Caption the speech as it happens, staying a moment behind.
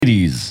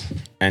Ladies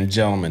and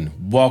gentlemen,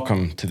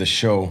 welcome to the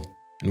show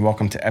and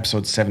welcome to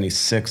episode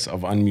 76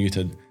 of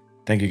Unmuted.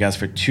 Thank you guys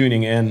for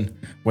tuning in,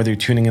 whether you're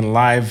tuning in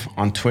live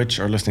on Twitch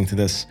or listening to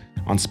this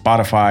on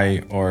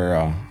Spotify or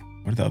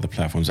what are the other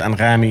platforms?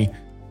 Anghami,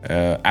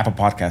 Apple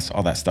Podcasts,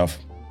 all that stuff.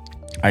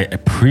 I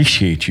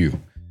appreciate you.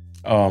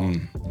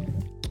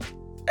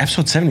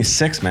 Episode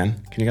 76,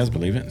 man. Can you guys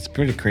believe it? It's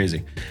pretty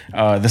crazy.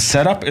 The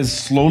setup is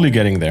slowly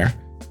getting there.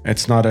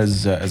 It's not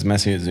as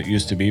messy as it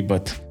used to be,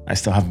 but I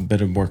still have a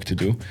bit of work to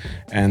do.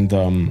 And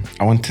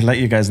I want to let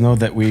you guys know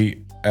that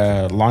we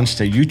launched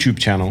a YouTube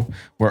channel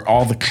where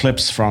all the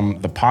clips from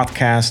the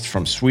podcast,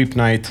 from Sweep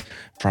Night,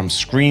 from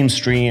Scream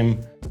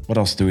Stream, what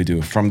else do we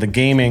do? From the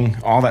gaming,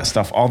 all that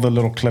stuff, all the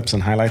little clips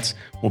and highlights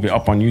will be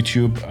up on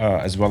YouTube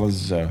as well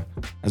as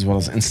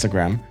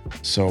Instagram.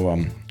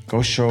 So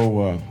go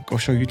show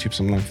YouTube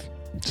some love.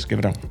 Just give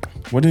it up.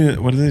 What do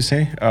they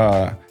say?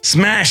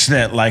 Smash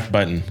that like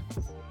button.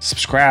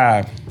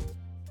 Subscribe,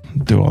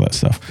 do all that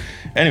stuff.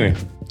 Anyway,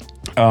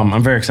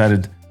 I'm very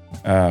excited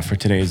for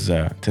today's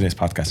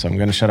podcast. So I'm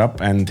going to shut up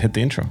and hit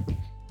the intro.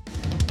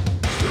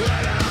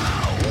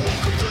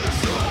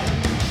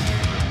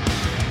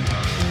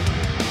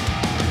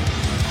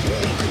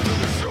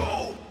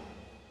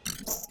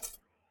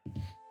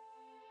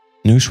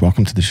 Noosh,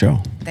 welcome to the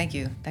show. Thank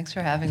you. Thanks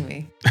for having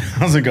me.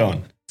 How's it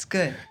going? It's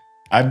good.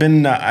 I've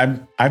been,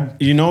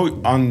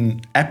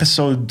 on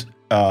episode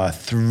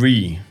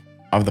 3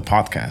 of the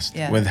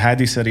podcast with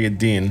Hadi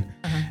Sarieddin,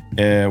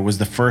 was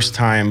the first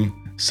time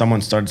someone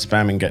started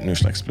spamming Get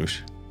Noosh Like Sploosh.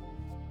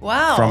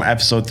 Wow. From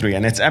episode 3,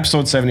 and it's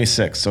episode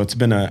 76, so it's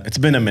been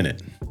a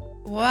minute.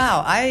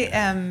 Wow.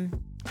 I'm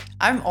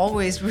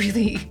always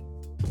really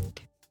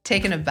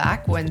taken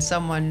aback when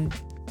someone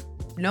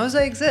knows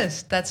I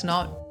exist. That's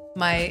not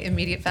my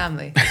immediate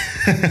family.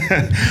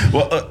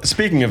 Well,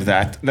 speaking of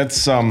that,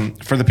 that's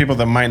for the people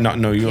that might not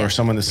know you or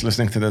someone that's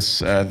listening to this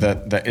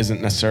that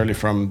isn't necessarily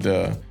from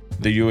the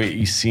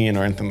UAE scene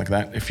or anything like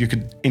that. If you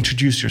could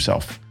introduce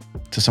yourself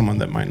to someone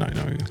that might not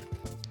know you.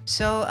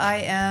 So I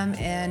am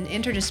an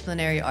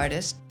interdisciplinary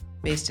artist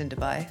based in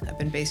Dubai. I've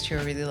been based here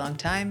a really long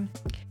time.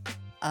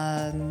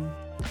 And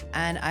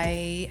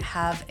I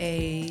have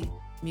a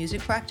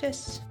music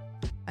practice,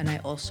 and I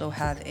also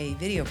have a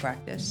video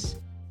practice.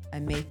 I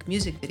make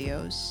music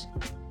videos.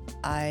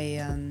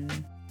 I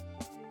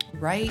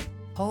write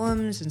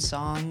poems and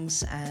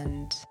songs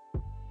and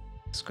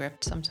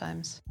script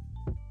sometimes.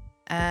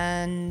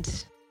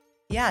 And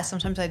yeah,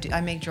 sometimes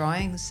I make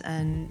drawings,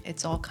 and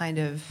it's all kind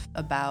of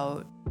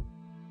about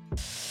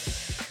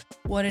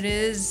what it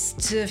is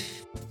to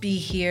be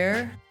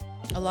here.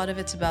 A lot of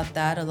it's about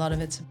that. A lot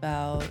of it's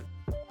about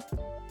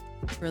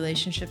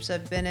relationships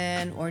I've been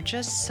in, or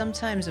just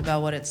sometimes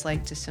about what it's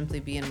like to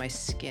simply be in my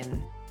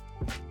skin.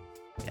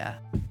 Yeah.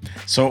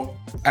 So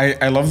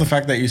I love the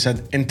fact that you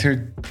said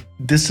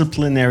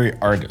interdisciplinary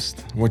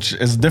artist, which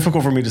is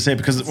difficult for me to say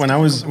because when I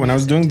was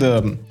doing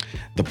the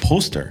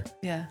poster,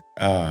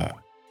 I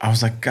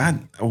was like,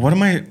 God,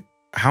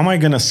 how am I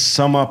gonna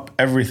sum up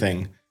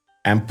everything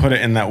and put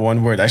it in that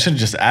one word? I should have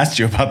just asked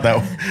you about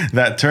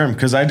that term,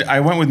 because I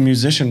went with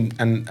musician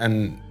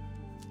and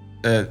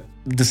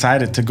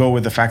decided to go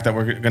with the fact that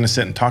we're gonna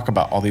sit and talk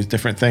about all these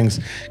different things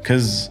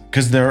because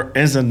there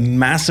is a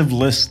massive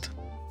list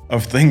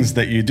of things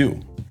that you do.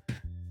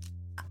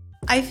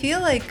 I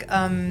feel like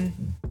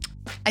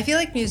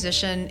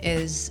musician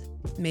is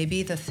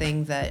maybe the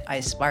thing that I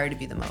aspire to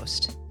be the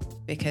most,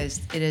 because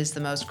it is the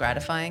most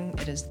gratifying.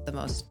 It is the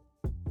most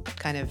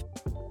kind of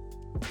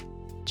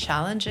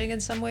challenging in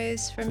some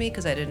ways for me,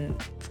 because I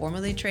didn't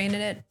formally train in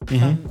it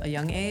from a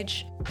young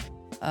age.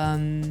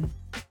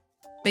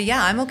 But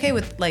yeah, I'm okay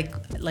with like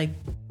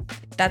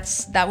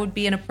that would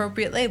be an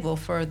appropriate label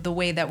for the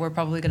way that we're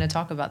probably going to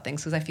talk about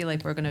things, because I feel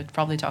like we're going to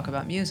probably talk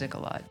about music a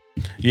lot.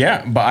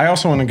 Yeah, but I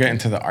also want to get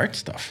into the art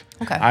stuff.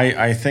 Okay.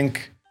 I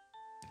think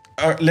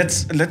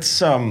let's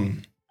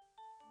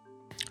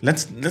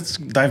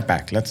dive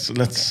back.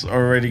 Let's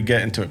already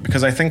get into it,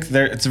 because I think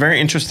it's very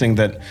interesting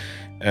that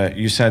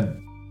you said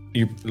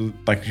you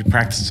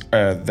practice.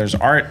 There's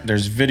art,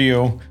 there's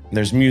video,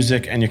 there's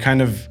music, and you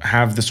kind of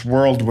have this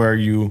world where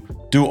you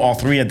do all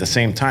three at the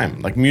same time.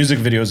 Like music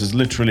videos is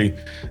literally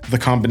the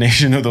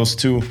combination of those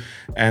two,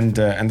 and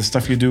the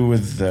stuff you do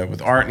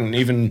with art, and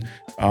even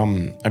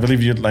I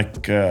believe you'd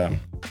like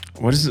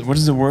what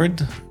is the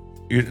word?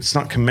 It's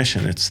not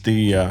commission. It's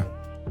the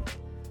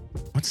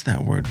what's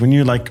that word? When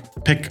you like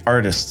pick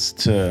artists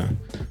to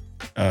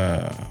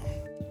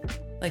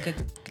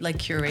like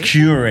curate.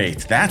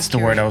 Curate. That's the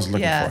word I was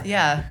looking for.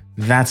 Yeah.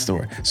 That's the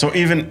word. So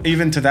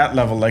even to that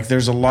level, like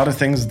there's a lot of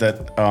things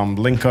that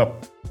link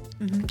up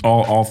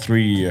all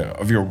three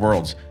of your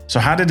worlds. So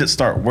how did it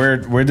start?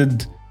 Where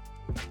did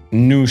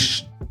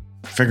Noosh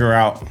figure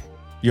out,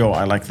 yo,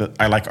 I like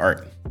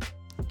art?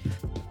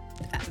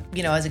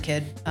 As a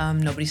kid,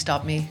 nobody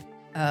stopped me.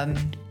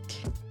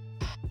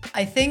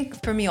 I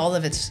think for me, all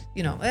of it's,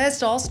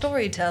 it's all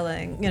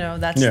storytelling.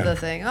 That's the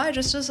thing. I'm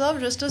just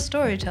a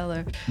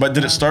storyteller. But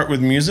did it start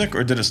with music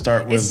or did it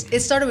start with?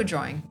 It started with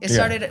drawing. It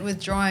started with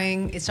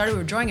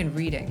drawing and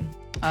reading.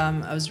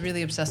 I was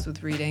really obsessed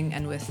with reading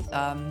and with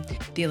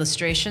the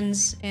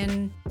illustrations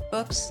in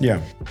books.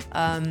 Yeah.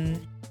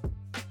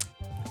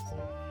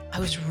 I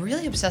was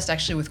really obsessed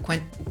actually with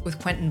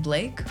Quentin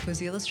Blake, who's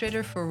the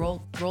illustrator for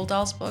Roald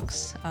Dahl's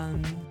books,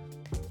 and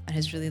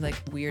his really like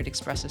weird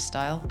expressive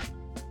style.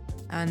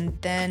 And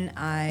then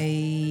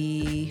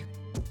I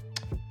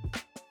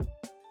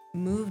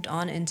moved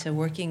on into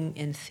working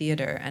in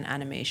theater and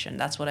animation.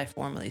 That's what I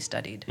formally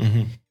studied.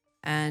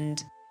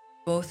 And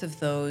both of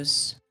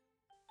those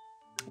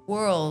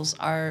worlds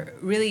are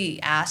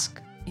really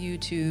ask you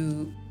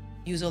to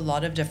use a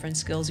lot of different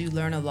skills. You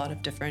learn a lot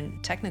of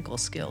different technical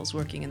skills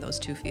working in those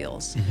two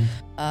fields.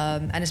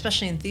 And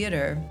especially in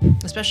theater,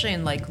 especially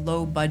in like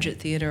low budget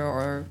theater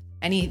or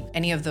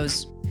any of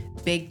those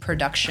big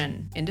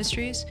production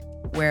industries,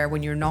 where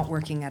when you're not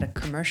working at a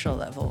commercial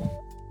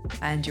level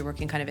and you're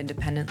working kind of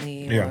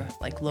independently or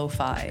like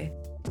lo-fi,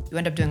 you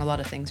end up doing a lot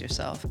of things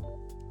yourself.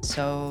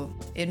 So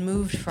it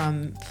moved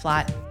from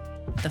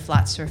the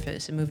flat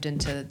surface, it moved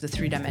into the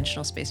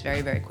three-dimensional space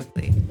very, very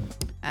quickly.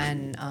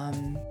 And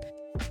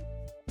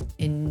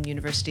in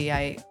university,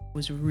 I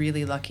was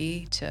really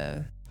lucky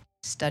to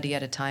study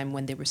at a time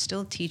when they were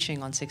still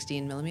teaching on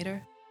 16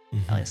 millimeter.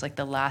 It's like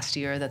the last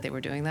year that they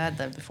were doing that,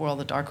 before all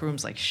the dark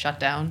rooms like shut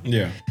down.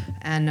 Yeah.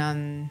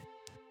 And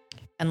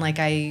like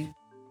I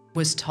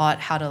was taught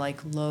how to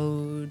like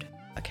load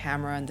a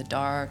camera in the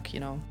dark, you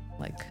know,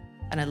 like,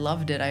 and I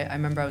loved it. I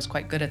remember I was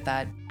quite good at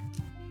that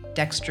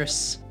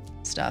dexterous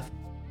stuff.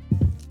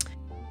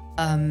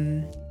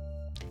 And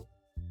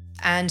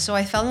so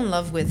I fell in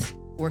love with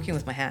working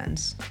with my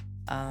hands,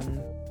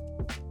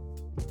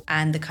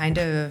 and the kind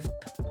of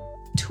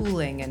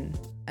tooling and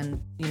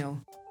you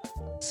know,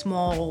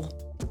 small,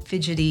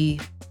 fidgety,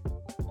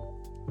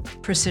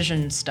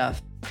 precision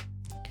stuff.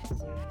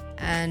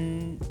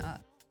 And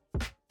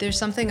there's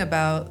something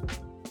about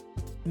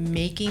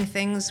making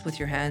things with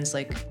your hands,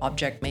 like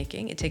object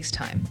making. It takes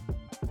time.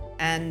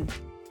 And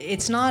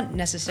it's not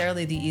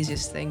necessarily the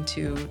easiest thing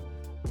to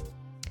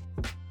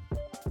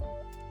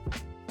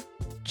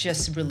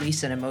just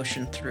release an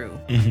emotion through,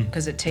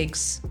 because it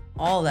takes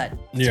all that.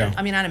 Yeah.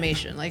 I mean,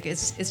 animation, like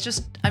it's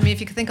just, I mean, if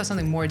you could think of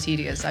something more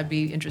tedious, I'd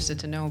be interested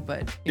to know,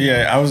 but.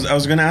 Yeah, I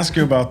was going to ask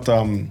you about,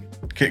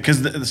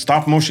 because the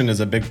stop motion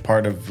is a big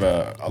part of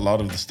a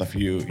lot of the stuff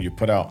you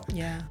put out.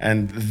 Yeah.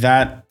 And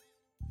that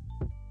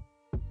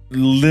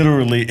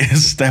literally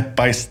is step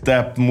by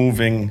step,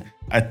 moving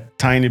a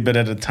tiny bit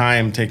at a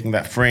time, taking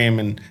that frame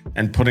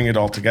and putting it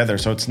all together.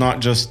 So it's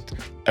not just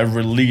a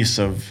release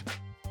of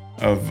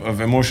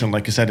emotion.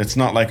 Like you said, it's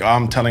not like, oh,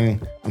 I'm telling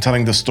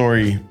the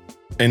story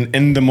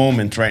in the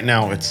moment right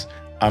now. It's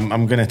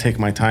I'm gonna take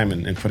my time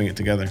in putting it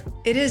together.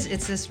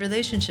 It's this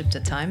relationship to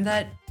time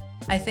that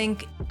I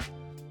think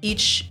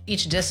each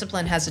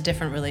discipline has a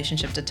different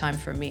relationship to time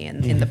for me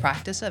in the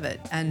practice of it.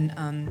 And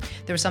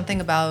there was something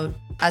about,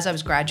 as I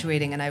was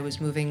graduating and I was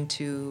moving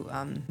to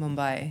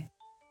Mumbai,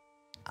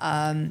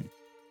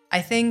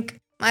 I think,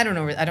 I don't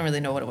really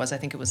know what it was. I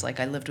think it was like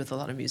I lived with a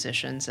lot of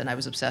musicians and I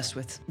was obsessed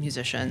with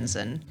musicians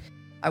and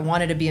I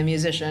wanted to be a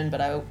musician,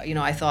 but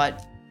I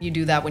thought you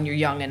do that when you're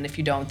young, and if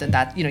you don't, then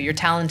that, you're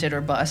talented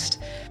or bust.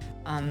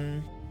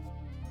 And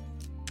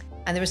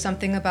there was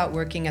something about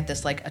working at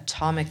this like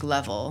atomic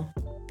level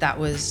that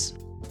was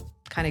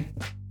I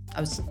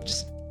was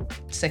just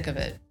sick of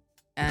it.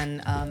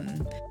 And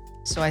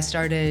so I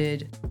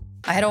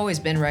had always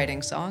been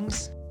writing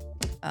songs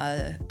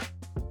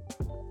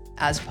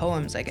as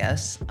poems, I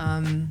guess.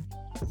 And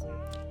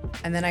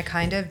then I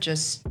kind of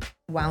just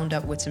wound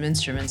up with some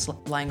instruments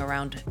lying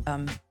around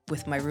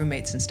with my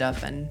roommates and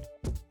stuff, and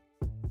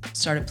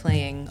started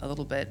playing a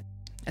little bit.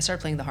 I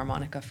started playing the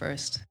harmonica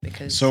first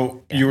because.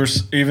 So you were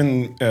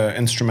even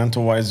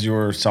instrumental-wise, you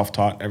were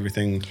self-taught.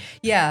 Everything.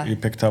 Yeah. You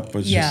picked up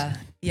was just.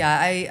 Yeah.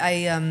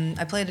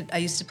 I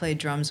used to play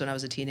drums when I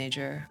was a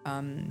teenager,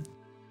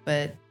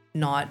 but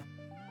not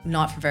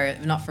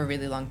for a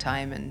really long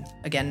time, and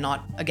again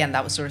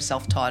that was sort of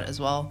self-taught as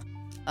well.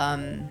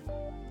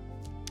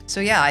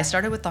 So yeah, I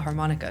started with the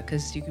harmonica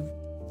because you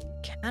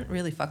can't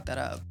really fuck that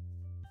up.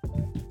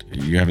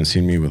 You haven't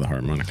seen me with a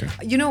harmonica.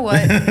 You know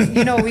what?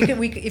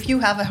 we could if you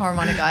have a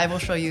harmonica, I will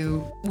show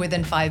you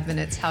within 5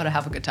 minutes how to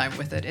have a good time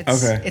with it.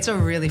 It's a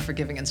really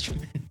forgiving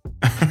instrument.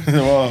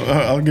 Well,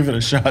 I'll give it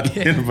a shot,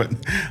 but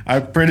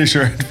I'm pretty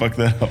sure I'd fuck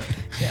that up.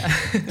 Yeah.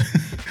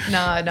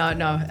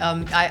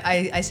 No.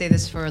 I say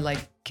this for like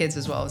kids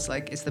as well. It's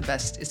like it's the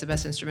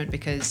best instrument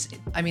because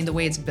I mean the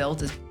way it's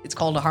built is it's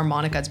called a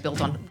harmonica. It's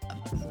built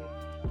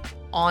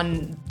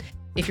on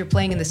if you're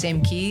playing in the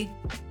same key,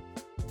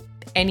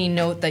 any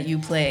note that you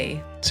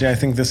play. See, I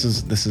think this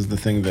is the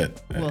thing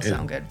that will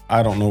sound good.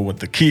 I don't know what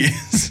the key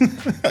is,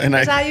 and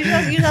you just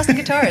ask the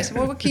guitarist.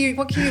 What key are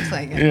you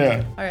playing in?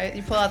 Yeah. All right,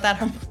 you pull out that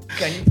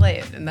harmonica and you play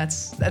it, and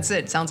that's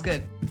it. Sounds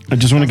good. I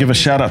just want to give a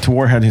shout out to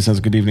Warhead. He says,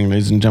 "Good evening,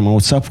 ladies and gentlemen.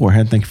 What's up,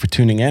 Warhead? Thank you for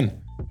tuning in."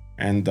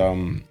 And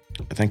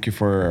Thank you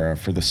for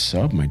the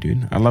sub, my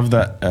dude. I love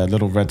that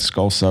little red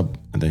skull sub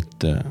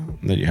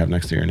that you have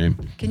next to your name.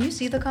 Can you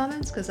see the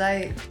comments? Because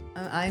I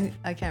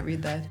can't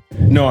read that.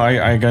 No,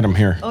 I got them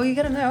here. Oh, you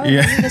got them there. Oh,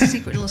 Yeah. yeah. The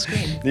secret little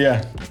screen.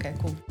 Yeah. Okay,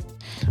 cool.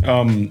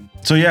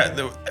 So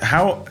yeah,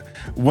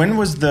 when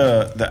was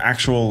the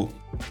actual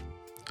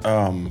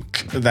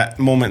that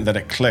moment that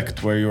it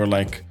clicked where you were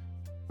like,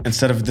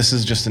 instead of this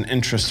is just an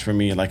interest for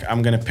me, like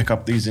I'm gonna pick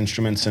up these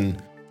instruments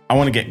and I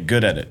want to get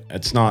good at it.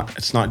 It's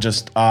not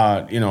just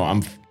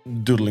I'm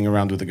doodling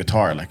around with a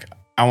guitar. Like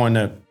I want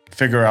to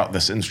figure out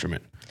this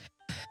instrument.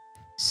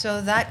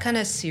 So that kind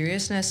of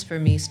seriousness for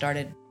me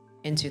started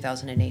in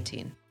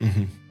 2018.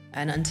 Mm-hmm.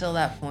 And until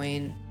that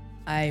point,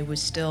 I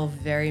was still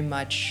very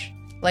much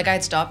like I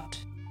had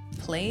stopped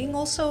playing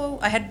also.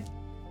 I had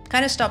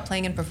kind of stopped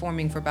playing and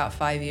performing for about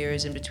 5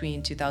 years in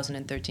between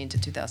 2013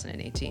 to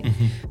 2018.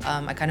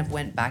 Mm-hmm. I kind of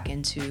went back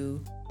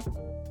into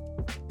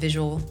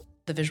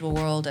the visual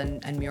world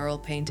and mural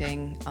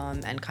painting,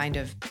 and kind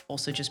of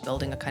also just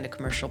building a kind of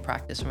commercial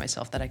practice for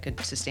myself that I could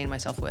sustain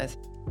myself with.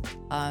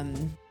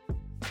 And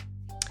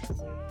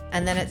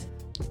then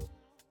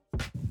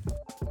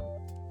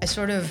I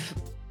sort of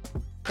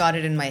got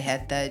it in my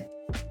head that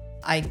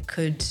I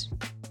could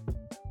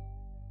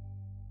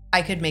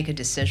make a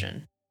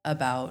decision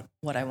about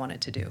what I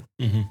wanted to do.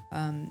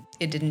 Mm-hmm.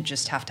 It didn't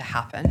just have to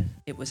happen.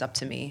 It was up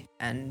to me.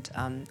 And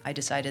I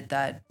decided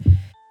that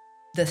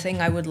the thing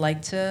I would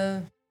like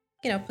to,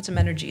 put some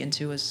energy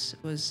into was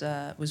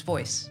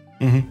voice.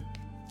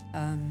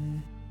 Mm-hmm.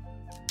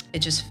 It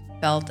just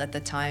felt at the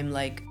time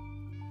like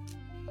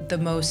the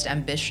most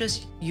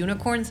ambitious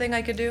unicorn thing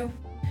I could do,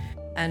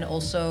 and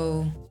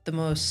also the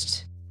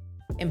most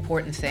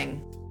important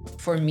thing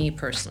for me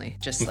personally,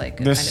 just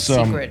like a kind of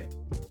secret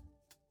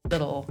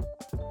little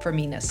for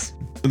me-ness.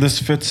 This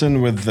fits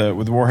in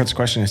with Warhead's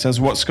question. He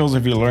says, what skills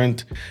have you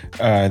learned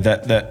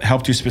that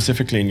helped you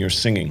specifically in your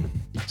singing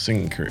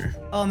career?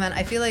 Oh man,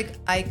 I feel like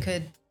I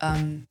could,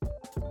 I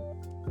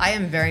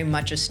am very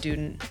much a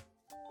student.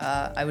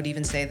 I would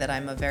even say that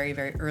I'm a very,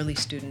 very early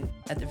student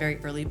at the very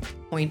early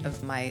point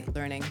of my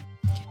learning.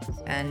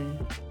 And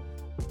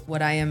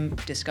what I am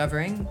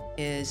discovering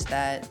is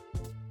that,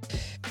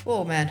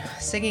 oh man,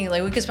 singing,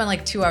 like we could spend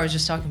like 2 hours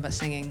just talking about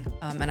singing,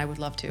 and I would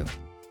love to.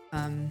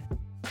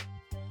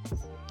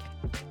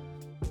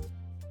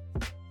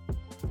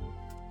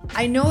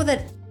 I know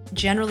that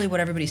generally what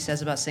everybody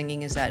says about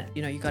singing is that,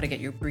 you got to get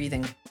your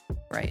breathing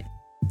right.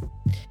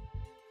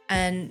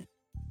 And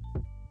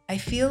I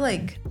feel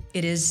like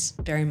it is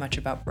very much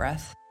about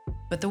breath,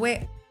 but the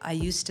way I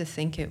used to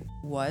think it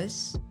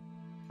was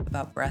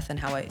about breath and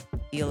how I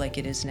feel like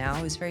it is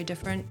now is very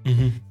different.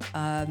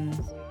 Mm-hmm.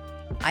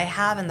 I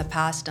have in the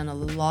past done a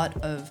lot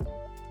of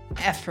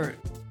effort,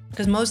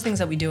 because most things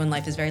that we do in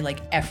life is very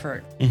like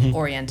effort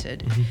oriented.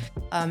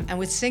 Mm-hmm. And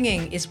with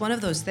singing, it's one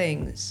of those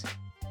things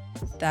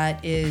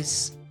that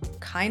is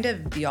kind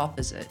of the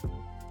opposite.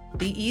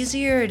 The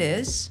easier it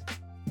is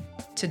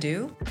to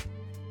do,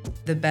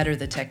 the better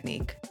the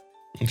technique.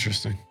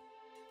 Interesting.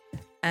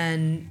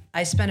 And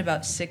I spent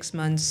about 6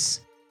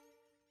 months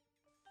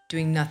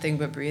doing nothing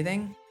but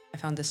breathing. I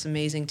found this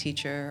amazing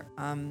teacher,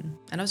 and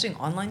I was doing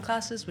online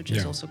classes, which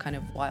is also kind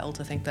of wild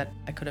to think that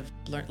I could have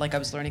learned, like I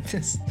was learning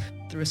this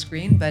through a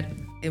screen, but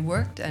it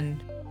worked.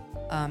 And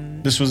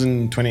this was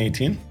in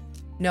 2018?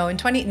 No,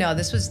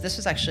 this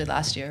was actually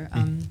last year,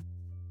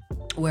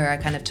 where I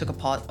kind of took a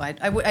pause. I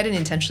didn't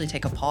intentionally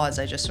take a pause.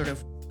 I just sort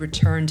of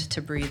returned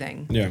to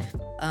breathing. Yeah.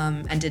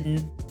 And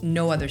did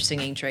no other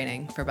singing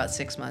training for about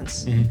 6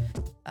 months.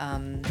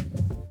 Mm-hmm.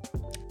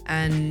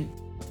 And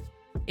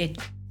it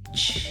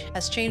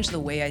has changed the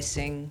way I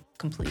sing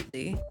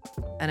completely.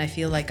 And I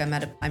feel like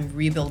I'm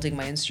rebuilding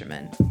my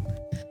instrument.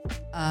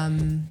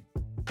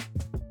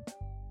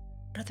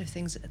 What other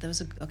things?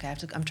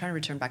 I'm trying to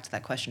return back to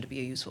that question to be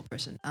a useful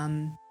person.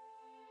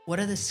 What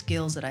are the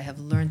skills that I have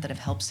learned that have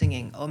helped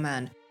singing? Oh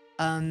man.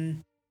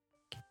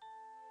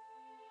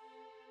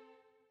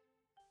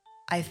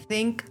 I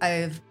think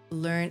I've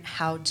learned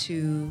how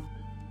to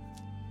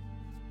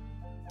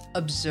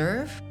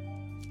observe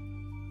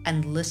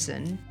and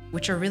listen,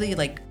 which are really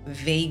like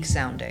vague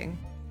sounding,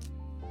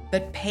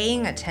 but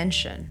paying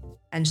attention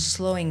and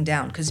slowing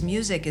down, because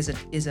music is a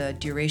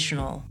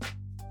durational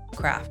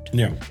craft.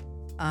 Yeah.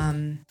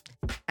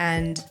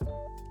 And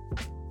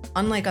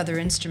unlike other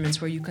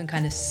instruments where you can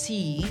kind of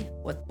see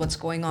what's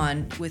going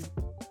on, with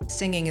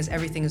singing is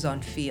everything is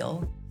on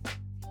feel,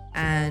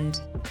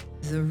 and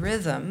the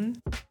rhythm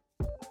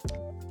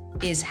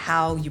is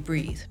how you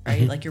breathe,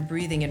 right? Like you're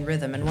breathing in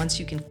rhythm, and once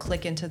you can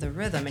click into the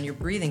rhythm and you're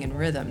breathing in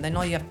rhythm, then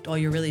all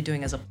you're really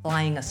doing is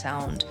applying a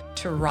sound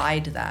to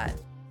ride that.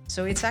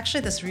 So it's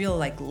actually this real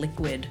like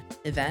liquid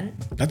event.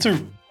 That's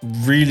a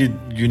really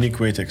unique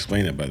way to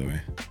explain it, by the way.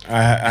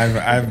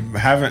 I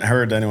haven't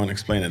heard anyone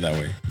explain it that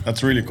way.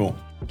 That's really cool.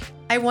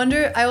 I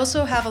wonder, I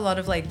also have a lot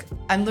of like,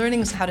 I'm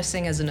learning how to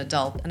sing as an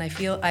adult, and I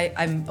feel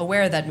I'm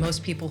aware that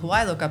most people who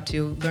I look up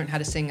to learn how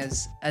to sing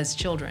as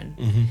children.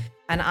 Mm-hmm.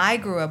 And I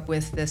grew up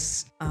with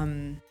this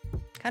kind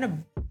of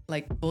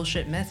like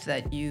bullshit myth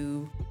that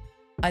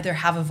either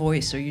have a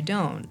voice or you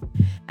don't.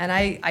 And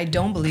I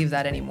don't believe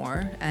that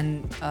anymore.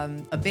 And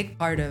a big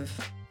part of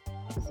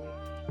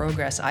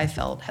progress I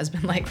felt has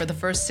been like for the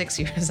first 6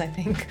 years, I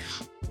think,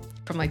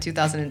 from like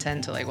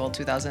 2010 to like, well,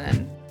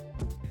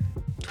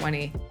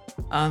 2020,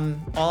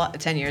 all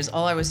 10 years,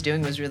 all I was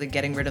doing was really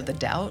getting rid of the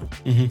doubt.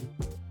 Mm-hmm.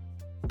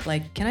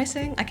 Like, can I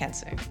sing? I can't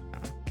sing. No,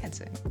 I can't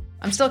sing.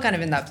 I'm still kind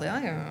of in that place.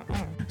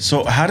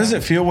 So how does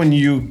it feel when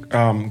you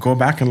go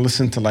back and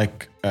listen to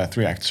like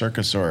 3-Act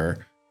Circus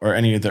or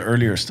any of the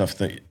earlier stuff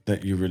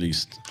that you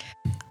released?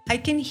 I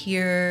can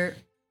hear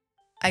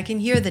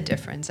the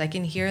difference. I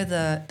can hear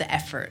the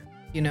effort,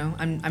 you know?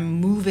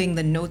 I'm moving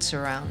the notes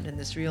around in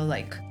this real,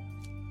 like,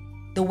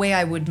 the way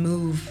I would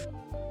move,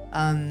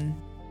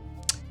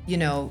 you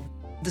know,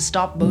 the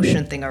stop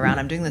motion thing around.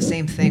 I'm doing the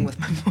same thing with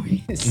my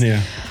voice.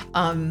 Yeah.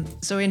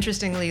 So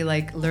interestingly,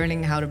 like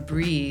learning how to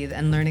breathe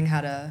and learning how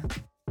to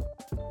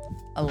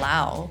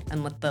allow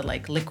and let the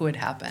like liquid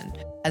happen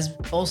has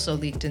also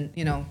leaked in,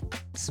 you know,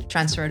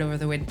 transferred over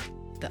the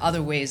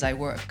other ways I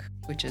work,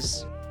 which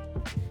is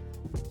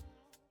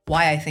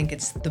why I think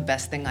it's the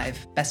best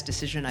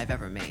decision I've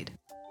ever made.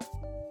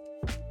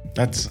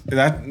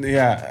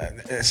 Yeah.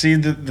 See,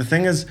 the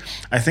thing is,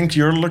 I think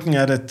you're looking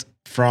at it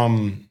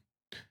from,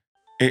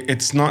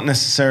 it's not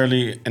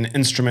necessarily an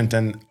instrument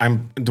and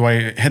do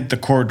I hit the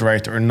chord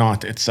right or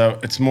not?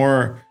 It's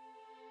more,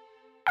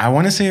 I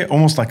want to say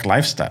almost like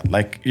lifestyle.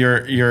 Like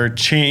you're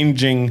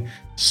changing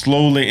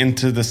slowly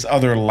into this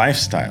other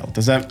lifestyle.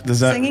 Does that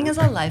Singing is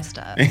a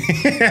lifestyle.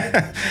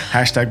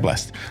 Hashtag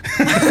blessed.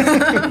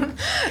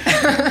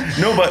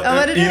 No,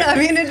 but it is. I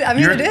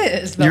mean, it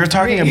is. You're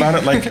talking about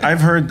it like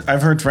I've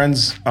heard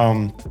friends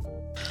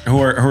who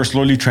are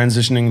slowly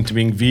transitioning to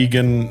being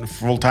vegan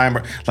full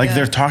time. Like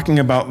they're talking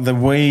about the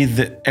way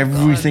that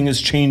everything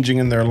is changing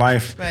in their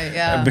life, right?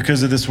 Yeah,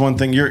 because of this one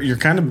thing. You're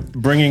kind of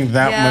bringing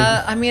that.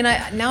 Yeah, I mean,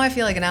 now I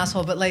feel like an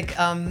asshole, but like,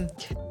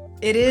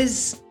 it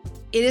is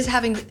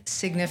having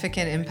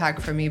significant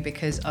impact for me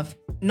because of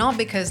not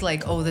because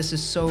like, oh, this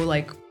is so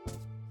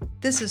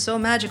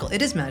magical.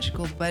 It is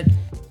magical, but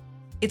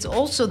it's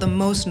also the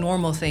most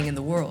normal thing in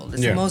the world.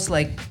 It's the most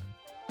like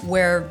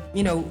where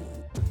you know,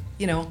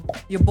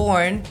 you're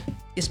born,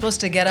 you're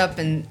supposed to get up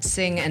and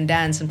sing and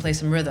dance and play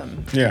some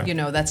rhythm. Yeah. You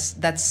know, that's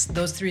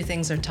those three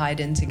things are tied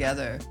in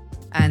together.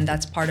 And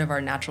that's part of our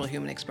natural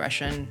human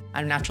expression,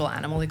 our natural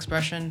animal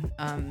expression.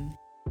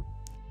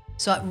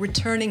 So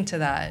returning to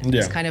that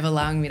is kind of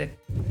allowing me to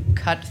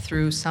cut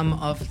through some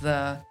of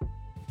the,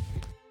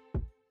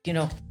 you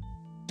know,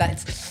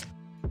 it's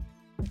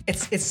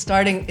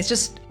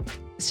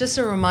just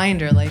a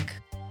reminder, like,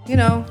 you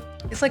know,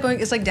 it's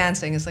like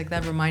dancing. It's like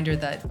that reminder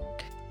that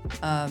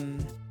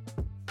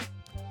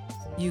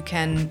you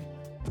can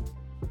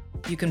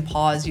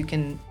pause, you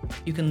can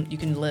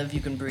live, you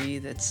can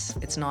breathe.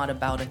 It's not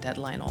about a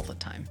deadline all the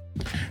time.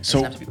 It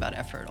doesn't have to be about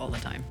effort all the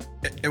time.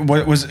 It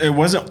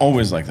wasn't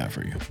always like that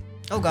for you.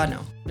 Oh God,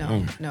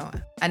 no.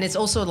 And it's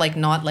also like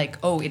not like,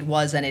 oh, it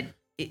was and it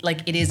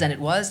like it is and it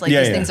was. Like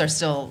these things are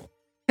still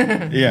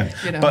Yeah.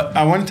 You know? But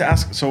I wanted to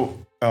ask, so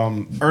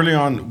early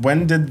on,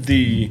 when did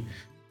the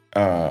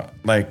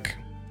like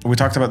we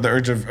talked about the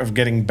urge of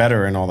getting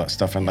better and all that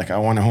stuff, and like I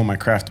want to hone my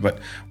craft, but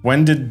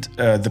when did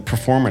the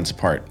performance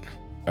part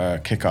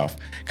kick off?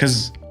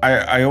 Because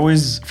I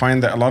always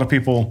find that a lot of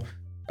people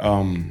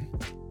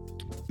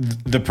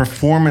the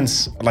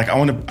performance, like I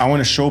want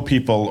to show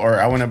people, or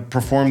I want to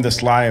perform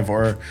this live,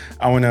 or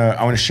I want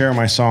to share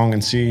my song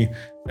and see,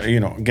 you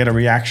know, get a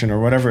reaction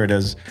or whatever it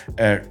is,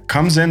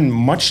 comes in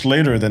much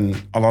later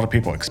than a lot of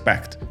people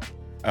expect.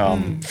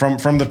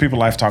 From the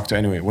people I've talked to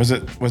anyway. Was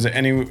it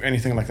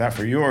anything like that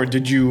for you, or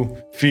did you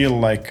feel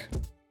like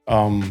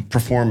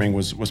performing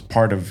was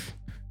part of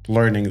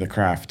learning the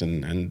craft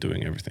and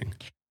doing everything?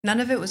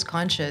 None of it was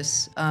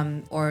conscious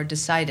or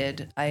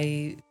decided.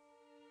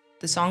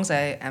 The songs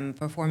I am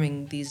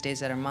performing these days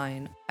that are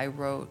mine, I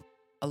wrote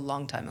a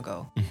long time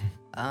ago.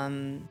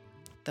 Mm-hmm.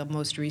 The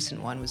most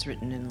recent one was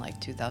written in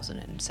like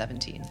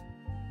 2017.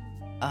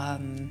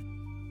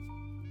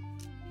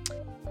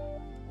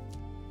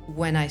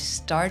 When I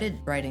started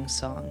writing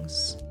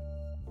songs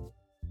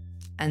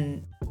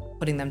and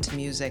putting them to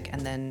music,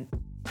 and then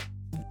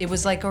it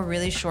was like a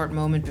really short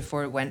moment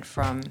before it went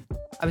from,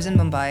 I was in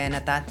Mumbai, and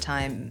at that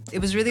time, it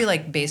was really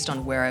like based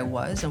on where I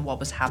was and what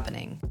was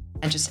happening,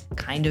 and just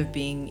kind of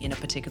being in a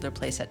particular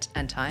place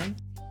and time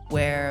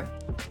where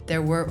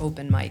there were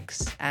open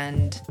mics,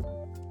 and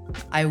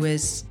I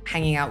was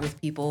hanging out with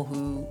people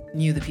who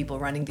knew the people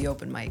running the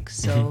open mics.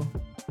 So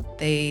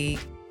they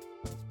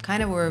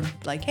kind of were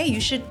like, hey, you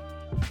should,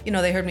 you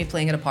know, they heard me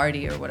playing at a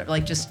party or whatever,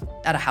 like just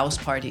at a house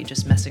party,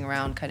 just messing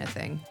around kind of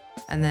thing.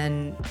 And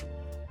then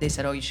they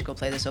said, oh, you should go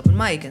play this open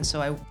mic. And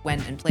so I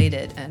went and played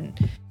it, and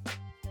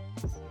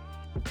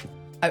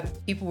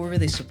people were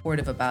really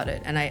supportive about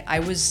it. And I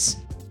was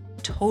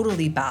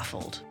totally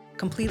baffled,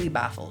 completely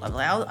baffled.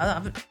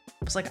 I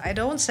was like, I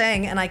don't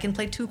sing, and I can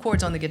play 2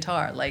 chords on the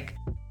guitar. Like,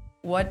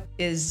 what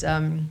is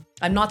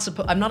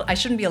I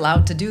shouldn't be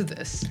allowed to do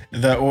this.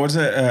 What was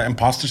it?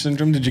 Imposter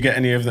syndrome? Did you get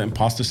any of the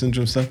imposter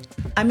syndrome stuff?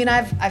 I mean,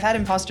 I've had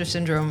imposter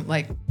syndrome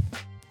like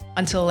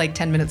until like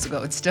 10 minutes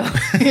ago. It's still,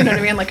 you know what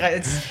I mean? Like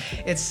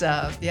it's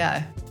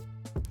yeah.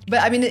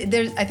 But I mean,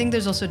 I think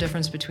there's also a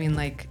difference between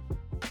like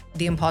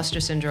the imposter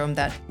syndrome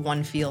that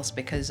one feels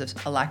because of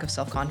a lack of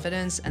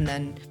self-confidence, and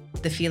then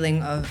the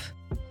feeling of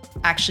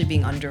actually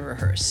being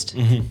under-rehearsed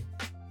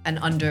and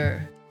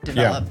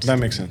underdeveloped. Yeah, that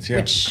makes sense. Yeah.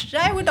 Which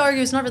I would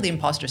argue is not really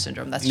imposter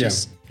syndrome. That's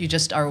just, you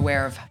just are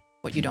aware of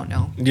what you don't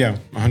know. Yeah,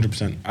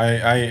 100%.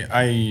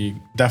 I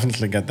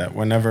definitely get that.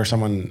 Whenever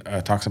someone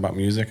talks about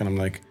music and I'm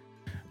like,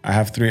 I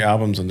have 3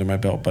 albums under my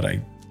belt, but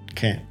I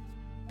can't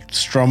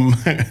strum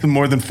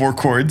more than 4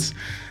 chords.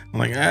 I'm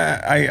like,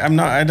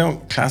 I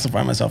don't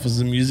classify myself as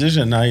a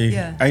musician.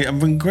 I'm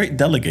a great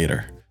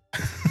delegator.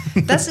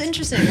 That's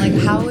interesting. Like,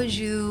 how would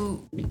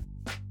you?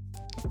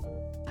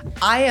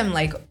 I am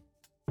like,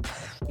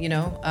 you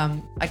know,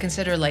 I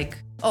consider like,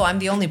 oh, I'm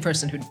the only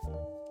person who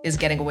is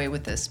getting away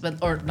with this,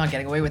 or not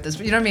getting away with this,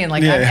 but you know what I mean?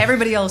 Like,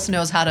 everybody else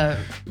knows how to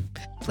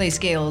play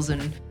scales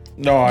and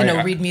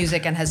read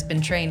music and has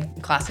been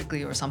trained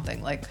classically or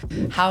something. Like,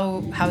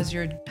 how's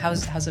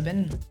it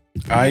been?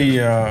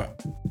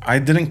 I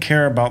didn't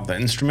care about the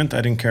instrument.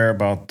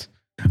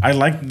 I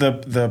liked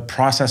the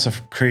process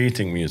of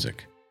creating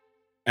music.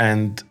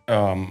 And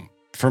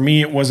for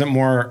me, it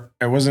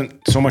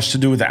wasn't so much to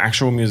do with the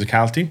actual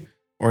musicality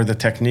or the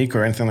technique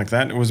or anything like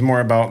that. It was more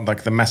about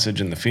like the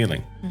message and the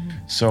feeling.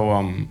 So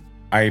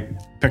I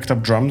picked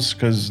up drums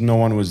because no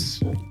one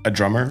was a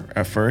drummer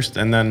at first.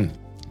 And then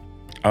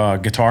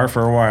guitar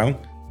for a while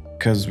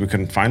because we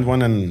couldn't find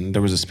one, and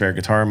there was a spare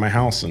guitar in my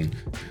house, and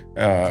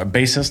a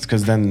bassist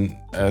because then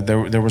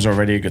there was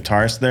already a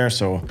guitarist there.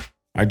 So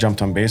I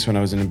jumped on bass when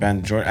I was in a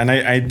band, and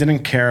I didn't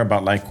care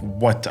about like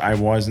what I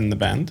was in the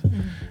band.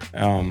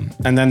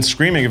 And then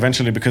screaming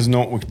eventually, because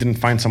we didn't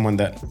find someone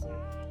that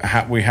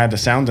we had a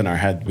sound in our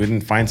head. We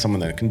didn't find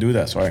someone that can do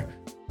that. So I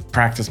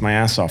practiced my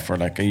ass off for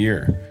like a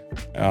year,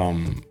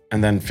 and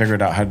then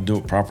figured out how to do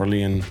it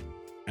properly.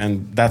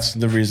 And that's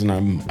the reason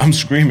I'm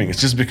screaming.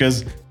 It's just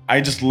because I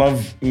just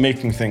love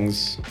making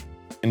things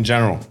in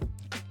general.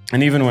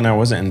 And even when I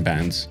wasn't in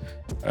bands,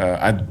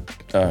 I'd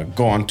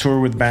go on tour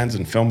with bands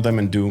and film them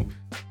and do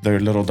their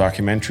little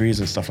documentaries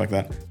and stuff like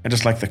that. I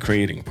just like the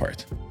creating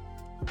part.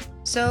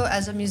 So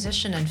as a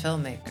musician and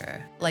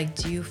filmmaker, like,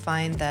 do you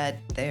find that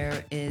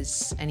there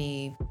is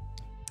any,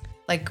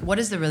 like, what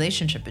is the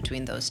relationship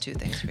between those two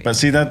things for you? But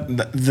see, that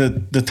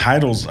the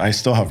titles, I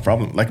still have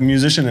problem. Like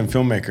musician and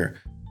filmmaker,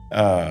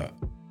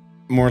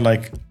 more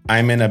like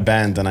I'm in a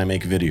band and I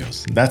make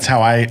videos. That's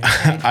how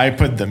I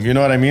put them. You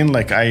know what I mean?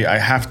 Like I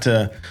have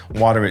to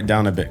water it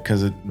down a bit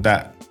because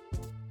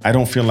I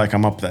don't feel like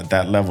I'm up at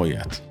that level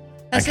yet.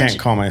 I can't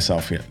call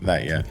myself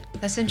that yet.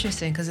 That's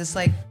interesting because it's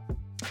like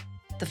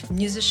the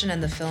musician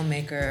and the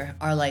filmmaker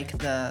are like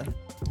the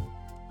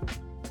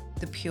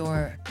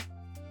pure,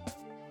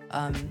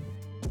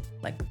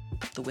 like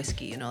the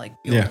whiskey, you know, like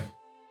pure. Yeah.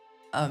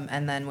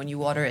 And then when you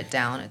water it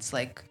down, it's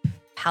like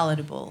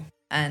palatable,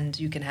 and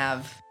you can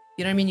have,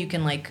 you know what I mean? You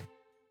can like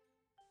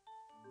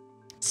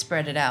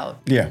spread it out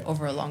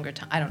over a longer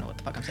time. I don't know what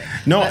the fuck I'm saying.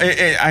 No,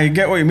 I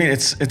get what you mean.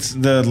 It's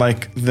the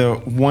like the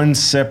one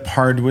sip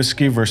hard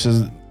whiskey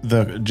versus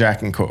the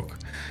Jack and Coke.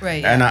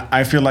 Right. And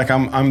I feel like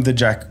I'm the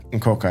Jack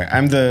and Coke guy.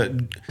 I'm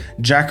the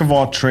Jack of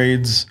all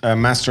trades,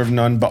 master of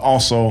none, but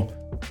also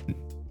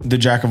the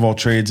Jack of all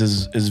trades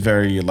is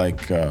very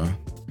like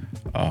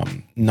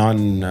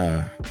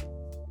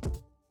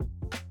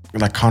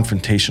like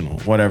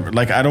confrontational, whatever.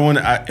 Like I don't want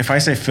to, if I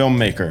say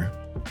filmmaker,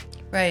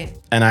 right,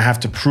 and I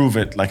have to prove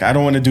it, like I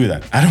don't want to do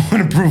that. I don't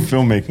want to prove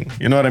filmmaking.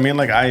 You know what I mean?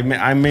 Like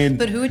I made.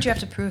 But who would you have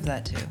to prove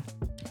that to?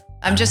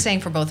 I'm just saying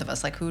for both of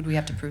us, like who would we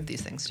have to prove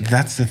these things to?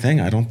 That's the thing.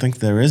 I don't think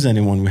there is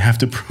anyone we have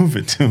to prove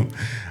it to.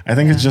 I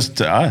think it's just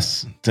to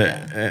us.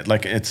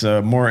 Like it's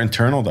a more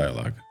internal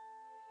dialogue.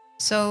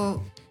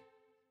 So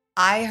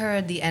I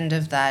heard the end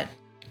of that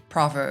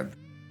proverb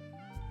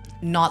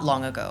not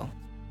long ago.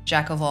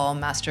 Jack of all,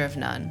 master of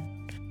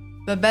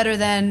none, but better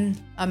than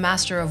a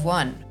master of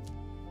one.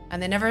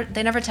 And they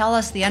never tell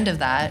us the end of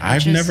that.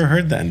 I've never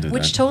heard the end of that.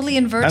 Which totally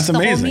inverts the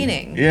whole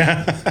meaning.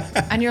 Yeah.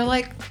 And you're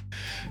like,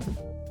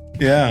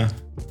 yeah.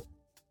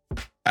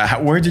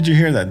 Where did you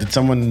hear that? Did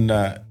someone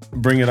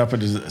bring it up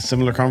at a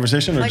similar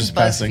conversation, or like just BuzzFeed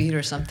passing?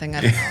 or something?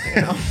 I don't know.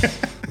 You know?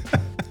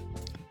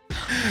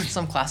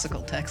 Some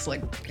classical text,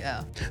 like,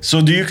 yeah.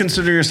 So, do you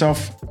consider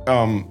yourself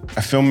a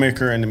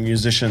filmmaker and a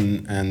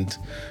musician and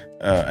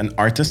an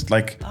artist?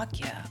 Like, fuck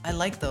yeah, I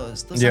like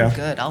those. Those sound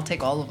good. I'll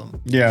take all of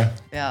them. Yeah.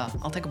 Yeah,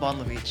 I'll take a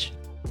bottle of each.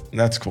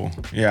 That's cool.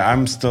 Yeah,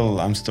 I'm still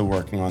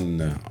working on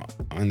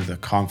the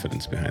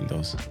confidence behind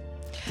those.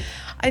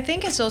 I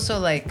think it's also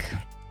like,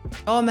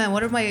 oh man,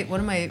 one of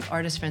my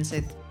artist friends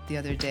said the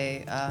other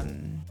day,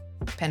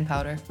 Pen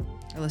Powder,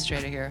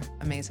 illustrator here,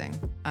 amazing.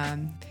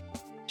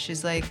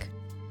 She's like,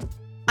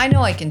 I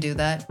know I can do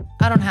that.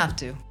 I don't have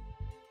to.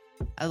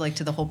 I like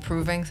to the whole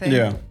proving thing.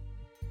 Yeah.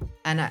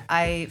 And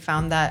I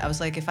found that I was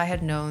like, if I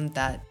had known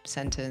that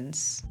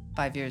sentence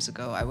 5 years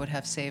ago, I would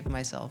have saved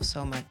myself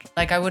so much.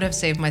 Like I would have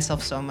saved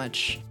myself so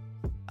much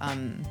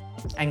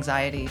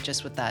anxiety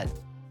just with that.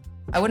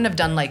 I wouldn't have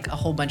done like a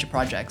whole bunch of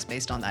projects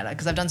based on that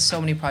because I've done so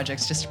many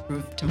projects just to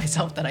prove to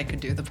myself that I could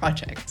do the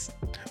projects.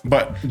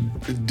 But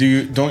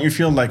don't you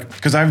feel like,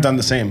 because I've done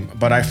the same,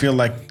 but I feel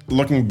like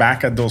looking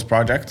back at those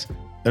projects,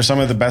 they're some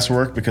of the best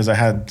work because I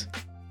had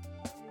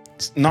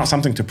not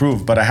something to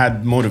prove, but I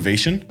had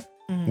motivation.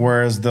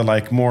 Whereas the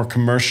like more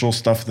commercial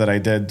stuff that I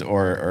did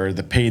or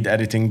the paid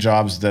editing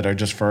jobs that are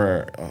just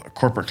for a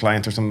corporate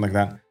client or something like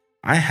that,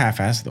 I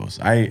half-ass those.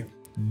 I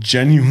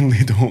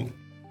genuinely don't.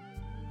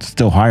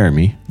 Still hire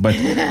me, but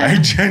I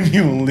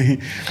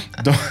genuinely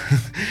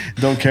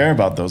don't care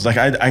about those. Like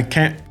I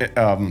can't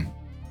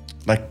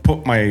like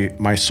put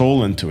my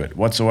soul into it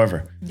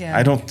whatsoever. Yeah.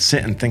 I don't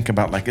sit and think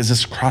about like, is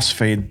this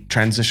crossfade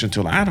transition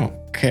tool? I don't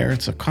care.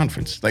 It's a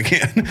conference.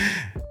 Like,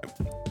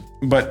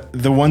 but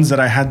the ones that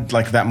I had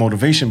like that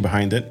motivation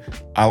behind it,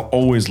 I'll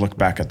always look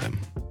back at them.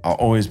 I'll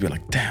always be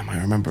like, damn,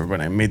 I remember when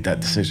I made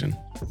that decision.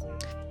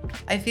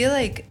 I feel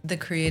like the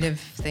creative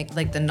thing,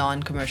 like the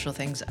non-commercial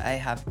things I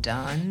have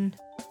done,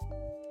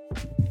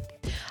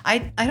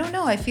 I don't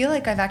know. I feel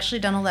like I've actually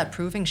done all that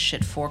proving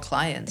shit for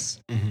clients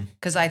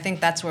because I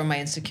think that's where my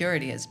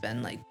insecurity has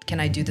been. Like,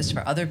 can I do this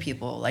for other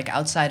people? Like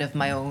outside of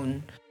my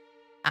own,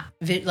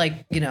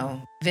 like, you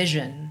know,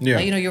 vision. Yeah.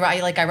 Like, you know, you're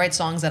right. Like I write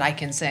songs that I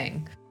can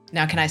sing.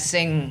 Now, can I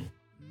sing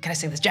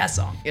this jazz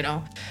song, you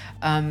know,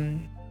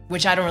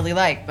 which I don't really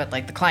like, but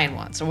like the client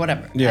wants or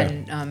whatever. Yeah.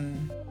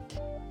 And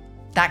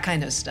that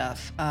kind of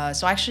stuff.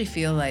 So I actually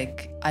feel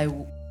like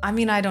I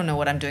mean, I don't know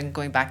what I'm doing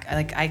going back.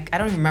 Like, I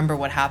don't even remember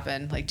what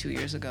happened like 2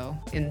 years ago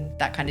in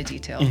that kind of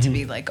detail to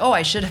be like, oh,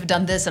 I should have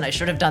done this and I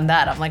should have done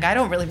that. I'm like, I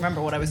don't really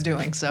remember what I was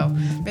doing. So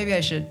maybe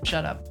I should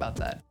shut up about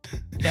that.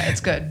 Yeah,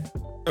 it's good.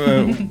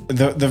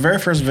 The very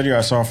first video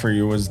I saw for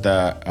you was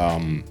the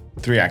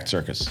 3-act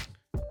circus.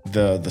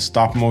 The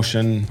stop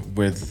motion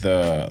with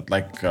the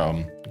like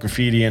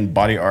graffiti and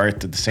body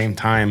art at the same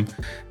time.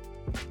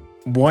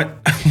 What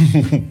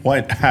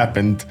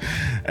happened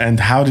and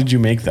how did you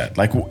make that?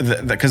 Like,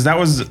 because that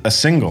was a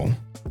single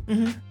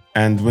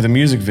and with a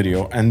music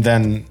video, and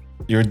then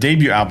your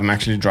debut album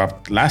actually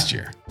dropped last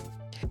year.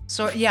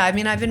 So yeah, I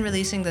mean, I've been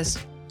releasing this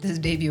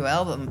debut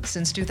album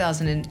since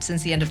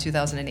the end of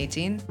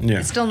 2018. Yeah.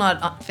 It's still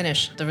not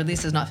finished. The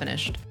release is not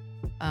finished.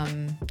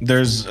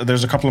 There's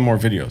a couple of more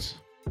videos.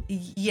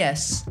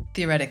 Yes,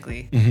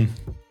 theoretically.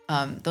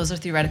 Those are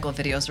theoretical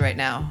videos right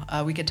now.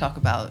 We could talk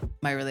about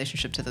my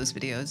relationship to those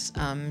videos.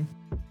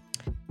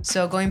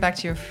 So going back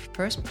to your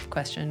first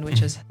question,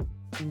 which is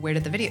where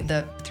did the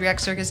 3-act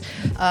circus?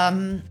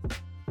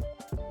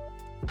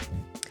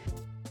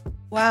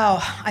 Wow,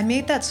 I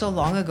made that so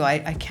long ago.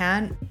 I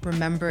can't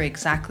remember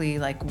exactly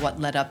like what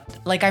led up.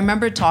 Like I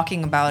remember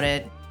talking about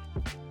it,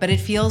 but it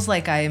feels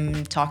like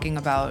I'm talking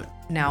about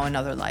now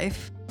another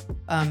life.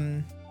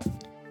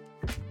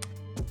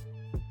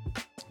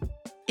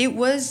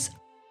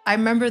 I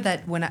remember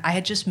that when I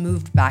had just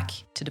moved back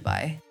to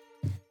Dubai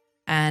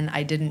and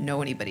I didn't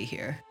know anybody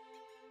here.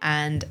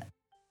 And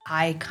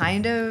I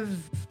kind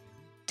of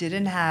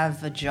didn't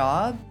have a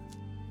job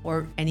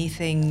or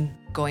anything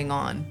going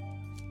on.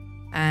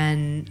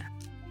 And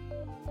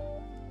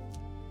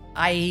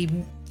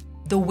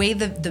the way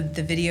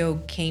the video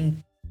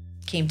came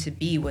to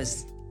be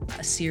was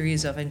a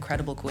series of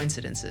incredible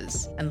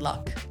coincidences and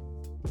luck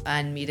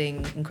and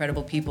meeting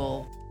incredible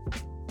people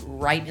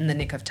right in the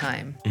nick of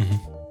time.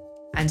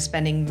 And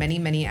spending many,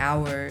 many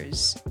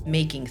hours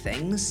making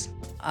things.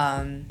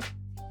 And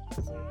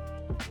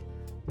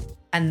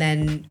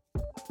then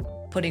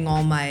putting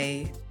all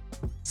my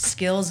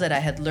skills that I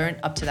had learned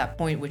up to that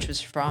point, which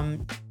was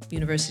from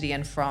university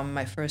and from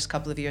my first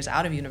couple of years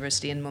out of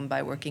university in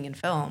Mumbai working in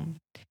film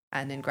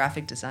and in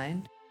graphic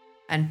design,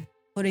 and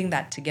putting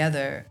that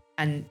together.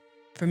 And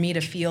for me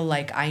to feel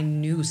like I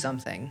knew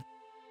something,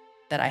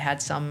 that I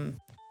had some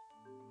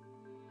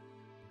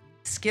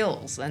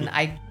skills, and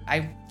I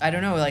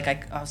don't know, like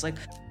I was like,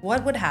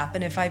 what would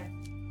happen if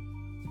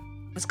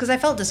it's because I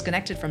felt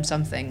disconnected from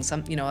something,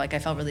 you know, like I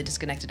felt really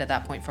disconnected at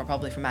that point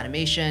probably from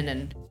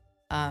animation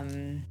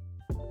and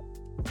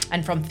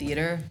from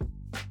theater,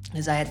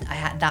 because I had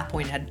at that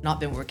point had not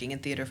been working in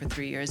theater for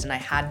 3 years,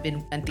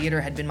 and theater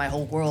had been my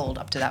whole world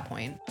up to that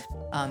point,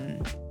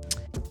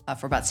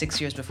 for about 6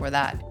 years before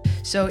that.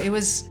 So it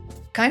was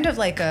kind of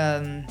like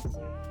trying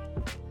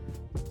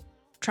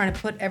to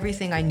put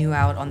everything I knew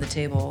out on the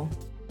table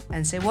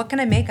and say, what can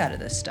I make out of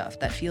this stuff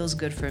that feels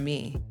good for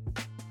me?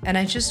 And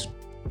I just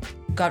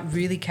got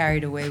really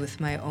carried away with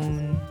my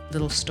own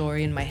little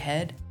story in my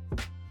head,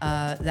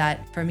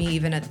 that for me,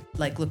 even at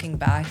like looking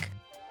back,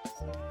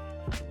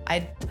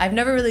 I've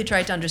never really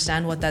tried to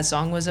understand what that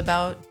song was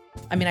about.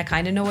 I mean, I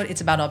kind of know what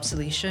it's about,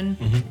 obsolescence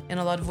in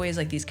a lot of ways,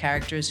 like these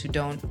characters who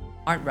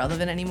aren't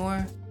relevant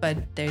anymore, but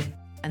there's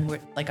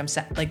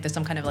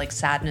some kind of like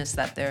sadness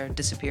that they're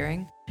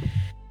disappearing.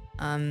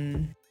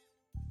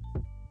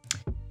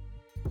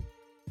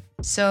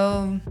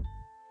 So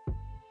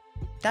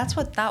that's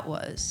what that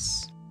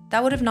was.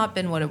 that would have not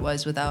been what it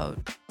was without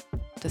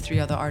the 3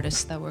 other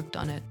artists that worked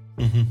on it,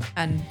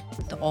 and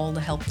all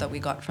the help that we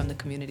got from the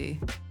community.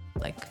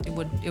 Like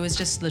it was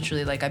just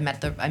literally like I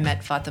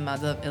met Fatima,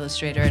 the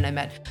illustrator, and I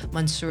met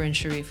Mansour and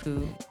Sharif,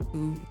 who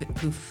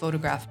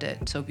photographed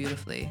it so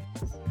beautifully.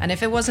 And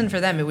if it wasn't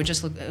for them, it would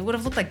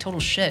have looked like total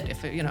shit.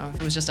 If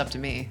it was just up to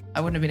me,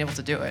 I wouldn't have been able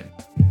to do it.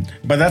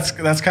 But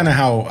that's kind of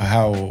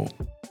how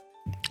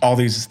all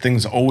these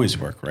things always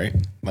work, right?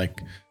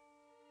 Like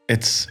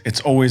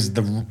it's always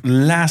the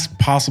last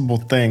possible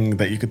thing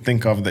that you could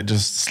think of that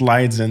just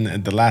slides in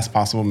at the last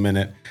possible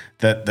minute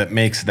that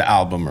makes the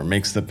album or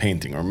makes the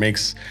painting or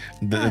makes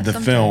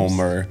the film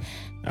or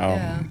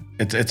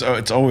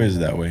it's always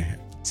that way.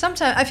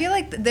 Sometimes I feel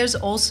like there's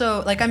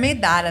also like I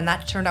made that and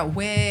that turned out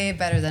way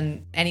better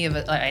than any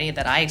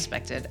that I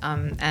expected.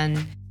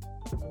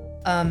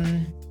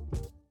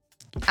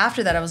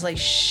 After that I was like,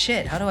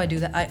 shit, how do I do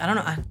that? I don't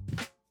know.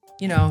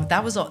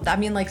 That was all. I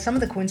mean, like some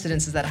of the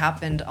coincidences that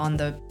happened on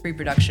the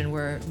pre-production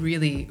were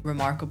really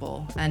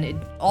remarkable, and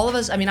all of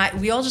us. I mean,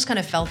 we all just kind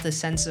of felt this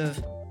sense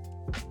of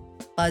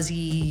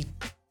fuzzy,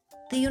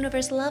 the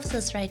universe loves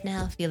us right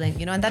now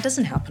feeling, and that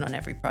doesn't happen on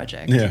every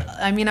project. Yeah.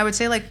 I mean, I would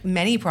say like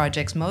many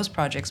projects, most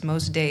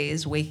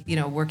days,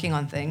 working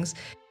on things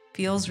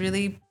feels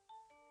really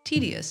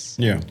tedious,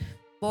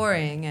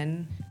 boring,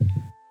 and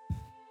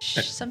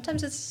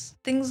sometimes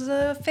things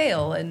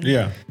fail, and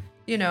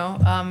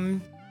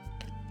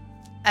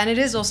and it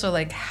is also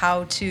like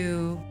how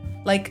to,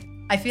 like,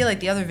 I feel like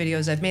the other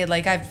videos I've made,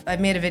 like I've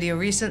made a video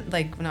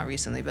not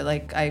recently, but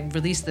like I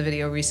released the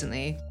video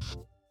recently.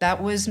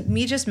 That was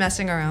me just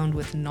messing around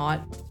with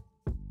not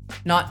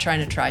trying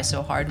to try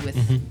so hard with,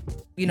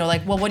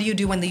 like, well, what do you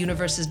do when the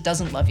universe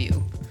doesn't love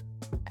you?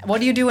 What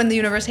do you do when the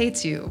universe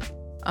hates you?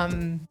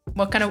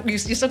 What kind of, you're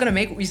still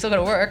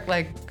gonna work.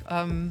 Like,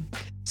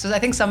 so I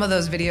think some of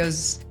those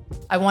videos,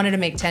 I wanted to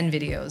make 10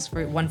 videos,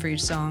 one for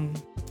each song.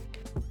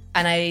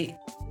 And I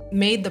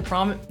made the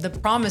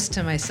promise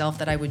to myself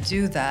that I would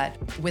do that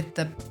with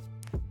the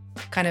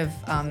kind of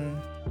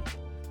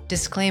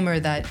disclaimer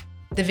that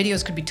the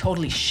videos could be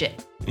totally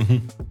shit.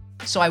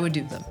 So I would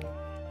do them,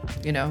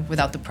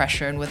 without the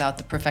pressure and without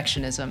the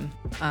perfectionism.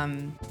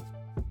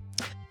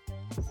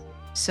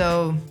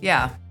 So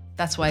yeah,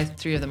 that's why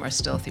 3 of them are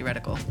still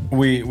theoretical.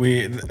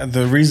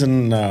 The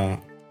reason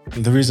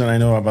I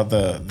know about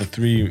the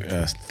 3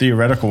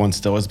 theoretical ones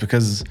still is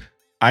because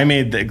I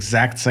made the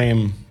exact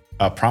same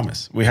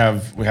promise. We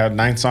have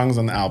 9 songs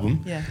on the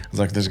album. Yeah. It's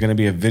like there's gonna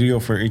be a video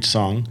for each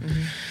song.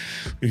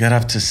 We got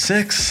up to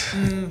 6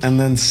 and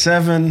then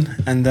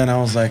 7, and then I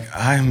was like,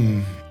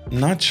 I'm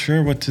not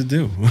sure what to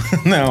do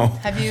now.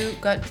 Have you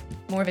got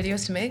more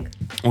videos to make?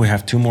 We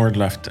have 2 more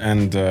left,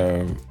 and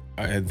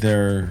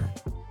they're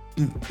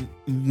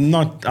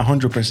not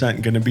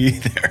 100% gonna be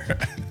there.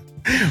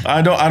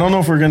 I don't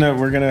know if we're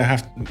gonna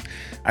have.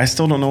 I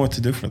still don't know what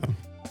to do for them.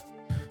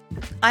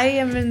 I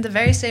am in the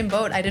very same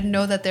boat. I didn't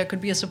know that there could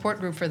be a support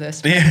group for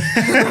this. Yeah.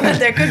 But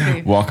there could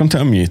be. Welcome to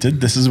Unmuted.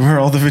 This is where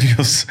all the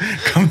videos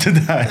come to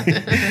die.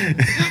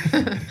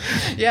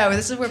 Yeah, well,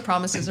 this is where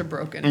promises are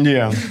broken.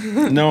 Yeah.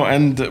 No,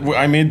 and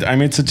I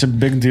made such a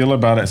big deal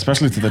about it,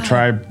 especially to the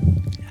tribe.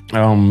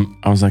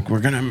 I was like, we're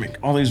gonna make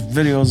all these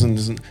videos,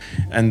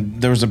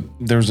 and there was a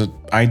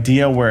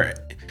idea where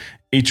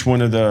each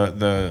one of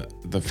the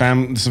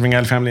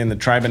Swingal family and the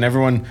tribe and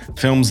everyone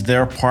films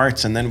their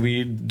parts, and then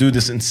we do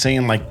this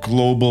insane like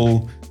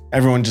global,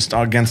 everyone just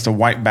against a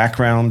white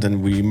background,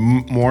 and we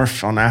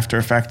morph on After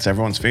Effects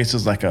everyone's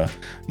faces like a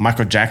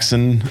Michael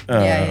Jackson.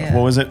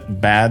 What was it?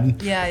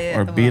 Bad? Yeah.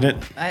 Or Beat It?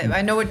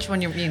 I know which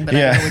one you mean, but I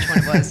don't know which one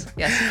it was.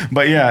 Yes.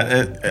 But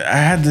yeah, I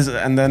had this,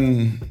 and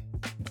then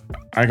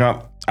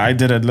I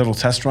did a little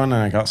test run,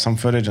 and I got some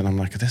footage, and I'm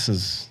like, this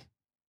is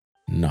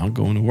not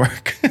going to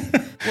work.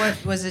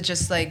 What was it?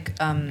 Just like,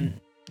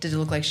 did it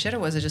look like shit, or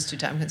was it just too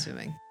time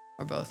consuming,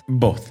 or both?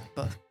 Both.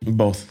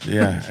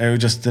 Yeah, it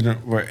just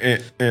didn't work.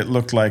 It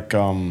looked like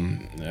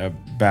a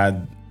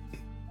bad.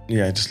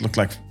 Yeah, it just looked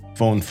like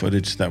phone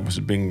footage that was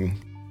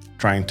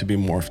trying to be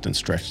morphed and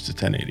stretched to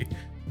 1080.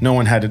 No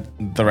one had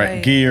the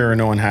right gear.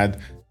 No one had.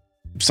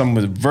 Some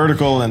was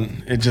vertical,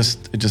 and it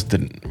just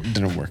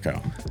didn't work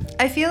out.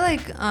 I feel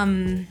like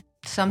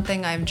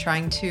something I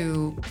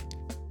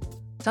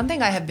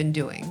have been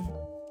doing.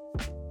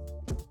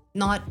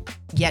 Not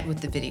yet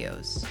with the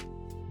videos,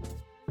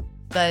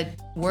 but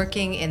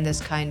working in this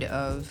kind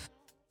of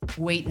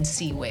wait and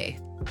see way,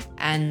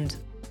 and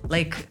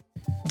like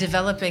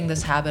developing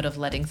this habit of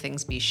letting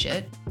things be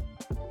shit.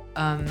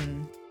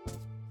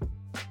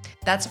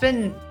 That's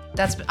where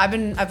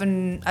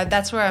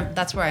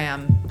I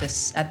am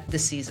this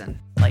season.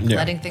 Like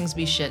letting things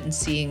be shit and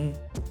seeing,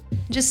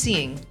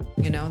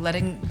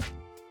 letting,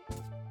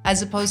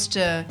 as opposed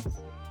to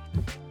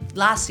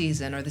last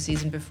season or the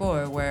season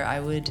before where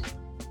I would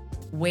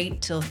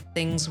wait till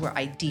things were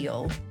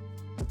ideal.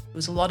 It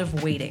was a lot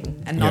of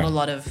waiting and not a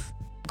lot of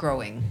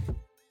growing.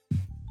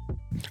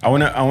 I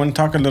want to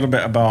talk a little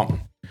bit about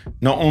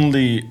not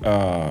only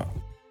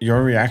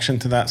your reaction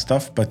to that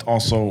stuff, but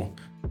also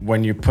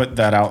when you put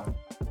that out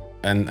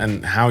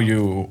and how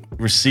you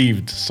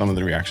received some of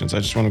the reactions. I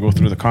just want to go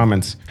through the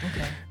comments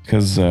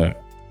because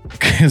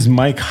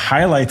Mike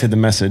highlighted the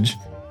message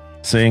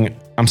saying,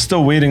 "I'm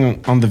still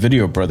waiting on the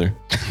video, brother."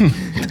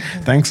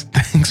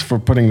 Thanks for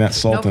putting that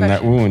salt in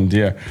that wound.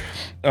 Yeah.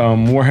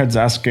 Warhead's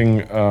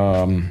asking,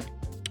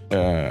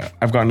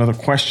 I've got another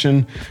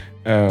question.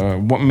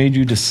 What made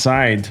you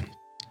decide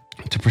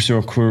to pursue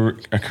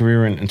a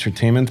career in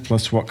entertainment?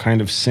 Plus, what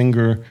kind of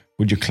singer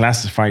would you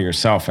classify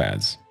yourself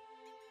as?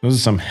 Those are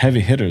some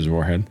heavy hitters,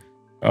 Warhead.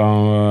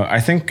 I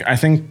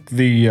think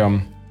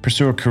the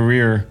pursue a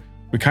career,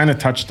 we kind of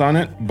touched on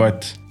it,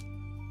 but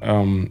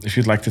if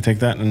you'd like to take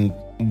that, and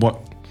what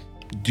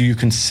do you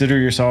consider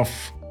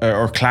yourself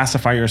or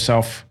classify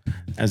yourself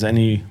as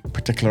any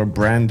particular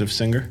brand of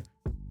singer?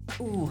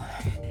 Ooh.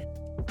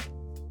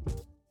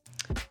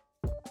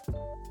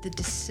 The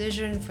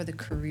decision for the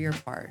career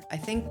part. I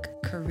think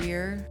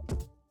career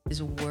is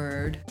a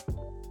word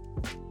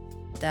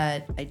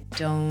that I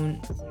don't,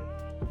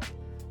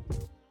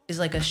 is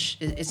like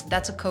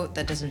that's a coat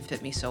that doesn't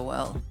fit me so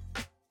well.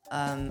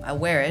 I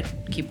wear it,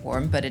 keep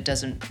warm, but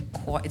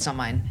it's not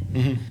mine.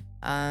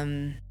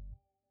 Mm-hmm.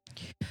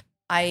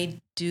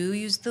 I do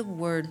use the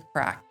word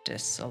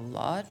practice a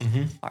lot,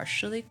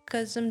 partially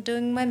because I'm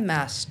doing my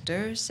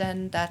master's,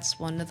 and that's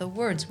one of the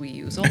words we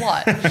use a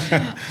lot.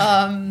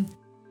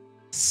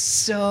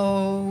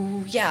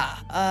 So yeah,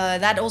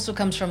 that also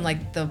comes from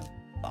like the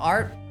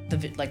art,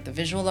 the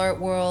visual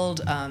art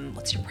world.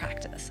 What's your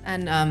practice?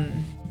 And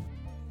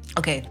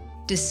okay,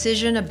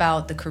 decision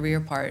about the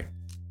career part.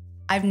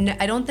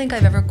 I don't think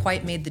I've ever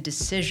quite made the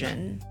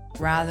decision.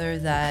 Rather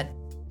that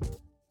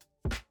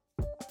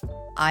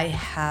I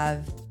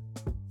have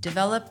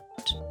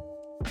developed.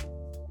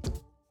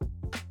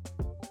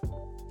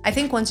 I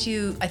think once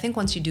you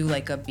do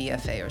like a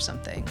BFA or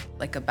something,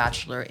 like a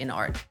bachelor in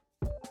art,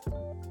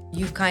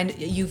 you've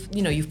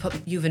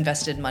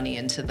invested money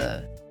into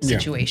the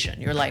situation.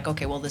 You're like,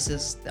 okay, well, this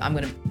is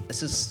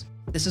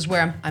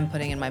where I'm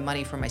putting in my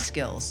money for my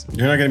skills.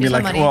 You're not gonna be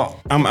like, well,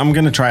 I'm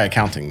gonna try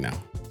accounting now.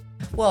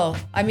 Well,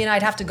 I mean,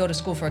 I'd have to go to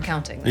school for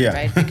accounting, then,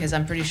 right? Because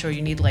I'm pretty sure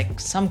you need like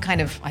some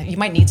kind of, you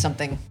might need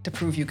something to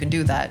prove you can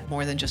do that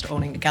more than just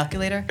owning a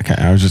calculator. Okay,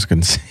 I was just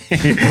gonna say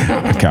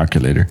a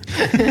calculator.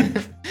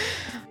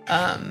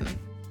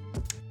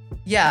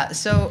 Yeah,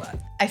 so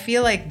I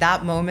feel like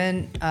that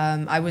moment,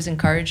 I was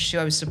encouraged to,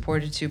 I was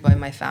supported to by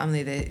my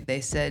family.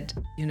 They said,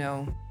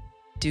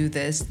 do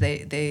this.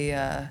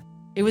 It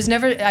was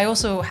never, I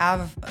also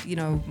have,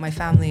 my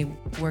family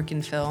work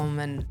in film,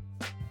 and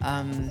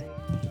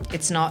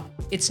it's not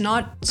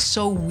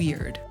so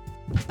weird.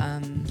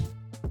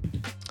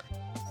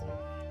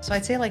 So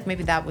I'd say like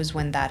maybe that was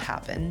when that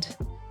happened.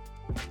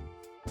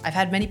 I've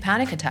had many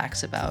panic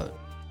attacks about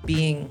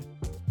being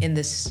in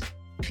this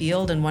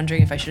field and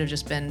wondering if I should have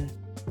just been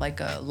like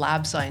a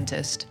lab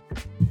scientist.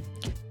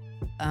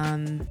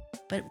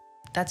 But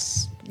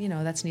that's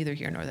neither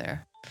here nor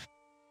there.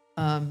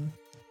 And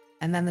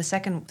then the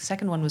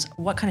second one was,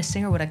 what kind of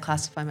singer would I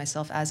classify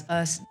myself as?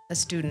 A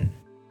student.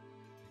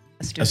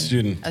 A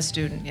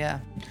student, yeah.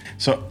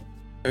 So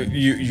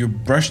you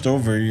brushed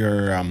over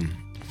your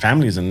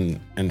families in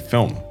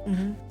film.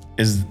 Mm-hmm.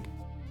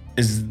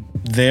 Is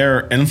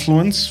there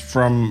influence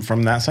from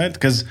that side?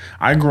 Because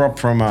I grew up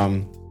from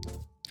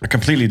a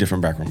completely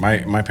different background.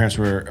 My parents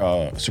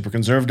were super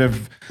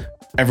conservative.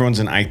 Everyone's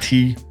in IT.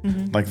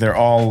 Mm-hmm. Like they're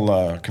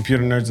all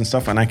computer nerds and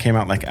stuff. And I came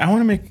out like, I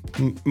want to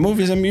make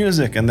movies and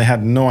music. And they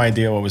had no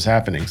idea what was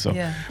happening. So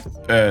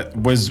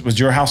was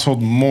your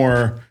household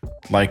more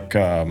like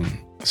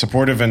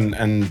supportive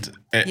and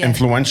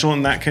influential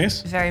in that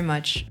case? Very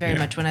much.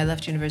 When I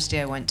left university,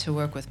 I went to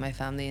work with my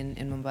family in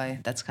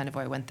Mumbai. That's kind of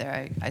why I went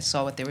there. I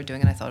saw what they were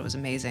doing and I thought it was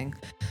amazing.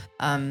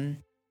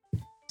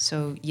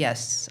 So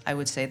yes, I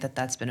would say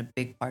that's been a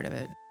big part of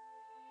it.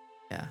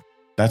 Yeah.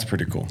 That's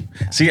pretty cool.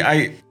 See,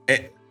 I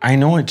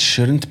know it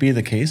shouldn't be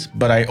the case,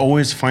 but I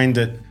always find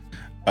it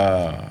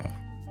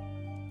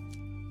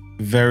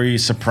very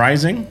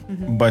surprising,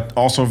 but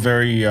also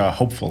very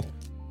hopeful.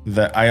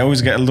 That I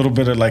always get a little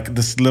bit of like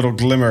this little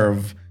glimmer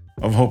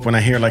of hope when I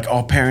hear like,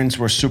 oh, parents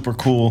were super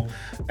cool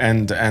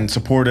and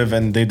supportive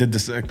and they did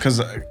this, because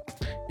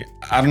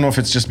I don't know if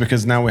it's just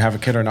because now we have a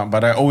kid or not,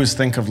 but I always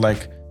think of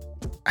like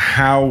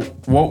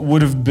what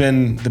would have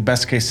been the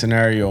best case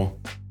scenario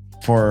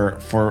for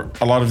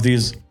a lot of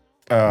these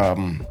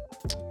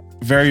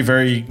very,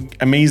 very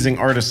amazing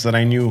artists that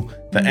I knew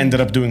that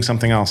ended up doing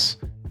something else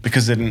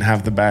because they didn't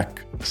have the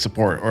back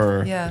support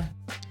or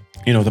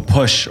the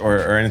push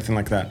or anything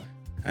like that.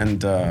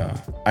 And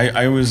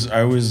I always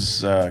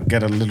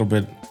get a little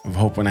bit of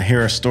hope when I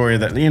hear a story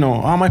that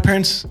my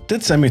parents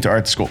did send me to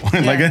art school.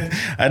 Like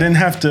I didn't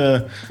have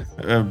to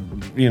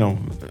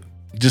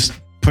just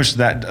push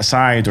that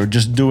aside or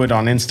just do it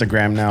on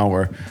Instagram now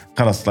or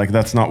tell us like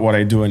that's not what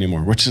I do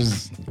anymore, which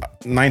is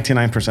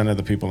 99% of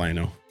the people I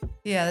know.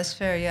 Yeah, that's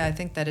fair. Yeah, I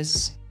think that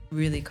is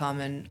really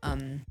common.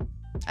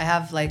 I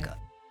have like,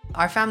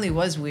 our family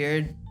was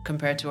weird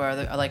compared to our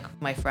other, like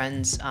my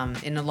friends,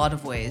 in a lot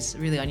of ways,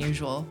 really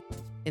unusual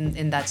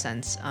in that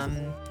sense.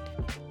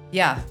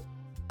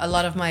 a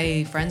lot of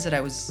my friends that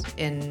I was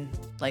in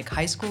like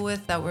high school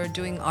with that were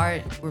doing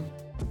art were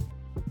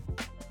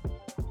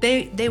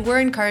they were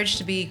encouraged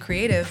to be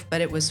creative,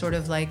 but it was sort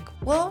of like,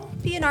 well,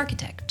 be an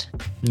architect,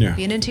 Yeah.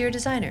 be an interior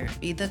designer,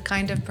 be the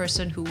kind of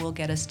person who will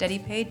get a steady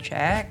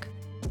paycheck,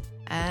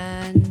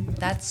 and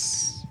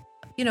that's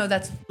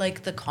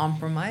like the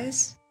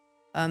compromise.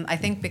 I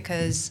think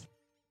because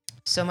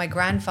my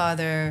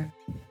grandfather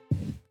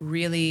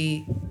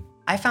really,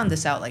 I found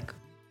this out like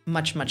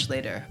much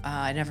later.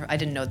 I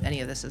didn't know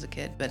any of this as a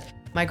kid, but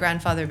my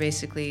grandfather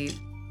basically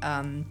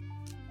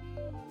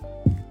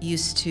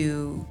used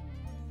to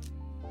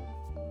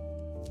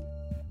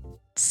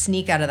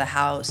sneak out of the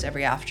house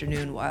every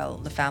afternoon while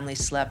the family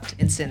slept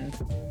in Sindh,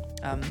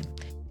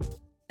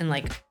 in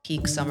like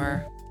peak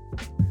summer,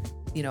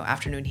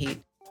 afternoon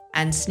heat,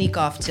 and sneak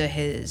off to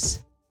his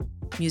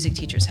music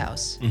teacher's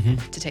house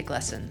to take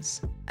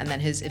lessons. And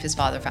then if his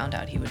father found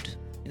out, he would,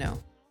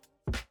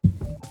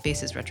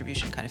 face his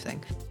retribution kind of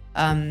thing.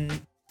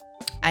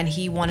 And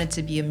he wanted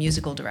to be a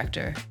musical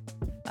director.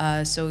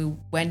 So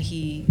when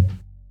he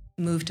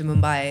moved to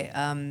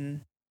Mumbai,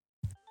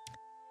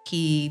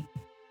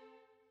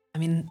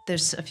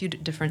 there's a few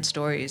different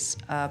stories,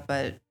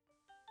 but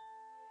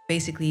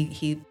basically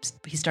he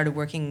started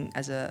working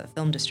as a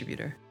film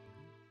distributor.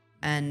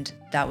 And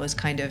that was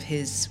kind of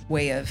his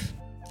way of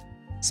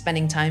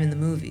spending time in the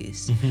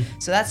movies.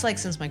 So that's like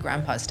since my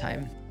grandpa's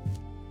time.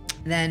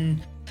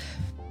 Then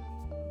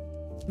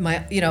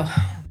my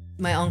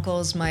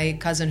uncles, my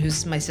cousin,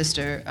 who's my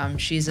sister,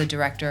 she's a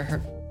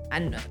director.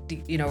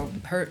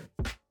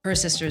 Her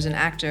sister's an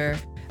actor,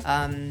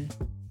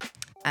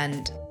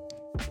 and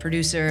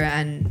producer,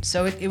 and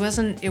so it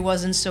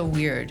wasn't so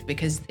weird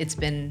because it's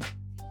been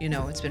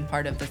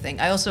part of the thing.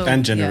 I also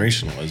And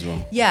generational as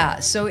well. Yeah,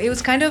 so it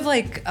was kind of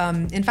like,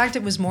 in fact,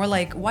 it was more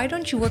like, why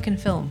don't you work in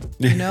film?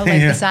 Like Yeah.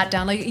 they sat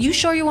down, like, you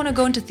sure you want to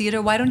go into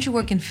theater? Why don't you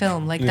work in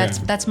film? Like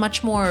that's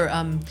much more,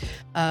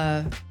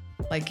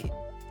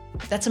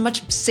 that's a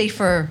much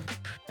safer,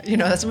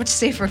 that's a much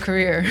safer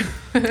career.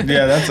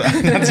 Yeah,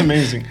 that's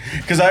amazing.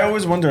 Because I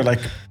always wonder, like,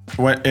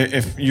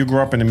 if you grew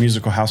up in a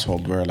musical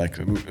household where, like,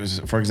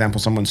 for example,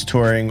 someone's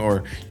touring,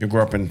 or you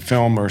grew up in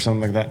film or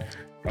something like that.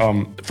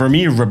 For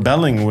me,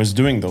 rebelling was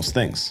doing those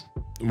things,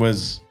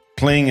 was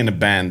playing in a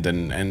band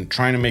and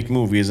trying to make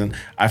movies. And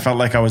I felt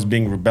like I was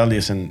being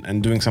rebellious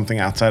and doing something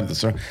outside of the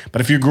circle.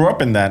 But if you grew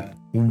up in that,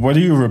 what do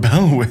you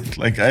rebel with?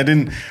 Like, I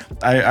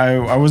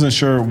wasn't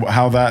sure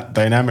how that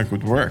dynamic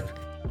would work.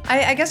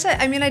 I guess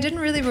I didn't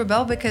really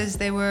rebel because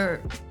they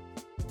were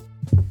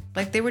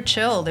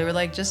chill. They were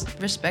like, just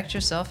respect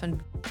yourself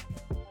and,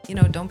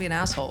 don't be an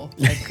asshole.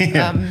 Like,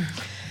 Yeah.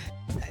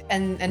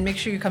 And make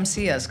sure you come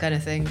see us, kind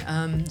of thing.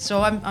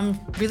 So I'm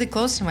really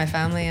close to my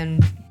family,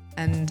 and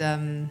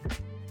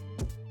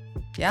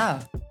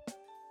yeah,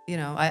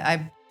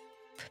 I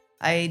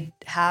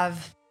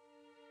have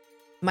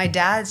my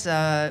dad's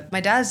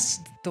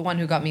the one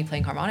who got me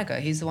playing harmonica.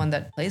 He's the one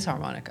that plays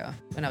harmonica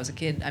when I was a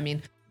kid.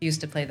 He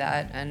used to play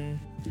that, and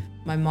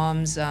my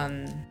mom's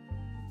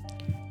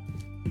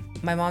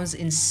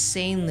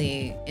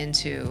insanely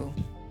into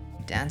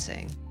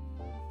dancing.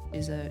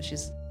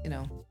 She's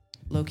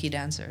low-key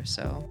dancer,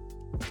 so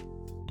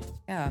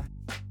yeah.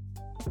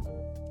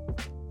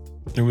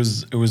 It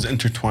was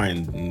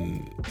intertwined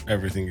in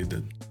everything you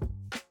did.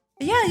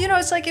 Yeah,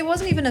 it's like it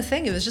wasn't even a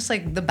thing. It was just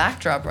like the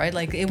backdrop, right?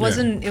 Like it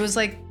wasn't. It was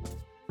like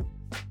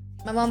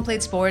my mom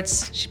played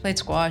sports. She played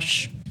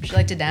squash. She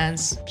liked to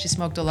dance. She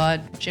smoked a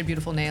lot. She had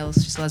beautiful nails.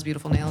 She still has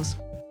beautiful nails.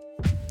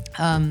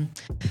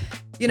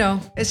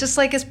 It's just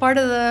like it's part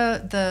of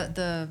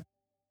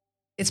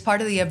it's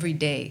part of the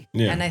everyday.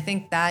 Yeah. And I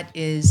think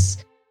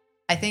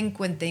I think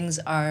when things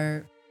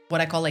are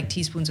what I call like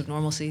teaspoons of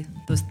normalcy,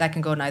 that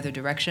can go in either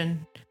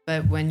direction.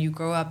 But when you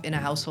grow up in a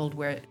household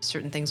where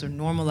certain things are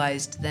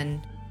normalized,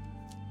 then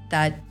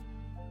that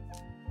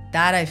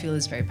I feel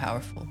is very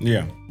powerful.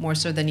 Yeah. More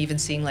so than even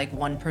seeing like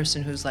one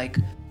person who's like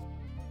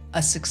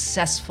a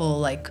successful,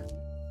 like,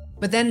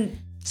 but then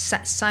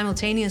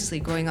simultaneously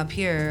growing up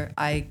here,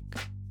 I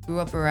grew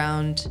up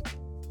around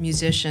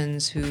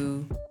musicians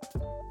who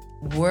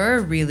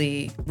were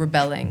really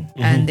rebelling,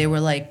 and they were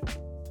like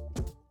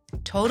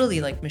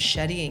totally like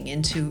macheteing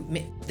into,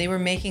 they were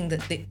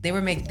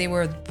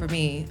for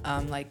me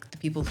like the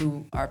people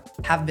who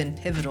have been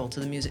pivotal to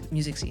the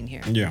music scene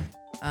here. Yeah.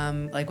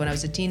 Like when I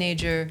was a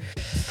teenager,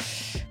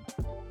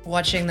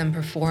 watching them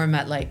perform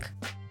at like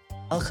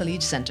Al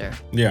Khalij Center.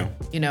 Yeah.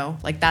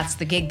 Like that's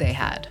the gig they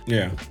had.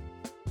 Yeah.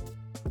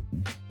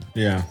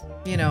 Yeah.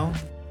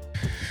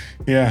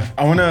 Yeah.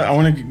 I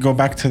wanna go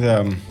back to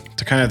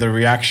kind of the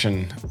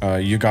reaction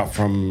you got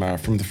from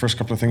the first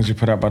couple of things you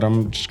put up, but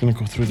I'm just gonna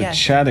go through the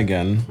chat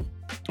again.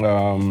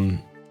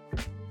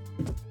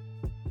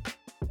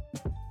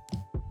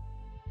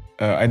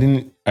 I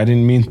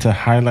didn't mean to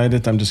highlight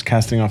it. I'm just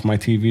casting off my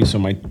TV, so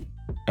my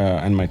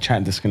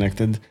chat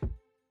disconnected,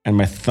 and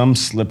my thumb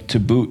slipped to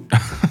boot.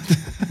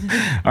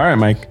 All right,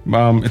 Mike.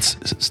 It's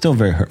still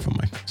very hurtful,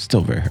 Mike.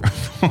 Still very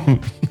hurtful.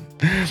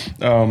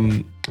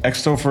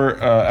 Xtopher,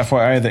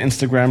 FYI, the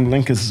Instagram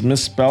link is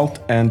misspelled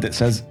and it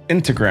says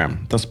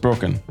Instagram. That's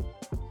broken.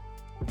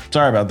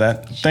 Sorry about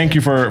that. Thank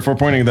you for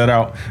pointing that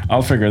out.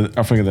 I'll figure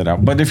that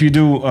out. But if you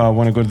do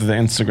want to go to the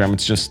Instagram,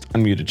 it's just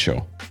Unmuted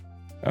Show.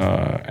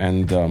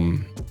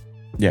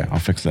 Yeah, I'll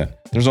fix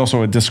that. There's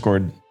also a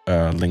Discord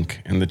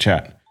link in the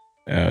chat.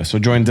 So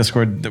join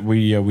Discord.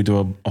 We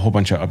do a whole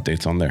bunch of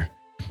updates on there.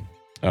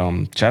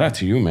 Shout out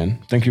to you, man.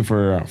 Thank you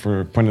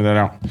for pointing that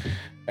out.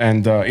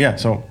 And yeah,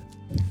 so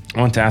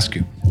I want to ask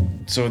you.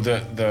 So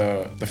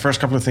the first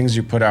couple of things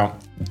you put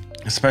out,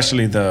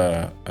 especially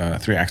the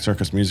 3-Act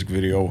Circus music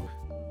video,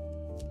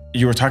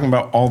 you were talking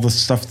about all the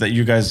stuff that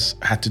you guys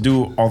had to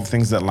do, all the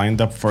things that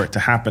lined up for it to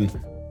happen.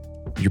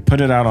 You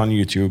put it out on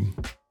YouTube.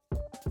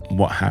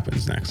 What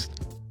happens next?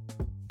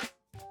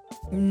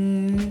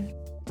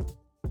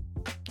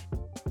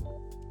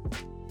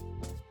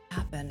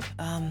 Happened.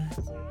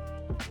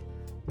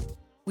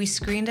 We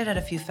screened it at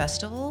a few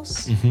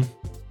festivals.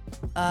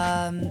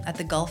 At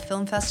the Gulf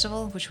Film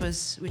Festival,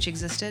 which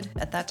existed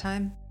at that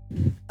time.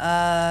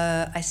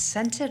 I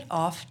sent it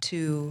off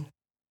to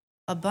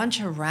a bunch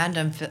of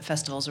random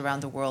festivals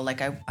around the world.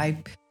 Like I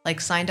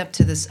signed up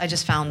to this. I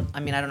just found. I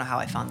mean, I don't know how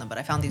I found them, but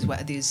I found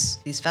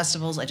these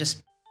festivals. I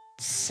just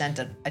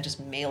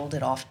mailed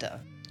it off to.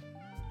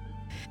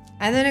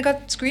 And then it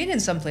got screened in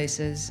some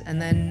places,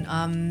 and then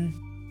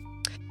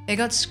it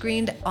got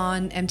screened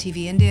on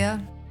MTV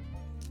India.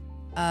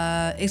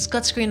 It's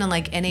got screened on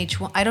like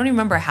NH1. I don't even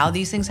remember how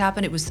these things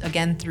happened. It was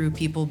again through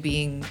people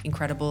being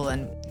incredible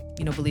and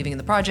believing in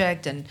the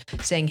project and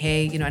saying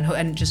hey,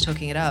 and just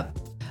hooking it up.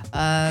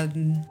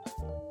 And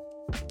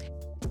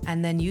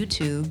then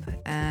YouTube,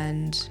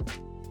 and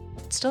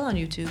it's still on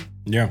YouTube.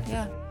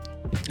 Yeah.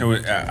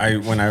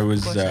 When I was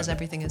of course, as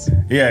everything is.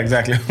 Yeah,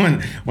 exactly.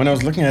 When I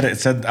was looking at it, it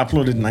said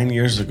uploaded 9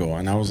 years ago,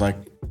 and I was like,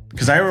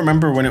 because I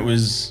remember when it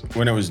was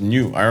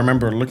new. I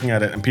remember looking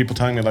at it and people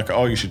telling me like,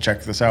 oh, you should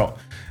check this out,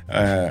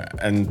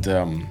 and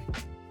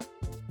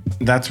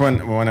that's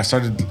when I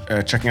started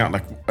checking out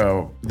like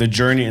the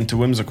journey into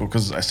Whimsical,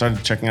 because I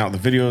started checking out the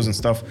videos and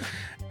stuff,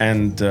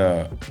 and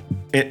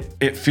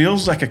it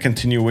feels like a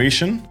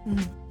continuation.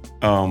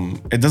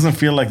 It doesn't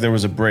feel like there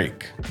was a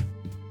break.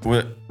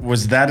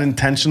 Was that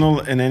intentional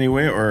in any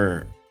way,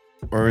 or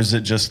is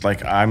it just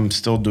like I'm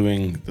still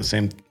doing the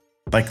same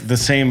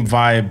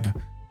vibe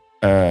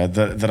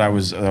that I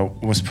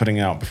was putting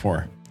out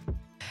before?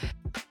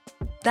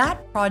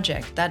 That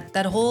project,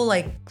 that whole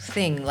like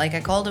thing, like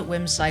I called it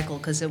Whimcycle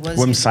because it was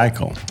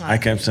Whimcycle. I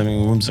kept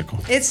saying whimsical.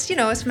 It's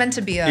it's meant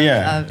to be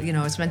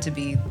it's meant to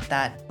be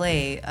that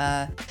play,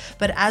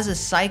 but as a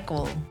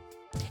cycle,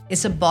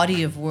 it's a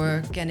body of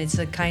work and it's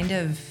a kind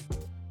of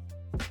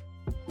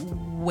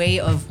way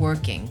of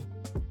working.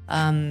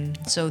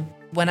 So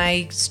when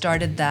I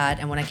started that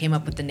and when I came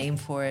up with the name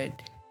for it,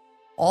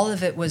 all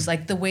of it was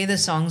like the way the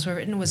songs were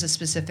written was a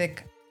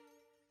specific,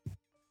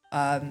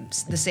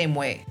 the same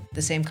way,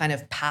 the same kind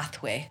of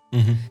pathway.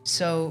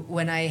 So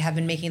when I have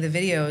been making the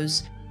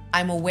videos,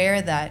 I'm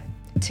aware that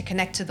to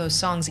connect to those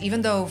songs,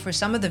 even though for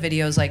some of the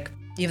videos, like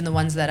even the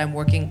ones that I'm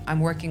working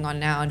on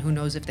now, and who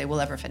knows if they will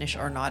ever finish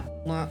or not,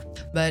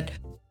 but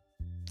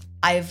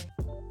I've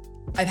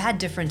had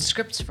different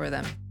scripts for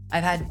them.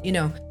 I've had,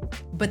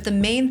 but the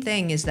main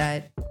thing is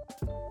that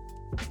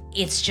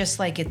it's just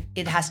like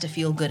it has to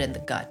feel good in the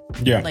gut.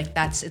 Yeah. Like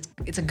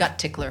it's a gut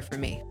tickler for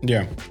me.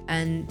 Yeah.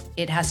 And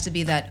it has to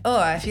be that, oh,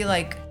 I feel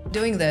like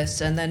doing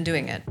this and then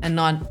doing it and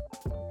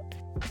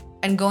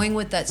going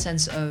with that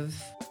sense of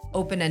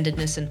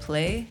open-endedness and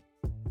play.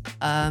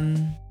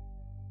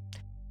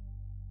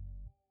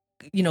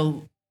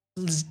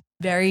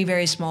 Very,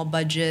 very small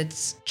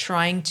budgets,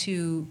 trying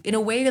to, in a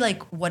way,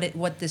 like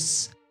what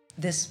this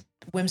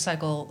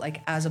Whimcycle,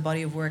 like as a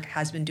body of work,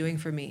 has been doing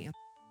for me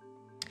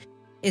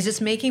is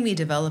it's making me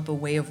develop a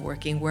way of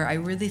working where I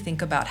really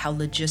think about how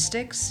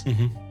logistics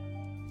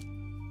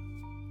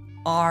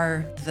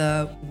are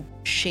the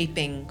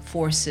shaping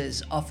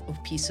forces of a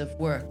piece of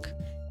work.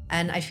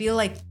 And I feel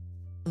like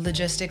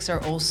logistics,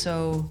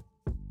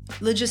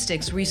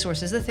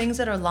 resources, the things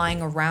that are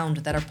lying around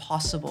that are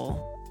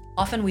possible.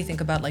 Often we think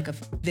about like a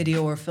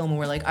video or film and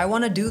we're like, I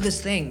want to do this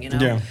thing,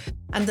 Yeah.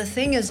 And the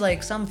thing is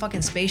like some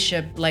fucking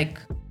spaceship, like,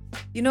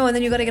 and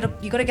then you gotta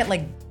get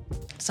like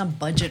some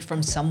budget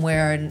from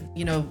somewhere, and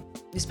you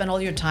spend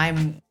all your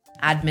time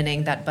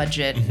adminning that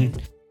budget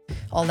and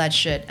all that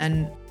shit,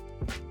 and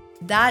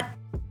that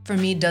for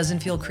me doesn't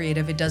feel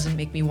creative. It doesn't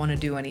make me want to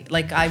do any,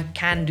 like I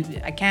can,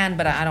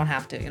 but I don't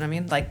have to, you know what I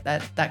mean? Like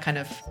that kind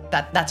of,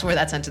 that's where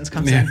that sentence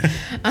comes in.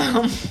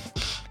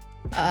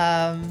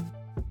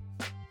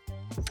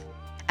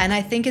 And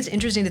I think it's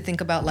interesting to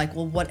think about like,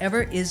 well,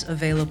 whatever is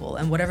available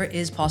and whatever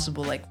is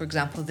possible, like for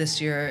example,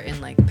 this year in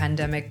like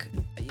pandemic,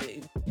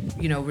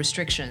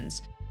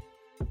 restrictions,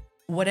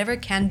 whatever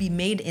can be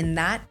made in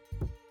that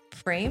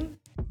frame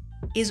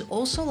is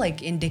also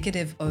like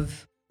indicative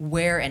of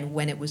where and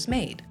when it was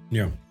made.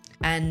 Yeah.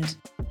 And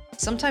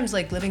sometimes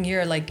like living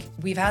here, like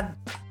we've had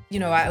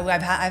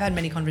I've had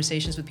many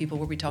conversations with people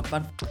where we talk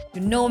about,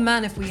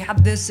 man, if we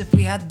had this, if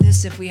we had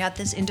this, if we had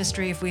this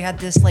industry, if we had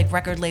this like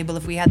record label,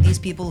 if we had these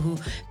people who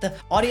the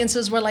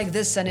audiences were like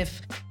this, and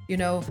if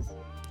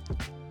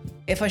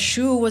if a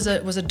shoe was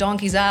a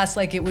donkey's ass,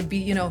 like it would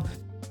be, that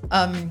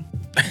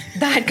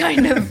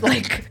kind of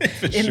like.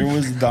 If a shoe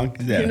was a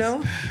donkey's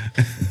ass.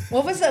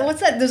 What was that?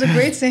 What's that? There's a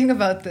great saying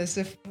about this.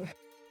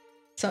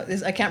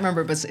 I can't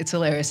remember, but it's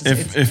hilarious.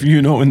 If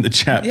you know in the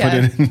chat, put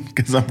it in,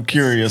 because I'm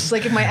curious. It's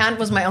like if my aunt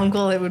was my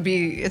uncle,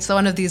 it's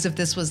one of these, if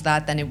this was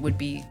that, then it would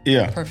be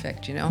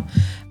perfect,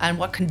 And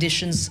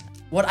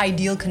what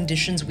ideal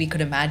conditions we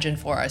could imagine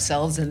for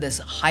ourselves in this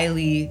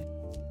highly,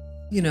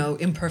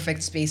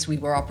 imperfect space we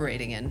were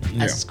operating in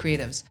as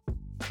creatives.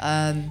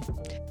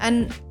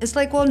 And it's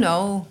like, well,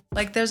 no,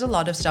 like there's a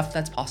lot of stuff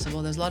that's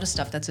possible. There's a lot of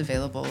stuff that's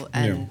available.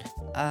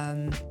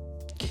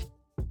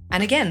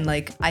 And again,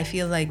 like, I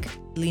feel like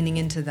leaning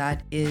into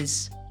that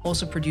is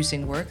also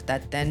producing work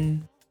that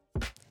then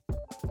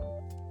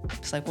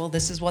it's like, well,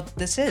 this is what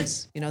this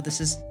is.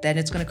 Then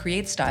it's going to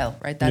create style,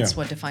 right? That's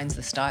what defines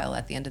the style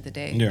at the end of the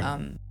day. Yeah.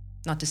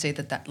 Not to say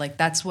that like,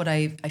 that's what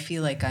I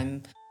feel like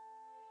I'm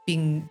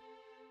being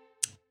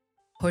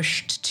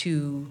pushed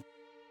to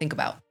think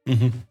about.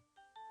 Mm-hmm.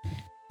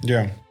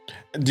 Yeah.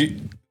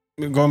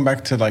 Going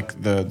back to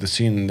like the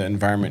scene, the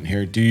environment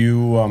here, do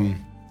you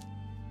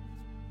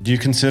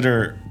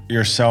consider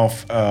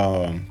yourself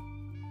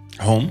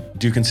home?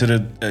 Do you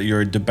consider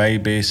you're a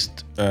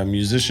Dubai-based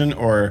musician,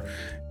 or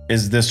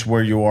is this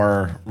where you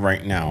are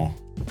right now?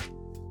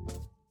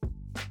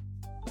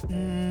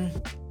 I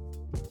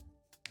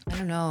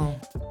don't know.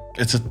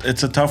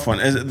 It's a tough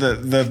one. Is it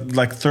the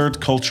like third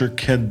culture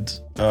kid?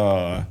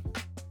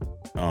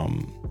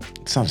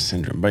 It's not a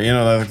syndrome, but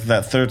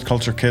that third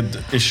culture kid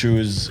issue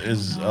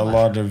is a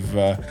lot of.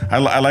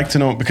 I like to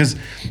know, because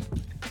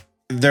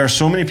there are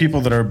so many people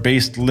that are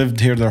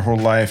lived here their whole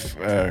life,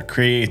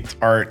 create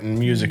art and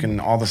music and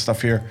all the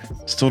stuff here,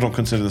 still don't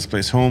consider this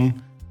place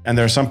home. And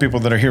there are some people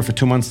that are here for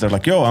 2 months. They're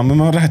like, yo, I'm a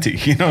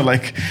Marathi,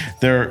 like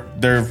they're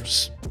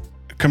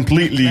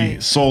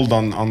completely sold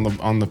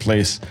on the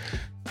place.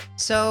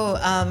 So,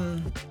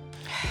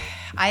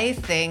 I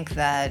think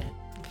that,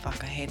 I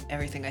hate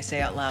everything I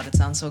say out loud. It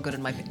sounds so good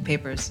in my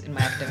papers, in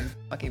my academic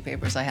fucking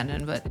papers I hand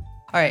in. But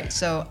all right,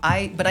 so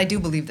I do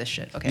believe this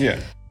shit. Okay. Yeah.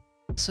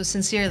 So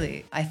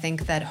sincerely, I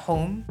think that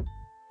home,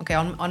 okay,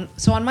 on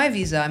my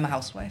visa, I'm a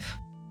housewife,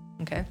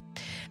 okay?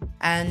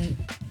 And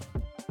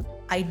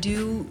I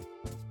do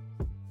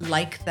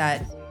like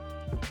that.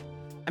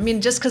 I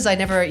mean, just because I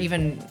never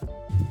even,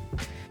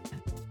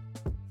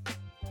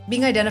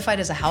 being identified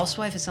as a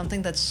housewife is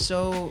something that's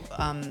so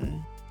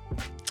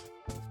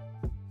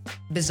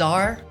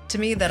bizarre to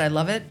me that I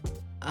love it.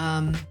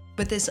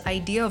 But this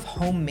idea of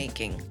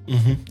homemaking,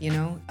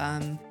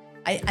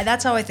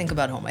 that's how I think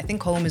about home. I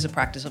think home is a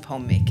practice of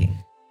homemaking.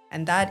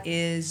 And that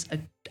is,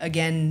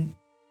 again,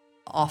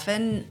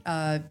 often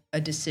a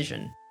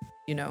decision,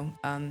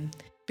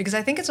 because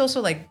I think it's also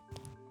like,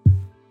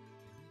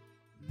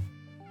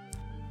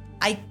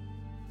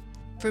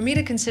 for me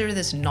to consider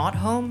this not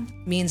home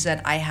means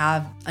that I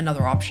have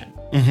another option,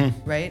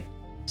 right?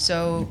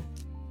 So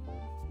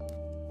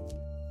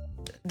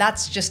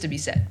that's just to be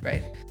said,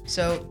 right?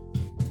 So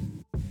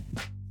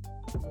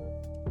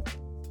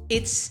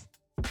I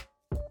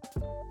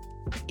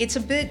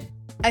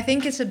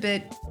think it's a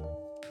bit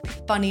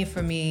funny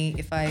for me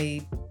if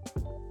I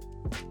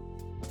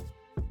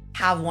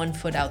have one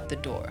foot out the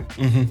door.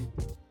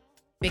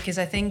 Because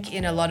I think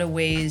in a lot of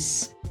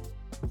ways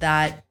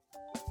that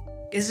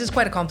this is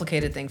quite a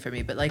complicated thing for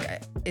me, but like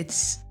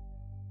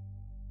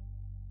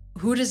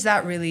who's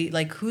that really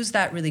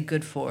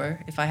good for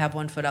if I have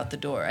one foot out the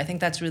door? I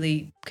think that's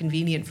really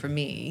convenient for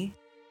me,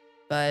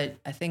 but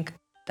I think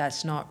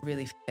that's not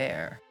really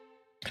fair.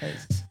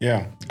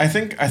 Yeah, I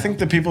think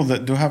the people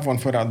that do have one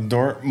foot out the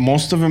door,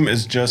 most of them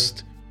is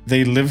just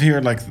they live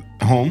here like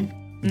home.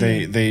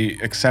 They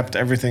accept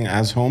everything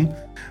as home,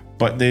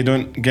 but they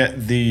don't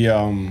get the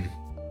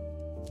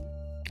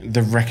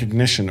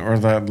recognition or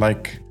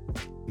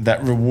that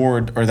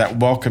reward or that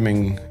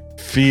welcoming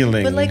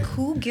feeling. But like,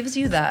 who gives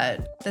you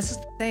that? This is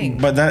the thing.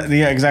 But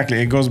exactly.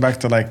 It goes back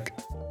to like,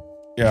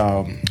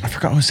 I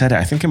forgot who said it.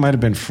 I think it might have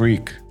been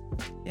Freak.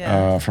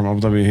 From Abu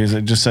Dhabi. He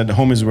just said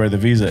home is where the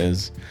visa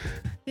is.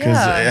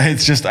 Because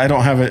it's just, I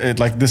don't have it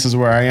like, this is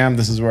where I am,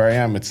 this is where I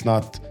am. It's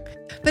not.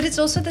 But it's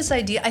also this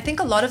idea, I think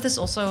a lot of this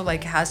also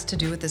like has to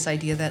do with this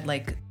idea that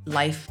like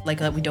life, like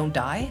that we don't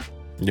die.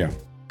 Yeah.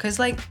 Because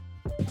like,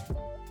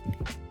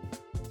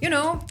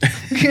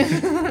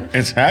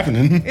 it's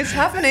happening. It's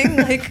happening.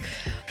 Like,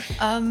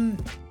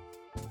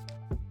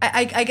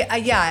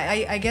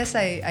 I guess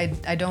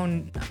I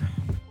don't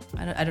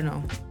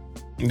know.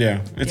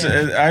 Yeah,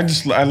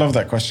 I love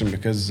that question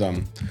because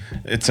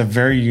it's a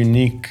very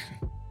unique,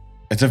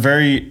 it's a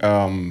very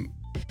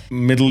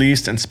Middle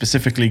East and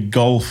specifically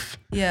Gulf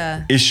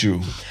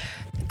issue.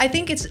 I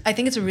think it's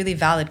a really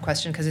valid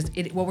question because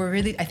what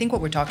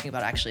we're talking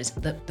about actually is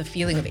the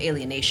feeling of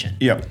alienation.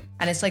 Yeah.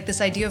 And it's like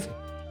this idea of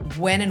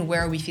when and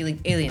where are we feeling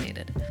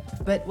alienated?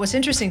 But what's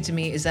interesting to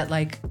me is that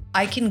like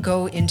I can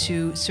go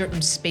into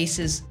certain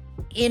spaces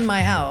in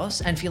my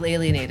house and feel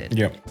alienated.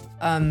 Yep.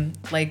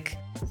 Like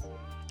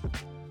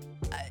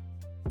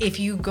if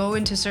you go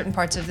into certain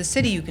parts of the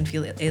city, you can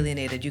feel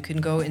alienated. You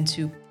can go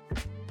into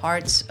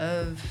parts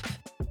of,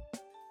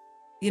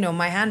 you know,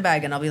 my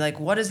handbag and I'll be like,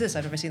 what is this?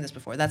 I've never seen this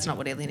before. That's not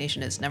what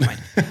alienation is. Never mind.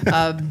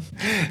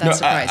 That's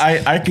surprise.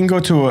 I can go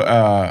to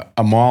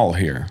a mall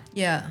here.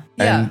 Yeah.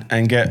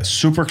 And get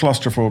super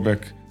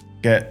claustrophobic,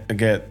 get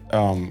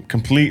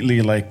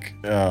completely like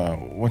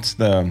what's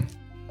the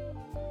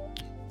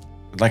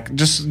like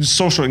just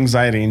social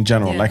anxiety in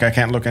general. Yeah. Like I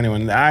can't look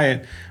anyone in the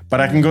eye,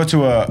 but I can go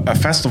to a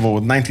festival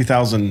with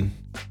 90,000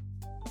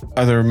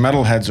 other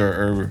metalheads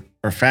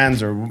or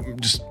fans or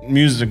just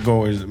music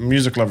goers,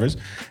 music lovers,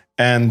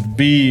 and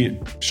be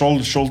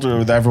shoulder to shoulder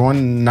with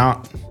everyone,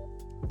 not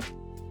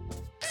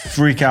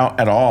freak out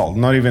at all,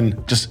 not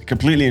even, just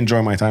completely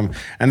enjoy my time.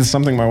 And it's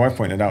something my wife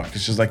pointed out,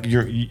 because she's like,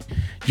 you're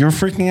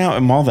freaking out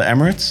at Mall the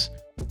Emirates,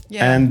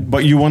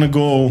 but you want to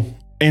go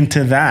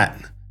into that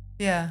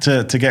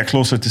to get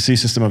closer to see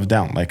System of a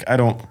Down. Like,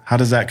 how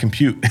does that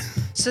compute?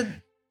 So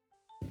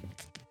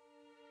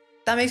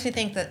that makes me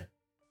think that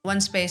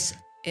one space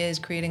is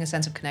creating a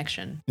sense of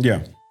connection.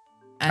 Yeah.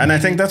 And I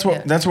think that's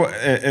what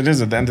it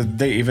is at the end of the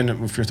day. Even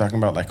if you're talking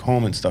about like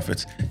home and stuff,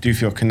 it's, do you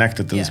feel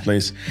connected to this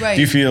place? Right.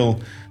 Do you feel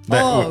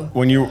that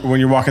when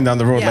you're walking down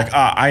the road, like,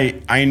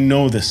 I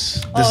know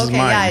this. This is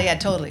mine. Yeah,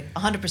 totally,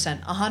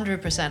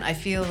 100%. I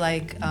feel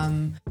like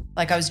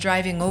I was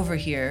driving over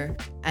here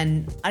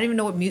and I don't even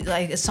know what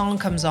like a song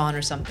comes on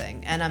or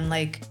something, and I'm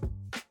like,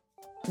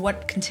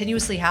 what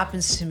continuously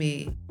happens to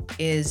me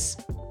is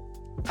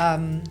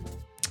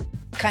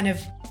kind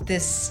of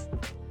this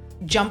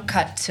jump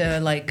cut to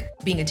like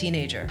being a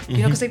teenager, you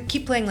know, because they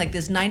keep playing like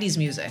this 90s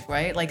music,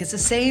 right? Like it's the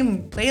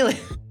same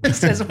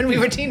playlist as when we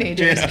were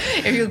teenagers.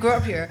 If you grew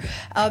up here,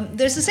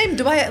 there's the same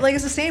Dubai, like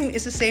it's the same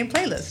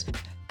playlist,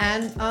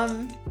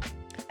 and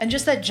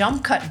just that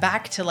jump cut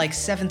back to like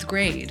 7th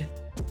grade,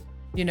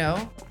 you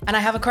know. And I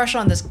have a crush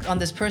on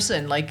this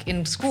person like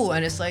in school,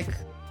 and it's like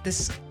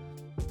this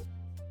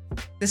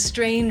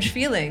strange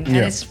feeling, and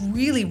it's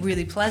really,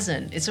 really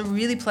pleasant. It's a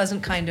really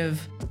pleasant kind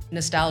of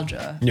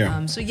nostalgia.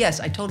 So yes,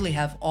 I totally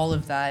have all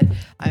of that.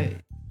 I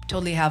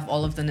totally have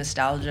all of the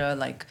nostalgia,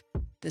 like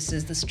this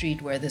is the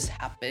street where this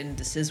happened,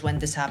 this is when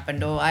this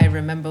happened, oh I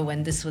remember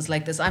when this was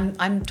like this.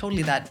 I'm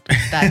totally that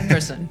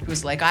person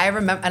who's like, I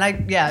remember, and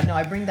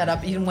I bring that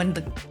up even when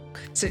the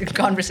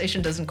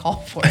conversation doesn't call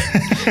for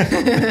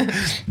it.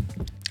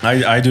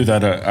 I do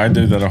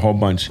that a whole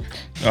bunch.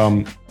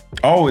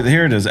 Oh,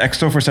 here it is.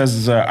 Xtopher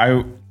says,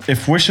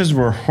 if wishes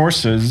were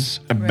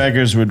horses,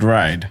 beggars would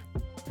ride.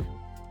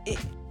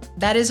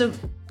 That is a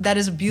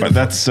beautiful. But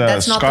that's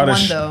not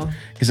Scottish. The one though.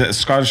 He's a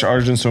Scottish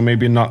origin, so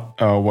maybe not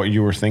what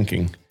you were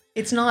thinking.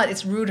 It's not.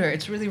 It's ruder.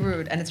 It's really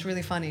rude, and it's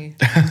really funny.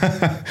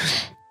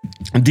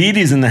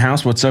 Didi's in the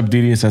house. What's up,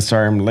 Didi? Says,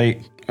 sorry I'm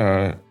late.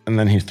 And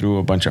then he threw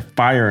a bunch of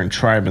fire and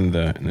tribe in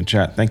the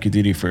chat. Thank you,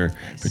 Didi, for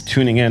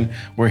tuning in.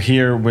 We're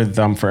here with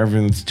for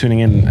everyone that's tuning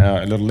in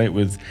a little late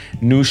with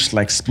Noosh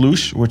Like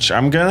Sploosh, which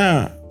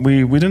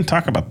we didn't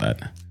talk about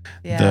that.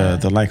 Yeah.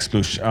 The Like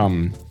Sploosh.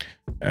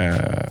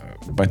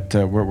 But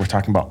we're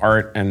talking about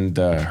art and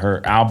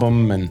her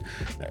album and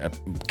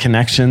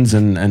connections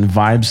and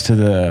vibes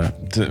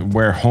to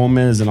where home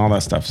is and all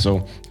that stuff.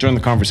 So join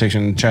the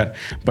conversation in the chat.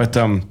 But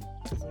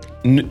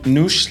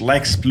Noosh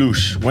Like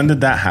Sploosh, when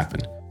did that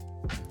happen?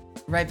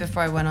 Right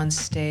before I went on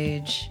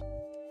stage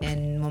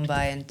in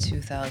Mumbai in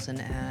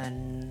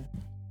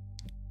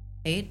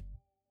 2008.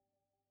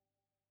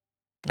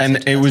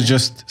 And it was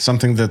just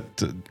something that,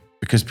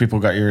 because people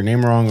got your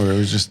name wrong, or it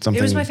was just something?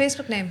 It was my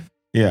Facebook name.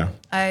 Yeah.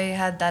 I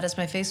had that as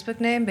my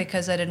Facebook name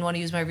because I didn't want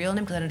to use my real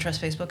name because I didn't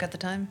trust Facebook at the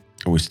time.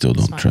 We still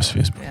don't trust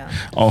Facebook. Yeah.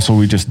 Also,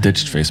 we just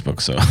ditched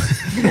Facebook, so.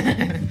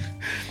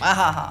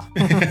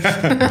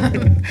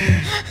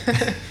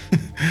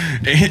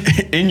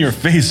 In your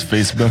face,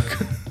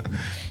 Facebook.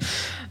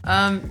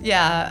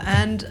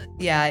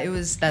 It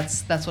was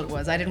that's what it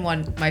was. I didn't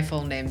want my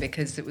full name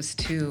because it was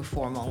too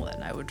formal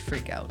and I would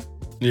freak out.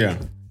 Yeah.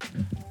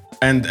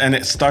 And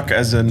it stuck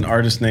as an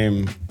artist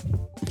name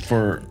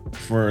for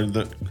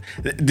the.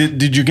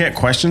 Did you get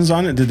questions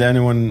on it? Did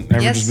anyone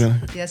ever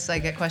Yes, I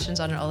get questions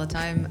on it all the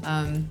time.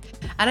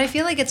 And I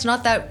feel like it's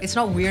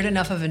not weird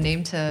enough of a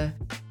name to.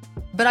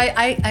 But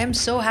I am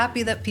so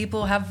happy that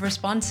people have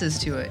responses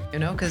to it, you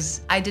know,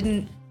 because I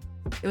didn't.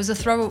 It was a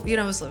throw, you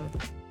know. It's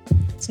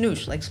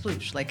Noosh Like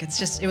Sploosh. Like it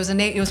was a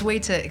name. It was a way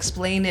to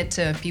explain it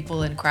to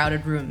people in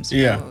crowded rooms.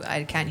 You know,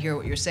 I can't hear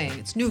what you're saying.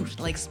 It's Noosh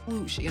Like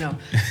Sploosh. You know,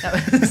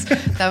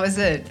 that was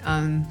it.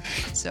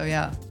 So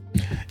yeah.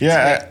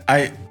 Yeah,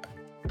 I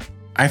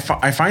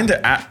find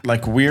it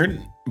like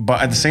weird,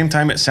 but at the same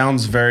time, it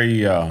sounds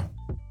very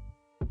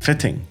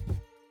fitting.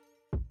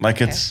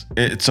 Like it's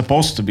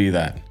supposed to be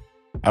that.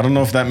 I don't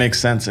know if that makes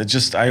sense. It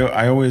just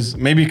I always,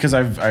 maybe because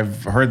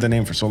I've heard the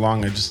name for so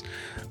long, it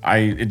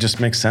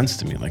just makes sense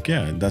to me. Like,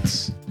 yeah,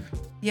 that's.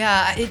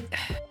 Yeah,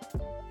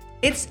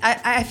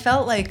 I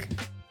felt like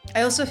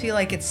I also feel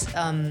like it's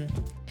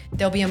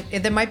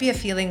there might be a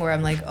feeling where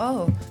I'm like,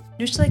 oh,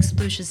 Nushla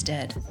Sploosh is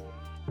dead.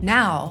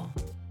 Now,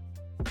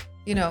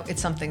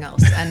 it's something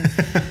else, and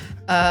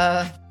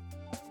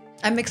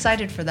I'm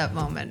excited for that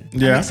moment.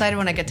 Yeah. I'm excited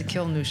when I get to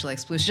kill Nushla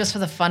Sploosh just for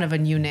the fun of a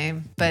new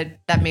name, but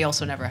that may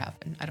also never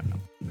happen. I don't know.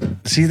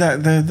 See,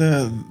 that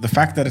the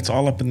fact that it's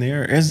all up in the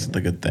air is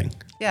the good thing.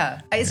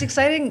 Yeah, it's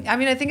exciting. I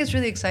mean, I think it's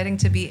really exciting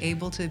to be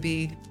able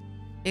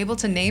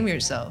to name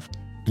yourself.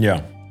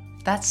 Yeah.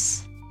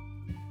 That's.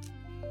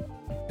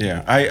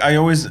 Yeah, I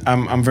always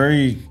I'm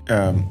very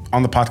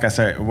on the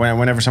podcast.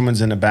 Whenever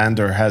someone's in a band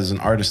or has an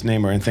artist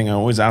name or anything, I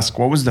always ask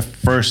what was the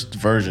first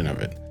version of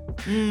it,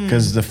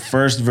 because the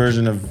first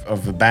version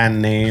of a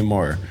band name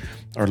or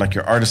like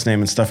your artist name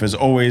and stuff is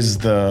always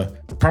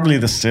probably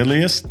the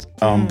silliest,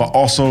 but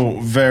also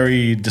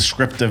very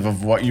descriptive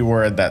of what you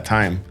were at that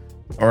time,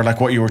 or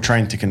like what you were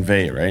trying to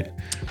convey, right?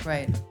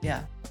 Right.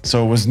 Yeah.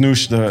 So it was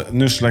Nushla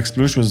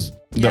Sploosh was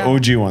the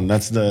OG one.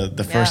 That's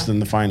the first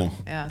and the final.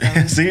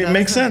 Yeah. See, it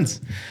makes sense.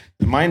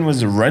 Mine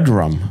was Red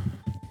Rum.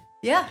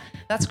 Yeah,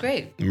 that's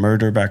great.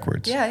 Murder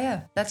backwards.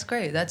 Yeah, that's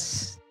great.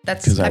 That's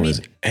because I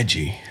was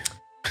edgy.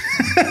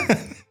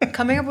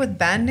 Coming up with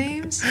band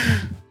names.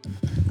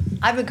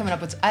 I've been coming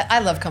up with. I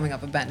love coming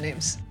up with band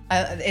names.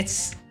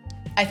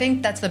 I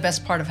think that's the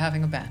best part of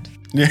having a band.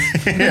 Yeah.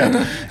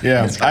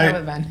 It's coming up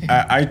with band names.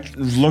 I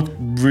looked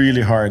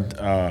really hard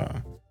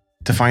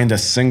to find a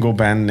single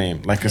band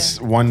name, like a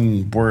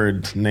one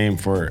word name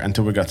for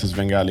Until We Got to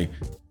Svengali.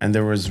 And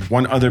there was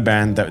one other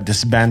band that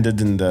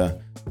disbanded in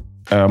the,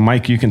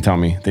 Mike, you can tell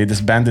me, they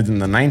disbanded in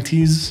the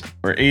 90s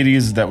or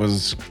 80s. That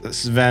was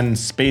Sven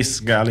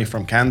Space Gali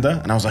from Canada.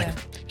 And I was like,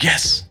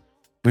 yes,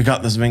 we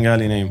got the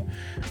Svengali name.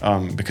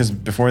 Because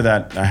before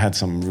that, I had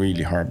some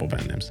really horrible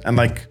band names and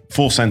like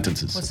full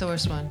sentences. What's the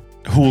worst one?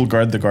 Who Will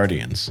Guard the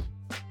Guardians?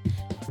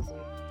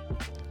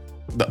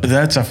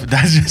 That's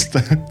just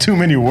too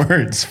many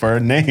words for a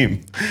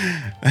name.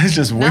 That's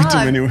just way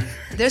too many words.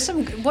 There's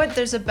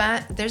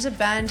a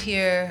band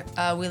here.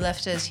 We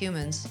Left As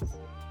Humans.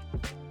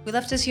 We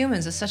Left As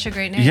Humans. It's such a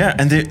great name. Yeah,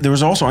 and there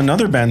was also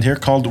another band here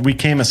called We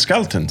Came As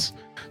Skeletons.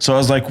 So I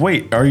was like,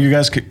 wait, are you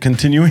guys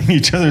continuing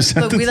each other's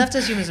sentences? Look, We Left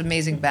As Humans,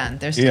 amazing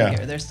band. They're still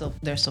here.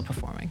 They're still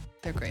performing.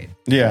 They're great.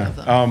 Yeah.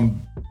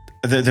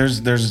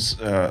 There's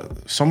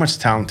so much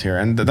talent here,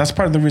 and that's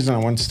part of the reason I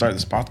wanted to start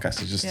this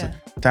podcast, is just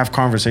to have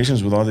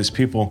conversations with all these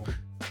people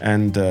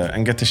and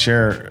get to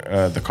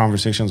share the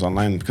conversations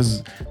online,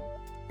 because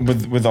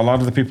with a lot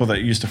of the people that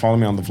used to follow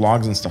me on the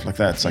vlogs and stuff like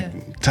that, it's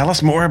like, tell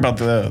us more about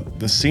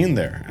the scene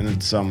there, and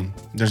it's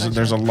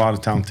there's a lot of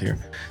talent here.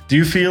 Do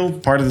you feel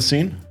part of the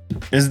scene?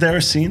 Is there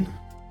a scene?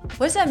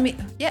 What does that mean?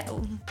 Yeah.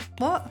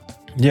 What?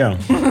 Yeah.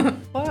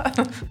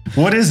 What?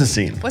 What is a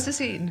scene? What's a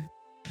scene?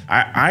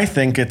 I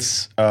think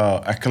it's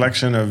a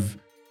collection of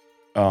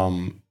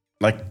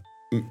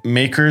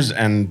makers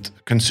and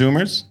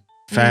consumers,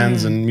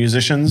 fans and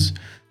musicians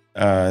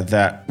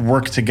that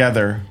work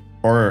together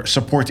or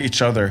support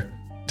each other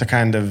to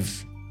kind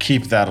of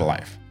keep that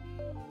alive.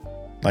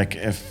 Like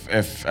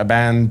if a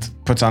band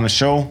puts on a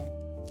show,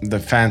 the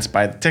fans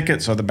buy the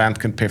ticket so the band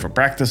can pay for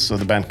practice, so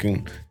the band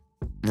can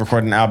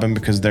record an album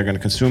because they're going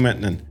to consume it,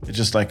 and it's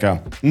just like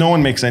no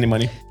one makes any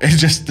money. It's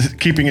just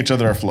keeping each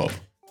other afloat.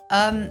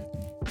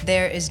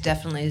 There is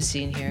definitely a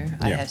scene here.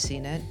 Yeah. I have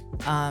seen it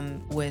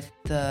with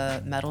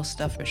the metal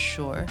stuff for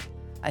sure.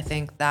 I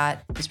think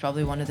that is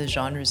probably one of the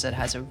genres that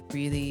has a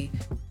really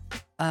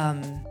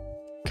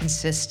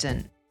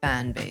consistent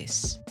fan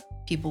base,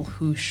 people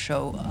who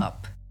show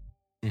up.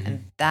 Mm-hmm.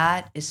 And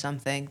that is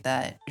something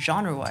that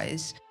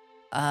genre-wise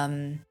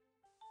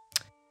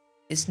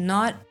it's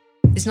not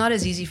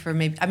as easy for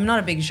me. I'm not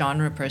a big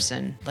genre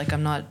person. Like I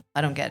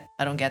don't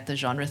get the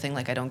genre thing.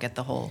 Like I don't get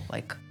the whole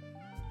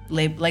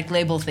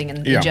label thing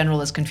in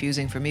general is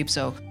confusing for me.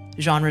 So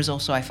genres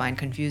also I find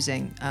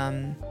confusing.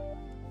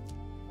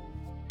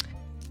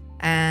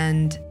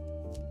 And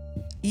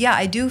yeah,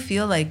 I do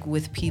feel like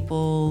with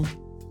people,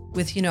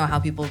 with how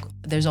people,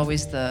 there's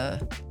always the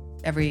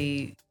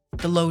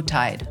low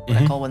tide, what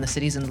I call when the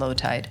city's in low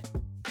tide.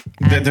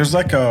 There's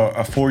like a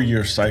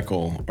 4-year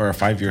cycle or a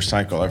 5-year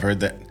cycle, I've heard,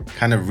 that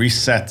kind of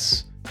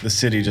resets. The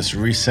city just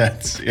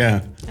resets.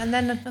 Yeah. And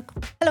then,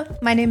 hello,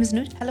 my name is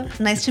Nut. Hello,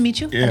 nice to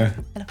meet you. Yeah.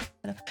 Hello.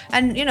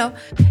 And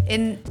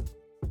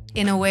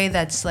in a way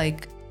that's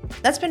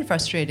been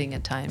frustrating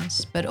at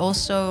times, but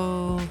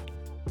also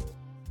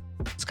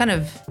it's kind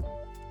of,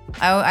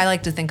 I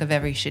like to think of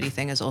every shitty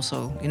thing as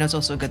also, it's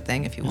also a good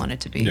thing if you want it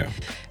to be.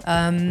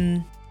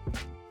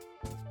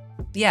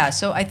 Yeah.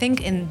 So I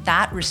think in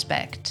that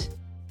respect,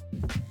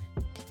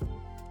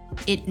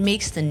 it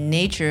makes the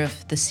nature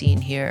of the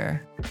scene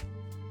here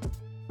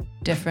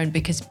different,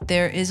 because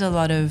there is a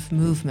lot of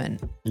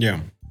movement.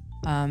 Yeah.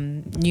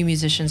 New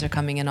musicians are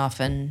coming in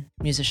often.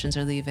 Musicians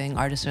are leaving.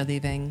 Artists are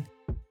leaving.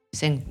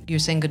 You're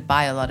saying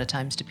goodbye a lot of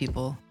times to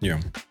people.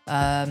 Yeah.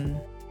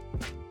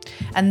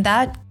 And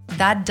that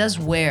does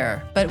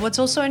wear. But what's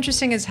also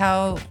interesting is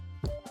how,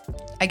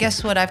 I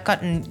guess what I've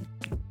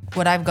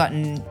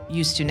gotten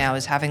used to now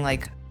is having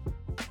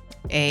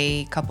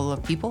a couple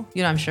of people.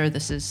 You know, I'm sure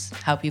this is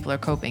how people are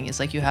coping. It's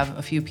like you have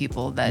a few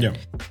people that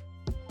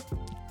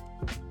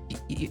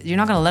you're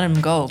not going to let them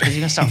go because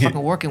you're going to start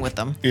fucking working with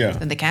them. Yeah.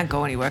 And they can't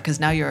go anywhere because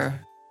now you're,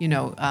 you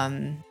know,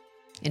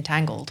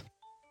 entangled.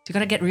 So you got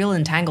to get real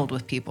entangled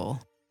with people.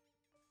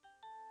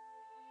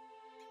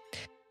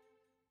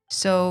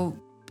 So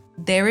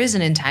there is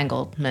an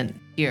entanglement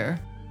here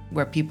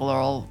where people are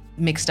all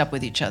mixed up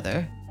with each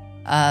other.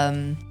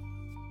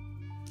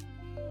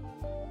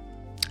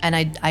 And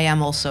I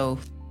am also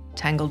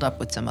tangled up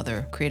with some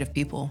other creative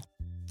people.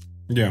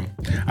 Yeah,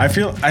 I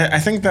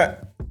think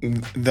that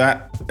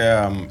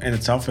in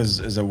itself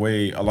is a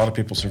way a lot of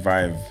people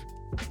survive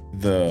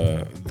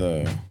the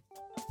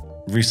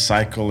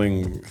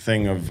recycling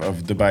thing of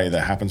Dubai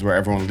that happens where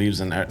everyone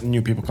leaves and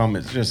new people come.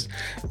 It's just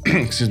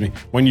excuse me,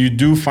 when you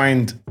do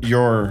find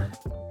your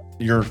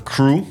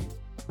crew,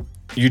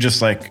 you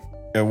just like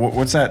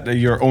what's that,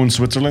 your own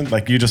Switzerland,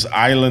 like you just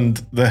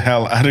island the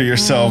hell out of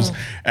yourselves.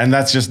 And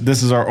that's just,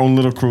 this is our own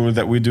little crew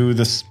that we do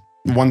this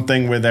one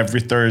thing with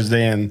every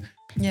Thursday, and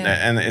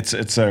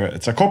it's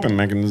a coping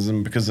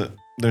mechanism because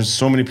there's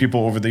so many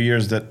people over the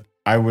years that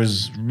I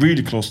was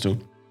really close to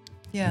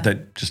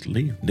that just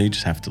leave. They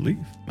just have to leave,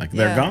 like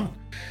they're gone.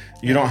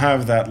 You don't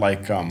have that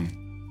like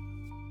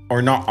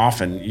or not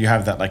often you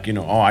have that like, you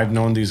know, oh, I've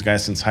known these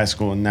guys since high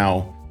school and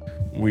now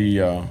we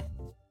all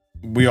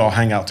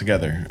hang out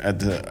together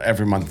at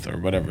every month or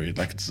whatever.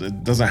 Like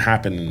it doesn't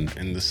happen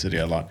in the city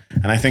a lot.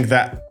 And I think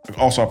that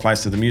also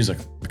applies to the music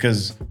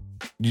because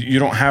you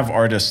don't have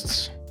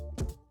artists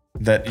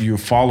that you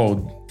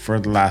followed for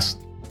the last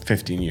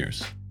 15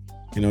 years.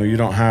 You know, you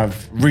don't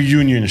have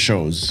reunion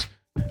shows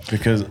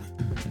because...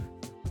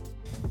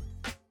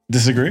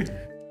 Disagree?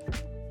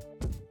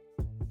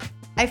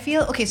 I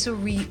feel, okay, so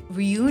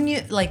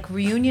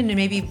reunion and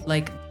maybe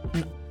like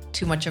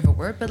too much of a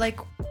word, but like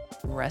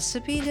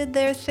Recipe did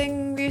their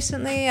thing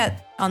recently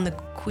on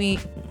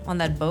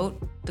that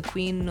boat, the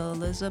Queen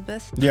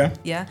Elizabeth.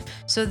 Yeah.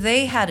 So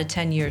they had a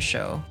 10-year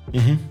show,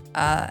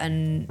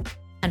 and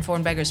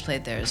Foreign Beggars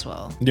played there as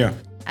well. Yeah.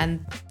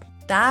 And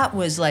that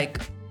was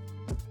like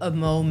a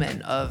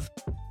moment of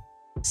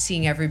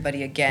seeing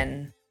everybody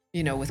again,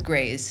 you know, with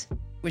Grays,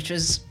 which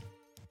was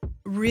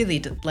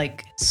really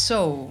like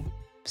so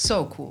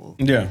cool.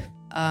 Yeah.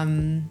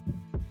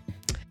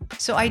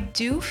 So I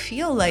do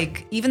feel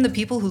like even the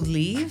people who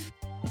leave,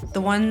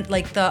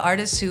 the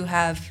artists who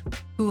have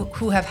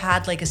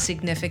had like a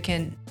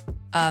significant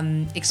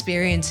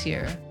experience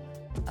here,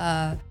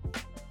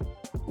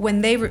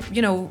 when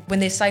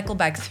they cycle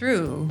back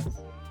through,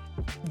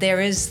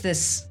 there's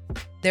a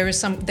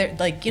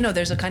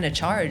kind of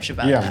charge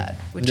about that,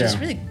 which is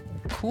really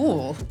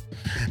cool.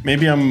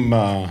 Maybe there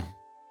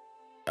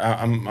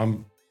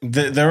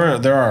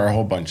are a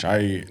whole bunch.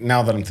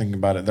 Now that I'm thinking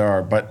about it, there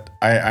are, but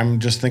I'm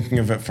just thinking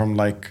of it from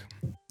like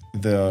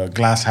the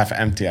glass half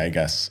empty, I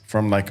guess,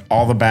 from like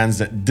all the bands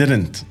that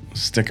didn't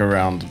stick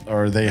around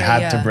or they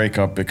had to break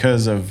up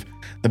because of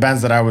the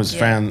bands that I was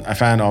a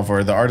fan of,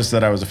 or the artists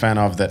that I was a fan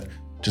of that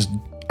just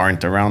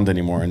aren't around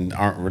anymore and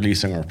aren't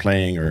releasing or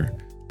playing or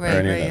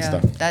any of that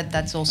stuff.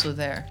 That's also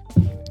there.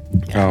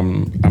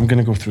 I'm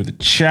gonna go through the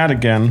chat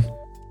again.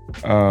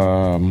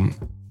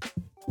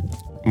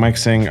 Mike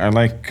saying, I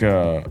like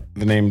the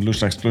name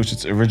Lush Likes Blush.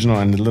 It's original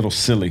and a little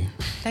silly.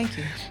 Thank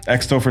you.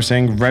 Xtopher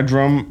saying, Red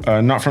Rum,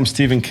 not from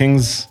Stephen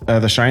King's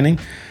The Shining.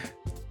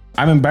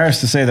 I'm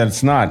embarrassed to say that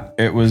it's not.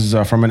 It was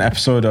from an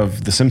episode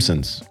of The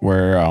Simpsons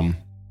where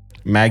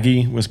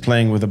Maggie was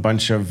playing with a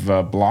bunch of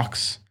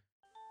blocks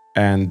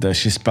and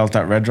she spelt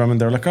out Red Rum and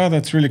they're like, oh,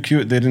 that's really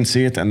cute. They didn't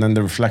see it. And then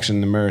the reflection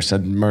in the mirror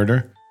said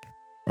murder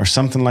or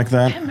something like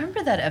that. I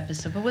remember that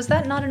episode, but was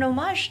that not an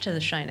homage to The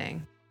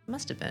Shining?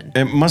 Must have been.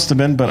 It must have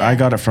been, but I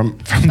got it from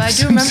I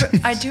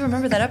do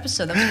remember that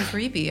episode. That was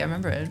creepy. I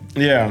remember it.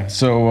 Yeah.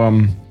 So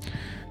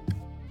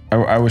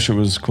I wish it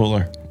was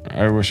cooler.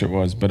 I wish it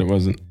was, but it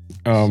wasn't.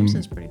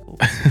 Simpsons pretty cool.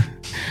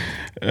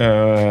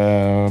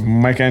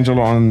 Mike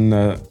Angelo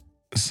on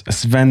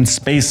Sven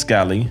Space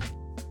Galley.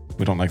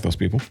 We don't like those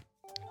people.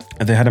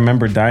 They had a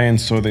member die,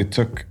 and so they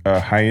took a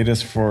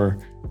hiatus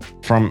from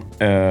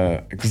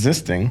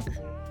existing.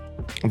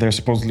 They're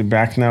supposedly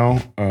back now,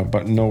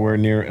 but nowhere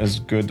near as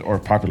good or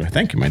popular.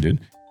 Thank you, my dude.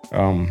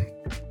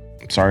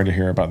 Sorry to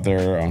hear about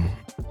their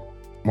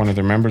one of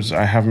their members.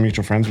 I have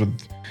mutual friends with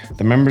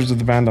the members of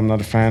the band. I'm not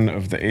a fan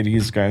of the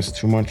 80s guys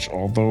too much,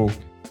 although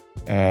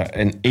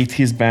an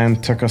 80s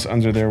band took us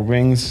under their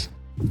wings.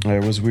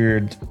 It was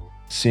weird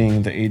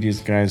seeing the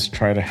 80s guys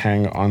try to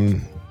hang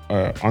on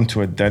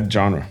onto a dead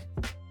genre.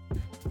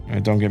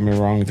 Don't get me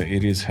wrong, the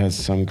 80s has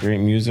some great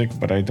music,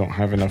 but I don't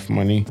have enough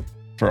money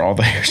for all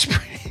the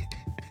hairspray.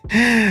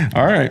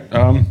 All right.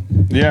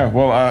 Yeah.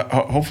 Well,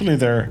 hopefully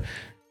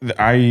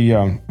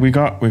we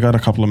got a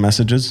couple of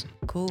messages.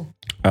 Cool.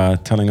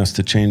 Telling us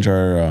to change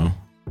our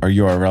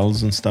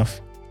URLs and stuff.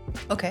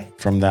 Okay.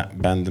 From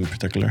that band in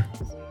particular.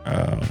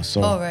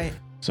 Oh, right.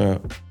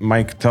 So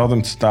Mike, tell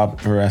them to stop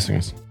harassing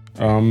us.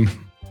 Who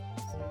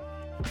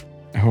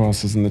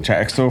else is in the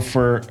chat?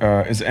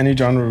 Xtopher, is any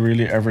genre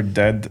really ever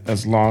dead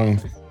as long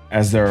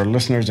as there are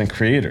listeners and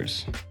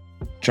creators.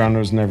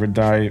 Genres never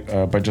die,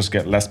 but just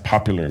get less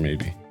popular,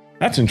 maybe.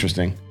 That's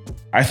interesting.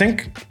 I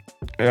think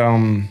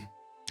I'm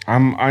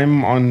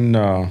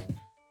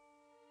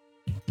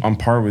on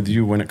par with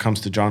you when it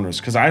comes to genres,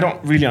 because I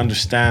don't really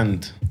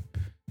understand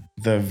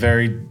the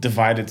very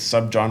divided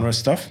subgenre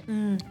stuff.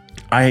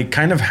 I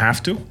kind of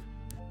have to.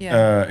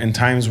 In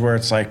times where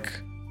it's like,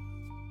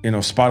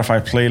 Spotify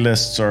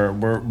playlists, or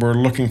we're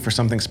looking for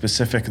something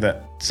specific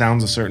that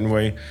sounds a certain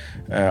way.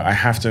 I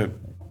have to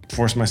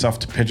force myself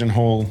to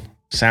pigeonhole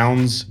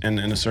sounds in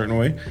a certain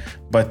way,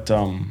 but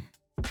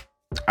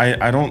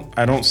I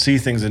don't see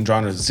things in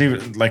genres. See,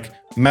 like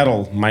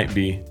metal might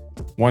be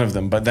one of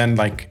them, but then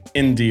like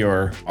indie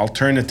or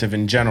alternative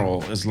in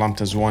general is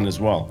lumped as one as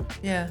well.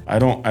 Yeah. I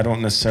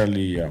don't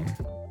necessarily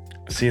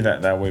see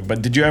that way.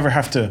 But did you ever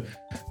have to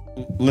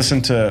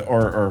listen to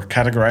or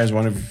categorize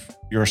one of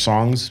your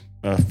songs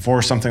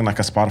for something like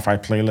a Spotify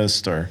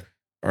playlist or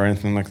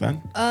anything like that?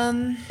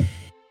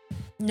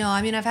 No,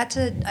 I mean, I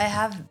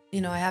have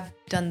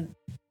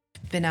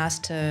been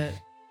asked to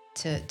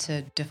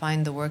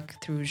define the work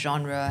through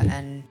genre,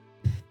 and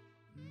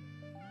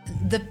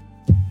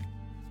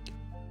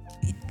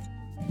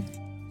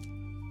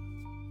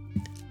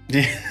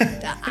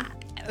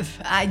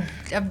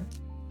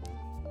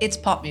it's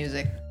pop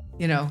music,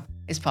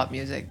 it's pop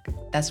music.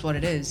 That's what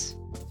it is.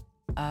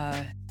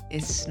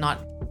 It's not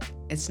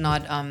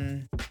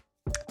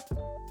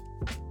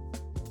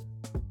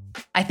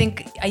I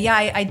think I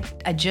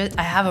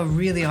have a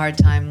really hard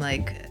time,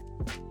 like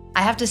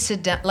I have to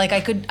sit down, like I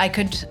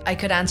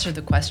could answer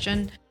the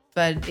question,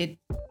 but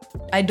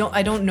I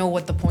don't know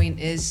what the point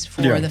is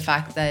for the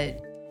fact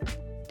that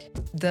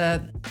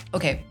the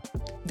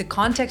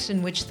context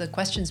in which the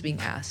question's being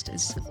asked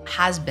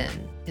has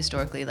been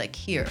historically like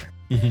here,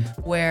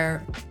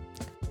 where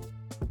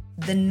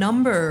the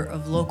number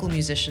of local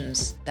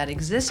musicians that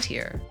exist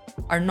here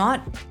are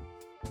not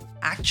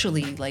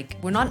actually like,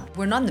 we're not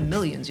in the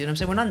millions, you know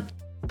what I'm saying?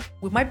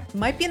 We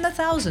might be in the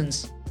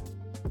thousands.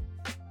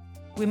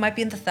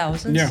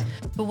 Yeah.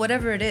 But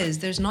whatever it is,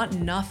 there's not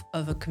enough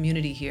of a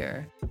community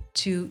here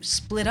to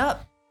split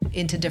up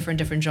into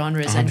different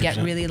genres 100%. And get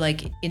really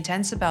like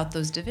intense about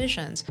those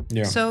divisions.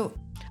 Yeah. So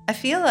I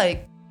feel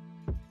like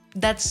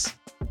that's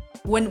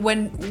when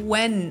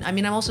I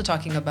mean, I'm also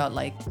talking about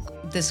like,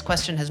 this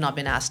question has not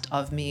been asked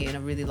of me in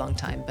a really long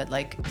time, but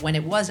like when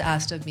it was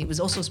asked of me, it was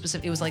also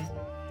specific. It was like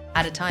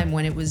at a time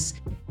when it was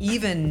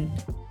even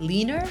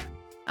leaner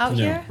out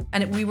here,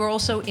 and we were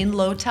also in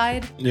low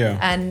tide. Yeah.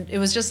 And it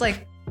was just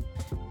like,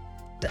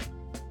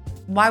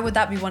 why would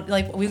that be one?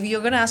 Like,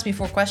 you're gonna ask me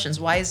 4 questions.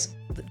 Why is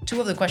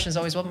 2 of the questions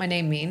always what my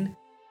name mean?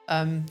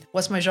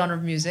 What's my genre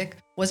of music?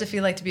 What does it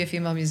feel like to be a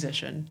female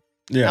musician?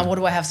 Yeah. And what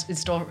do I have in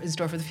store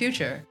for the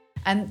future?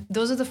 And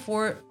those are the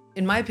 4,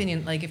 in my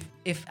opinion, like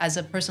if as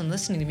a person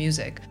listening to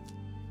music,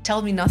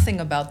 tell me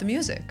nothing about the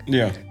music.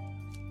 Yeah.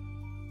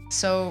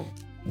 So.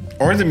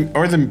 Or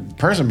the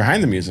person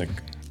behind the music,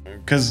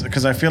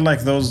 because I feel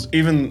like those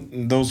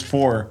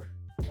 4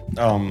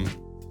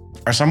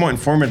 are somewhat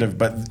informative,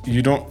 but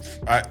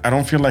I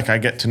don't feel like I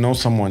get to know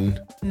someone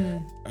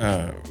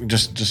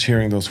just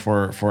hearing those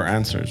four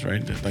answers,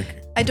 right?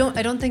 Like I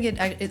don't think it.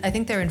 I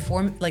think they're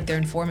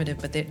informative,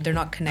 but they're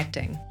not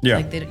connecting. Yeah,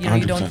 like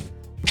you don't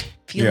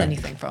feel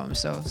anything from them.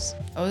 So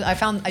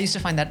I used to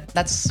find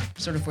that's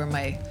sort of where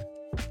my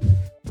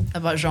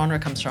about genre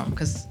comes from,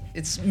 because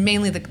it's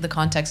mainly the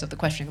context of the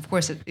question. Of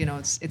course,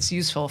 it's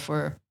useful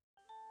for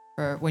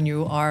when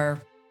you are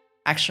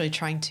actually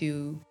trying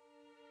to,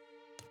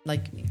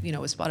 like,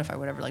 with Spotify or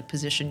whatever, like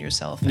position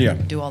yourself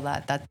and do all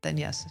that. Then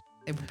yes,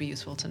 it would be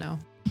useful to know.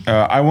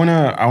 I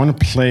wanna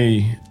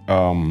play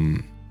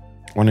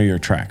one of your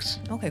tracks.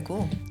 Okay,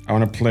 cool. I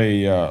wanna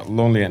play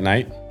 "Lonely at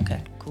Night."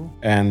 Okay, cool.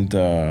 And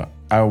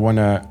I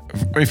wanna,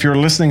 if you're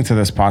listening to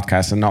this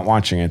podcast and not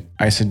watching it,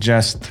 I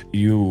suggest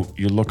you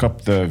look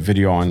up the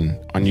video on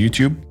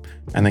YouTube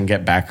and then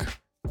get back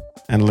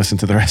and listen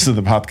to the rest of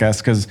the podcast,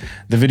 because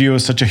the video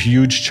is such a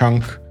huge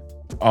chunk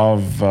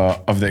of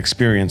the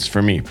experience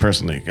for me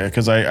personally,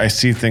 because I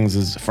see things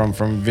as from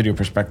a video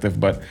perspective.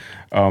 But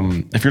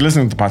if you're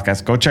listening to the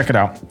podcast, go check it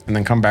out and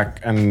then come back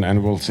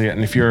and we'll see it.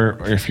 And if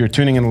you're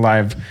tuning in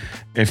live,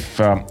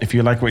 if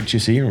you like what you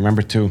see,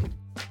 remember to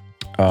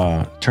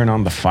turn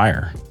on the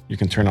fire. You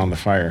can turn on the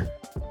fire,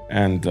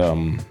 and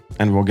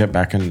we'll get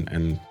back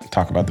and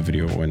talk about the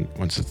video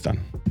once it's done.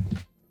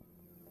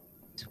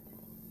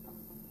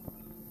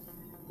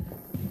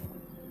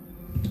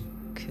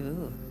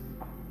 Cool.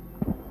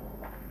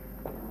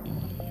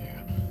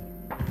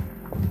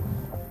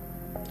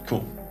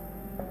 Cool.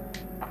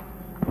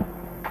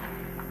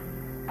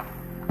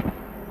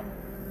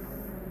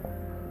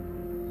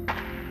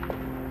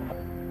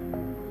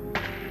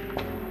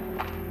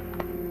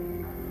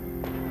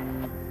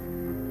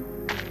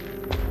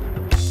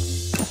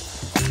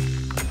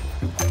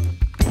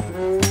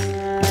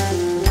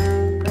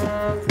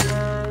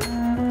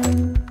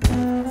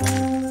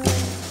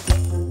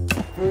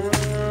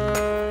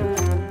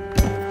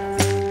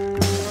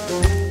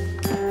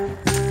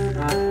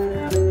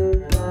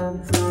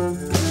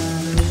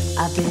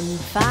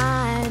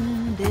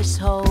 fine this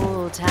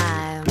whole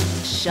time.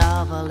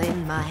 Shovel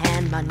in my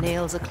hand, my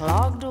nails are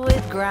clogged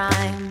with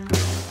grime.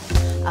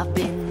 I've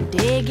been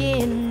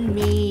digging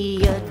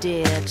me a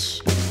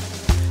ditch.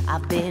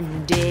 I've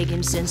been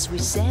digging since we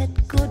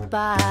said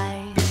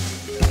goodbye.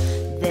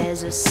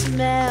 There's a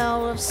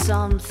smell of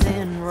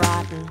something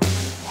rotten,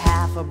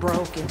 half a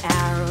broken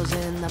arrows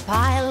in the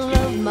pile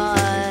of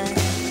mud.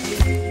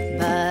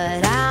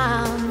 But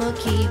I'ma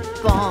keep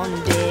on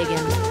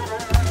digging,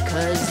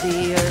 'cause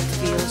the earth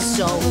feels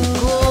so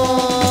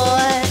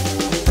good.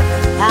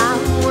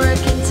 I'm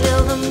working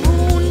till the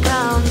moon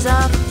comes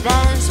up,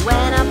 that's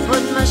when I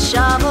put my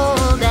shovel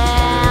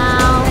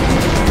down.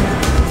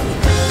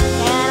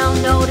 And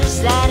I'll notice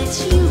that it's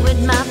you at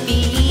my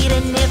feet,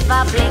 and if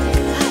I blink,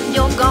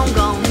 you're gone,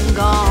 gone,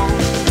 gone.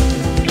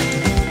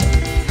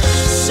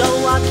 So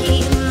I'll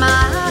keep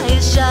my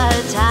eyes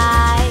shut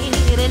tight,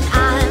 and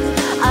I'm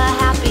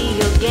happy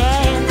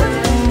again.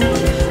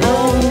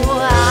 Oh,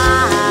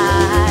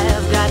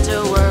 I've got to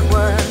work,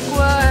 work,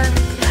 work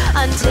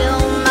until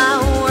my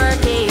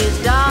work is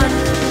done.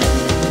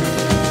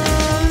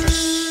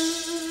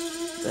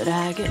 But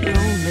I get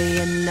lonely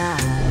at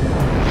night.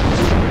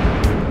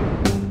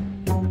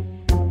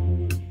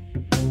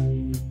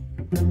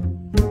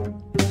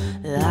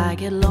 I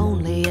get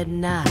lonely at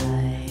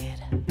night.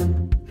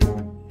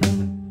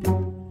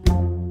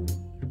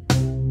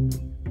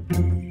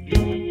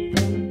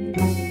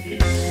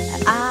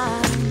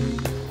 I'm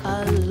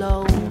a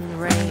lone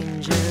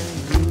ranger,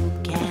 you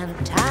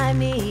can't tie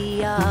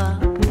me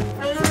up.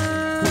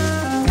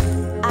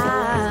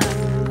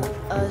 I'm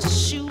a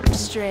shoot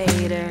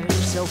straighter,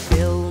 so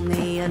fill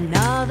me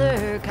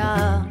another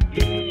cup.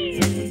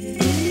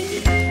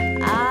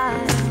 I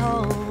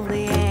hold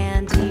the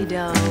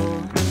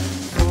antidote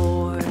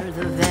for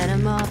the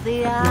venom of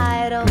the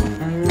idol.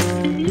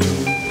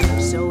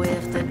 So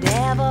if the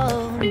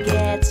devil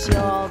gets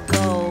your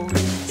gold,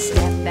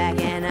 step back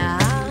and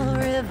I'll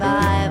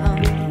revive him.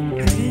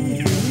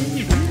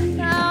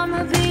 I'm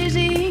a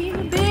busy,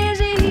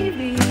 busy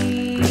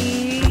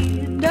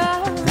bee.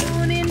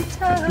 Don't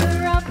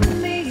interrupt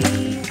me.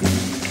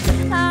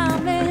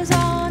 I'm as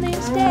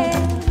honest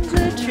as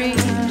a tree,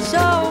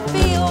 so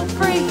feel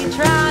free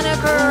trying to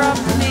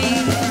corrupt me.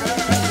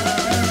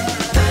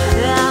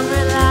 I'm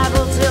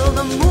reliable till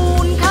the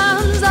moon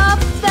comes up,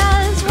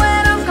 that's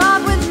when I'm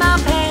caught with my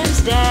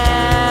pants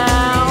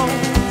down.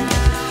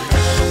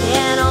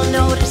 And I'll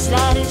notice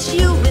that it's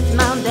you with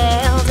my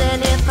bells,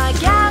 and if I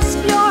gasp,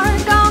 you're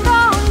gone,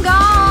 gone,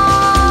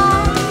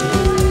 gone.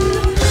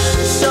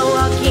 So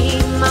I'll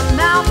keep my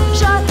mouth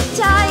shut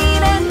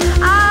tight, and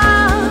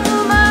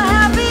I'm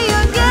happy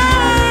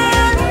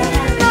again.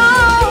 No,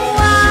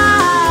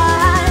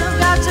 I've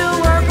got to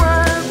work,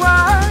 work,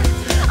 work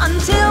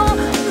until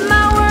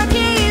my work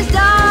is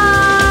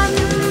done.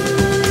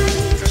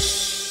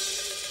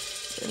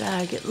 But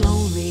I get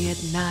lonely at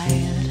night.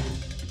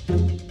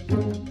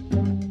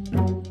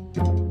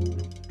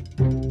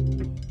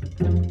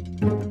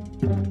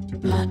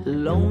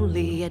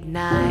 Lonely at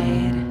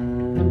night.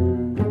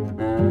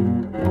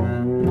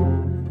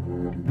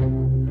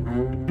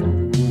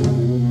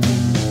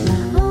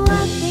 Oh, I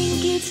think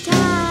it's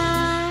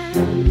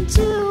time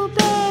to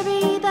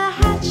bury the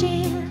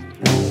hatchet,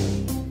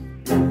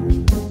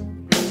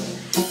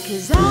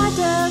 'cause I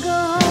dug a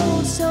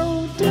hole so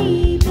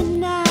deep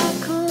and I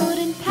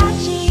couldn't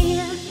patch it.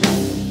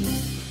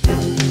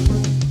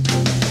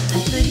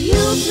 But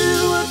you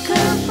threw a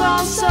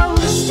curveball so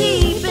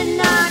steep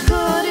and I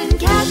couldn't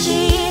catch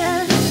it.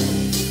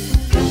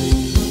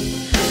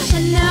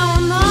 And now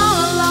I'm all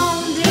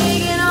alone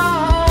digging a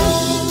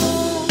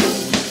hole.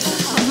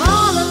 I'm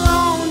all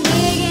alone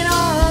digging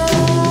a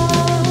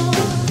hole.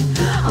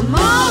 I'm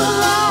all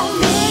alone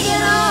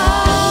digging a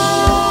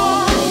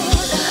hole.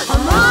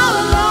 I'm all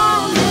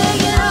alone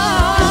digging a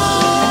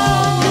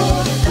hole.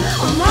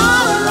 I'm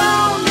all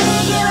alone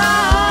digging a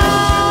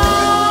hole.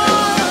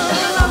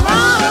 I'm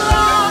all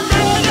alone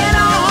digging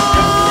a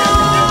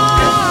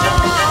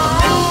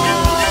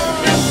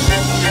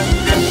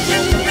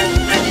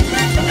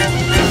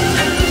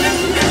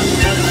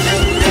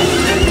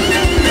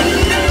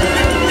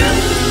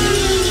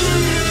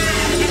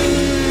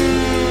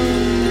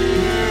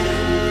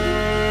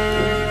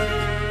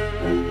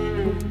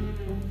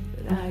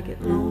But I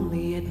get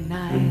lonely at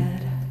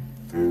night.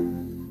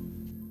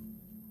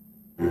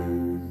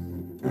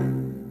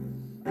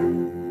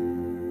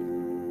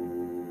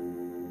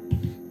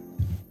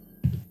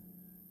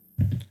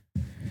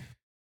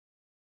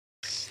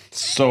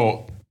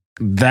 So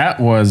that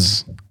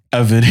was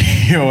a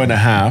video and a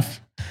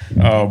half.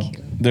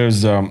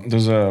 There's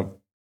a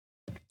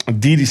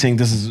Didi saying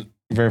this is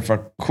very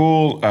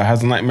cool.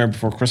 Has a Nightmare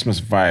Before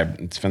Christmas vibe.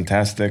 It's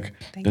fantastic.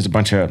 There's a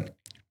bunch of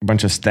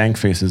stank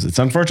faces. It's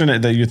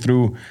unfortunate that you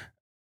threw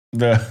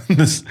the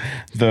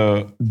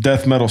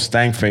death metal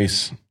stank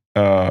face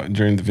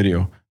during the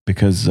video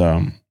because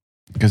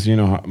you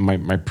know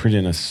my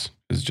prettiness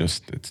is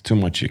just, it's too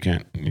much. You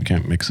can't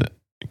mix it.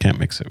 You can't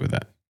mix it with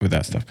that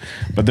stuff.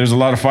 But there's a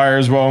lot of fire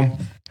as well.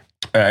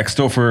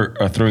 Xtopher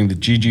throwing the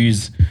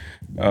GGs.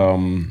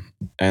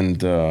 And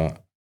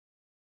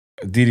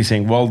Didi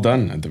saying well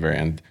done at the very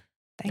end.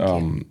 Thank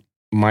you.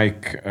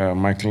 Mike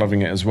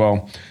loving it as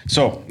well.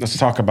 So let's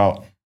talk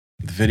about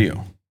the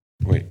video.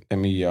 Wait, let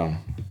me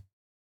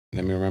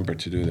remember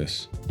to do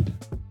this.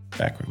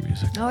 Background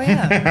music. Oh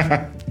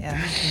yeah,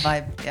 yeah,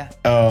 vibe. Yeah.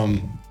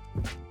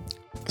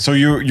 So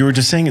you were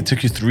just saying it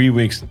took you 3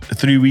 weeks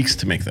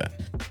to make that.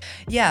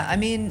 Yeah, I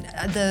mean,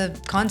 the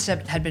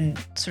concept had been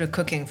sort of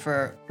cooking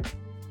for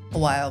a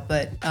while,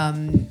 but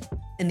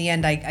in the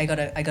end, I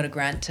got a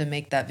grant to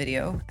make that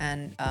video,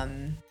 and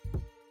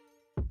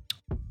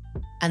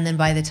then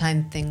by the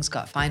time things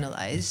got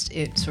finalized,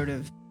 it sort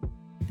of,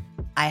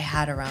 I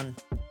had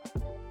around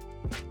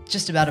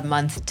just about a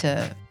month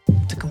to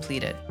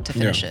complete it, to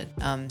finish it.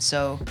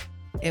 So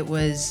it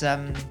was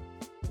a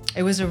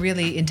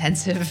really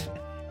intensive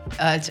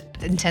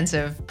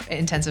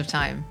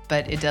time,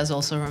 but it does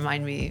also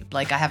remind me,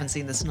 like, I haven't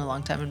seen this in a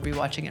long time, and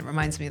rewatching it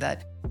reminds me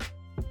that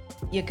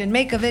you can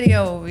make a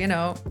video,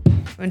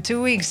 in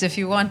 2 weeks if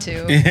you want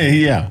to.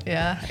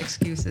 Yeah.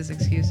 Excuses.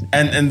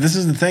 And this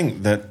is the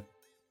thing, that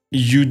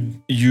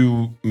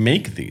you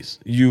make these.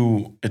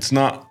 It's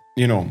not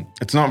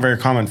very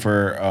common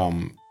for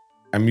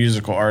a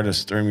musical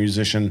artist or a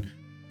musician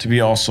to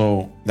be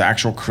also the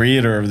actual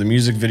creator of the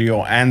music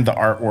video and the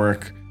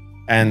artwork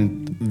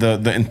and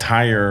the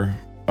entire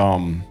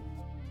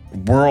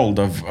world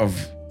of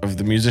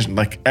the musician.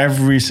 Like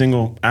every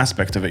single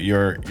aspect of it,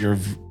 you're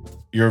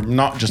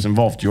not just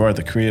involved, you are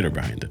the creator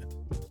behind it.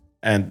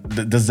 And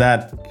does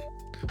that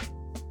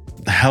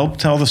help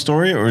tell the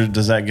story, or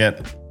does that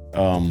get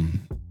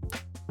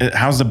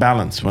how's the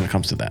balance when it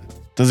comes to that?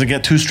 Does it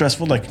get too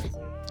stressful, like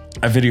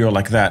a video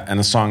like that and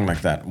a song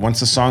like that? Once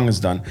the song is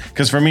done,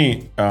 because for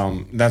me,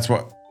 that's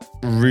what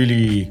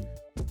really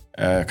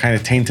kind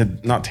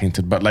of not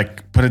tainted, but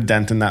like put a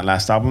dent in that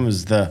last album,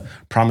 is the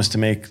promise to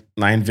make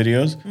 9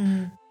 videos.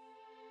 Mm-hmm.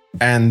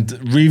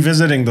 And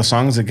revisiting the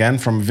songs again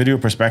from a video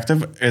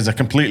perspective is a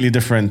completely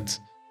different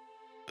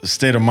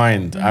state of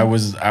mind.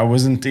 Mm-hmm. I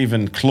wasn't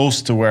even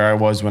close to where I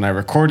was when I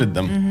recorded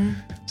them. Mm-hmm.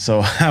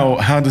 So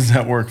how does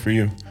that work for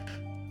you?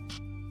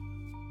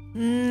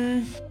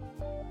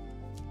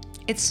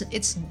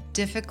 It's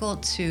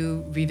difficult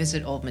to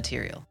revisit old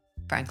material.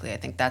 Frankly, I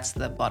think that's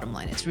the bottom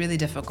line. It's really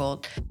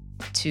difficult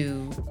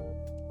to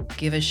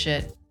give a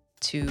shit,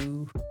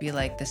 to be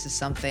like, this is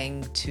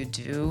something to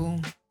do.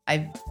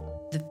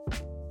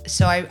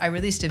 So I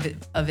released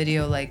a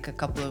video like a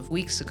couple of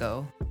weeks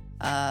ago,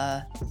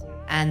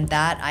 and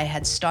that I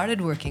had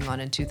started working on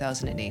in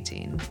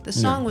 2018. The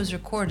song was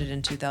recorded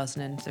in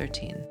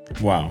 2013.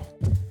 Wow.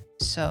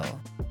 So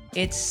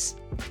it's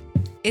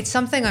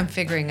something I'm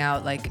figuring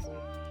out, like,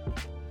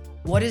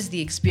 what is the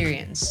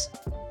experience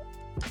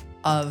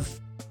of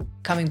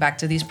coming back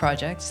to these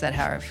projects that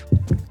have,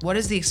 what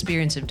is the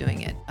experience of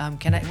doing it?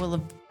 Will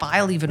a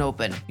file even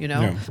open,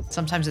 Yeah.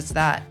 Sometimes it's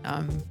that.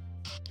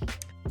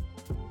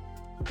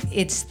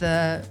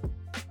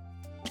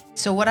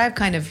 So what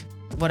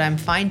I'm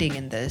finding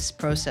in this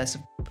process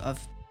of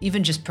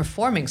even just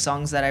performing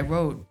songs that I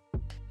wrote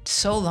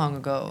so long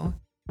ago,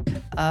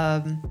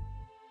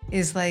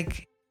 is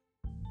like,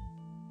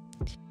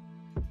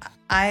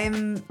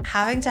 I'm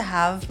having to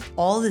have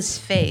all this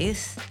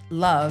faith,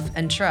 love,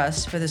 and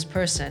trust for this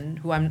person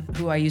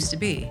who I used to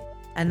be.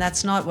 And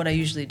that's not what I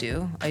usually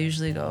do. I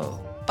usually go,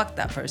 fuck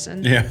that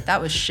person. Yeah.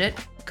 That was shit.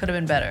 Could have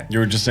been better. You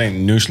were just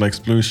saying Noosh Like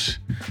Sploosh,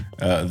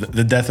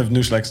 the death of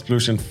Noosh Like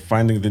Sploosh and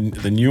finding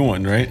the new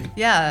one, right?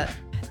 Yeah.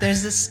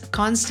 There's this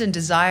constant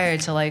desire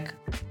to like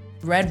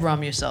red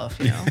rum yourself,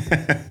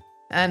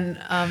 And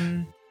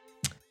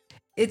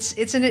it's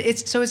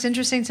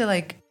interesting to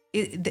like,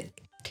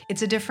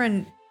 it's a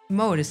different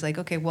mode. It's like,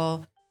 okay,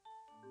 well,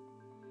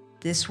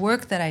 this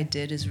work that I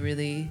did is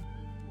really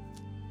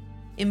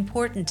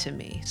important to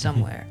me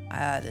somewhere.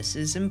 This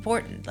is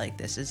important. Like,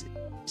 this is,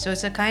 so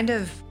it's a kind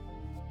of,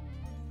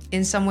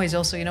 in some ways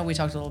also, we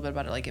talked a little bit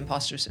about it, like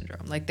imposter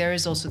syndrome. Like, there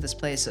is also this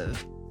place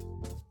of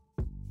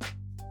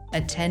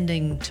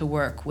attending to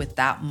work with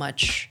that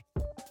much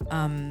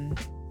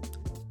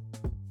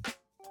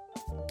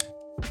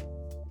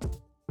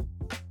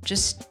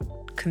just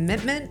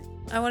commitment,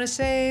 I want to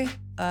say.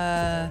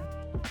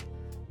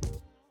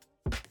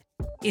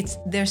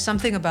 There's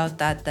something about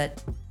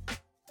that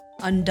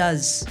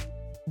undoes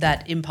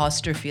that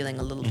imposter feeling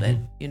a little bit,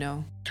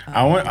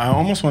 I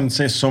almost want to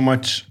say so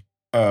much,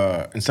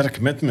 instead of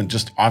commitment,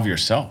 just of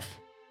yourself.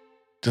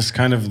 Just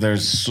kind of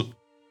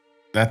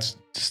that's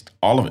just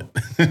all of it.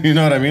 You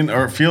know what I mean?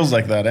 Or it feels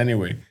like that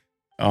anyway.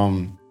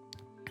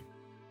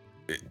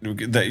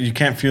 That you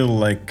can't feel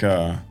like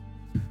an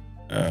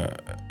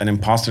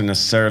imposter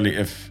necessarily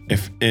if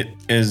it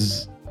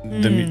is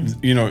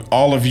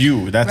all of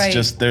you. That's right.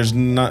 Just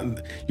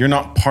you're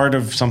not part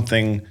of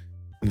something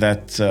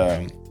that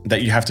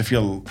you have to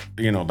feel,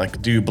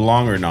 like, do you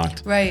belong or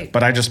not? Right.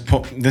 But I just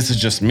this is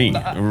just me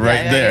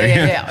there.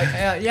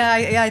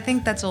 Yeah. I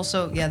think that's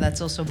also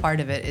part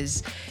of it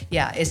is,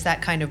 it's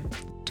that kind of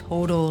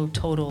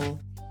total.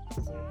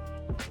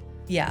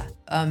 Yeah.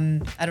 I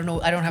don't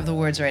know. I don't have the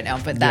words right now,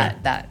 but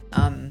that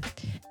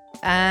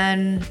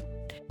And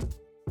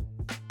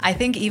I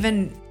think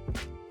even,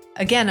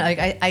 again,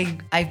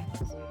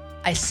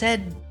 I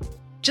said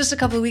just a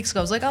couple of weeks ago,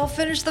 I was like, I'll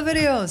finish the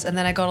videos. And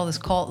then I got all this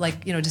call,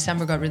 like,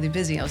 December got really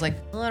busy. I was like,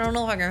 well, I don't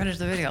know if I can finish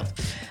the videos.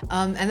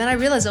 And then I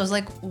realized, I was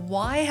like,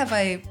 why have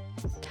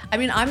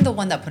I'm the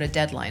one that put a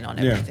deadline on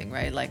everything,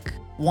 right? Like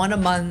one a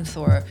month,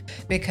 or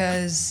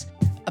because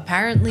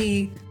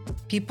apparently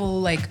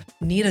people like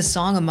need a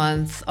song a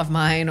month of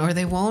mine, or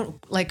they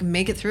won't like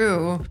make it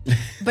through.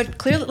 But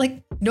clearly,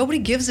 like, nobody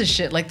gives a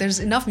shit. Like, there's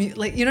enough,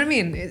 like, you know what I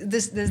mean?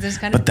 There's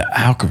kind of. But the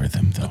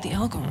algorithm, though. The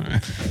algorithm.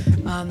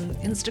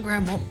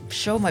 Instagram won't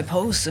show my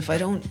posts if I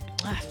don't.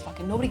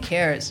 Fucking nobody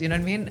cares. You know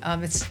what I mean?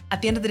 It's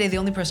at the end of the day, the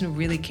only person who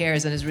really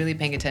cares and is really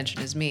paying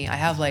attention is me. I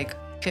have like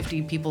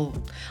 50 people.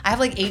 I have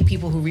like 8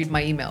 people who read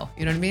my email.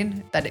 You know what I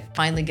mean? That it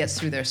finally gets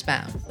through their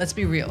spam. Let's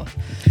be real.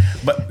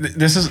 But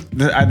this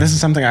is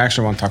something I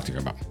actually want to talk to you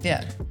about.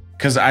 Yeah.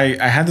 Because I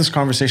had this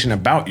conversation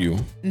about you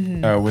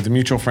with a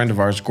mutual friend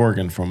of ours,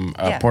 Gorgon from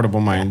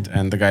Portable Mind,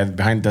 and the guy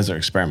behind Desert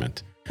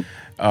Experiment.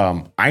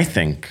 I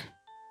think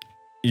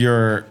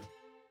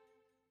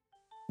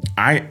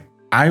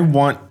I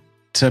want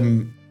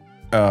to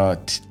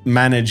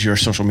manage your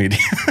social media.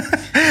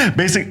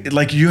 Basically,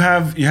 like you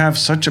have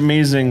such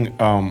amazing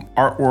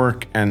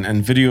artwork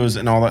and videos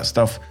and all that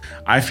stuff.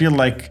 I feel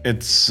like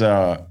it's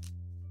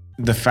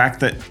the fact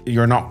that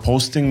you're not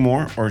posting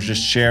more or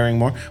just sharing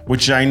more,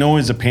 which I know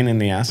is a pain in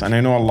the ass, and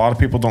I know a lot of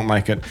people don't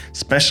like it,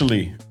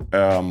 especially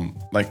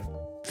like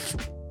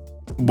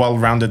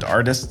well-rounded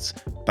artists.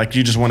 Like,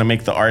 you just want to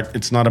make the art.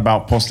 It's not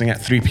about posting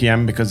at 3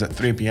 p.m. because at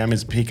 3 p.m.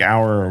 is peak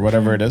hour or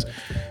whatever it is.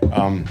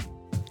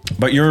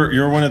 But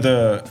you're one of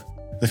the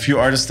few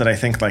artists that I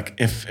think, like,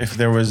 if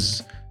there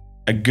was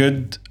a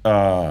good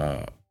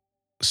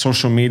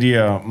social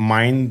media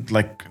mind,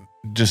 like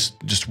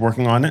just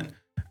working on it,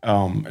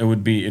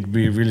 it'd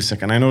be really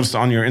sick. And I noticed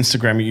on your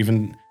Instagram you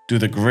even do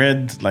the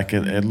grid, like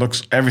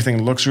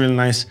everything looks really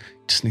nice.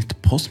 You just need to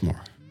post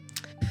more.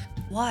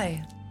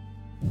 Why?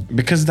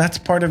 Because that's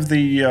part of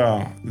the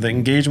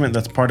engagement.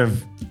 That's part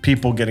of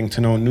people getting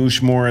to know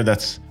Noosh more.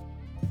 That's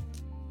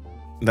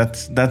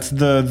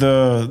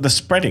the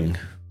spreading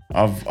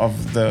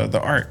of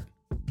the art.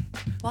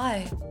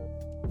 Why?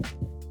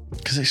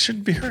 Because it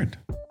should be heard.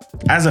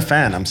 As a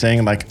fan, I'm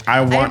saying, like,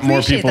 I want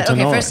more people to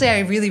know. Okay, firstly,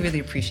 I really, really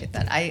appreciate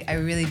that. I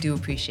really do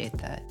appreciate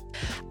that.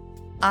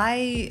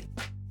 I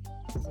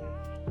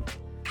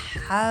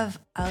have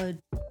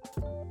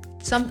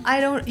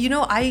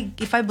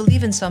if I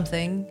believe in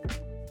something,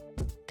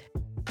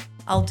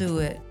 I'll do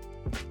it.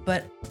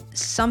 But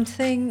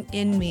something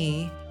in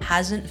me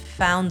hasn't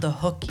found the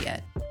hook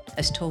yet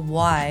as to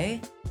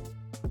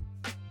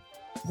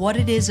what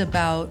it is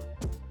about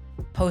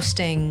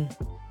posting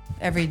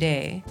every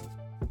day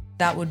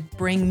that would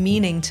bring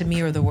meaning to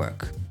me or the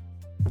work.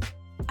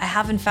 I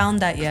haven't found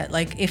that yet.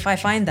 Like, if I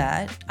find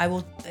that, I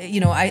will,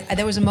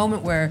 there was a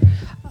moment where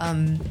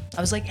I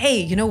was like,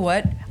 hey, you know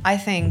what? I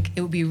think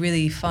it would be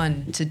really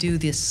fun to do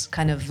this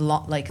kind of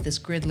like this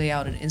grid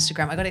layout on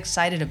Instagram. I got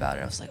excited about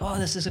it. I was like, oh,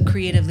 this is a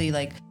creatively,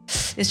 like,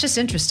 it's just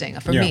interesting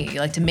for me,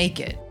 like, to make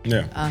it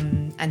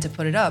and to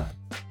put it up.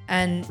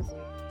 And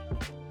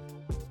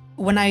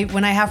when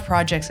I have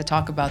projects, I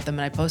talk about them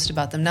and I post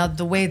about them. Now,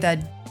 the way that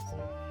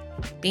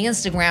the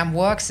Instagram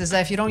works is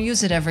that if you don't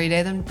use it every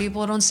day, then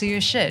people don't see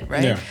your shit,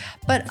 right? Yeah.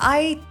 But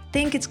I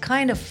think it's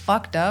kind of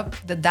fucked up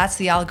that that's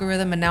the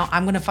algorithm, and now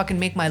I'm gonna fucking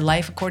make my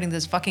life according to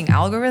this fucking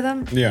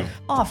algorithm. Yeah.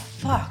 Oh,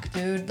 fuck,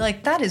 dude.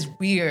 Like, that is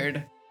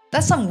weird.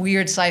 That's some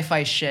weird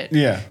sci-fi shit.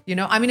 Yeah.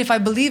 I mean, if I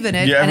believe in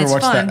it and it's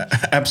fun. You ever watch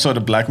that episode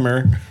of Black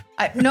Mirror?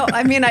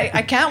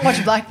 I can't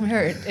watch Black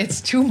Mirror. It's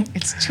too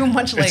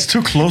much, like, it's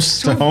too close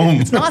to home.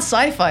 It's not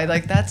sci-fi.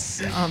 Like,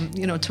 that's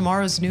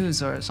tomorrow's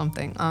news or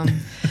something.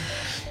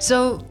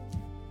 So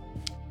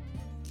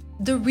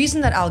the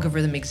reason that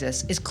algorithm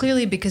exists is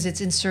clearly because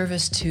it's in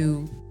service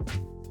to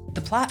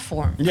the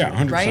platform. Yeah,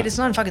 100%. Right? It's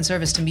not in fucking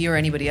service to me or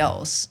anybody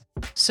else.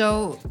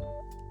 So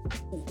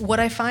what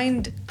I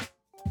find,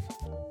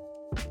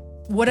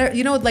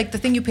 like, the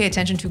thing you pay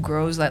attention to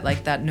grows,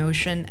 like that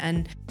notion.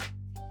 And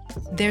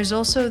there's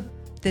also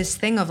this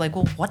thing of like,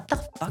 well, what the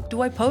fuck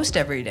do I post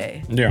every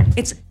day? Yeah.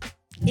 It's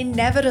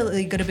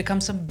inevitably going to become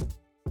some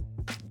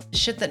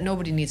shit that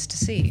nobody needs to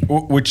see.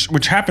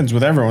 Which happens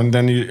with everyone.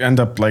 Then you end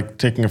up, like,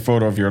 taking a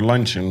photo of your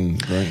lunch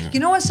and going. You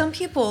know what? Some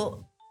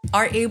people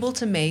are able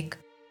to make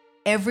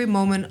every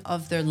moment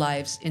of their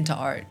lives into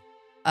art.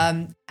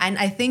 And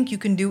I think you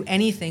can do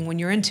anything when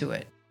you're into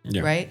it,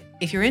 right?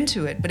 If you're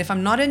into it. But if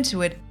I'm not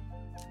into it,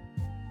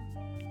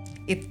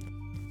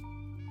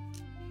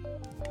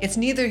 it's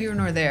neither here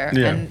nor there.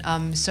 Yeah.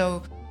 And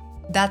so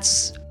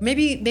that's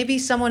maybe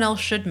someone else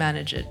should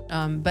manage it.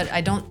 But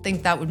I don't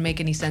think that would make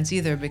any sense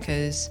either,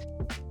 because,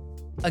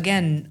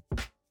 again,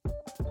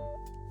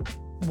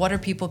 what are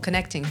people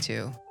connecting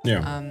to?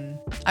 Yeah.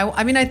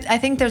 I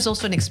think there's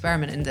also an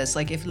experiment in this.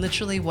 Like, if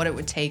literally what it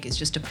would take is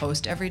just to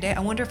post every day, I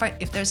wonder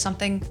if there's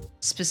something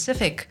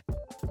specific.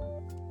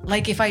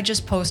 Like, if I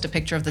just post a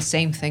picture of the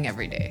same thing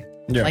every day,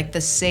 like the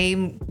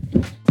same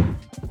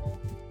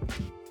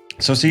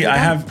So see,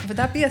 Would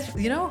that be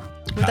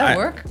would that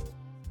work?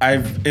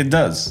 It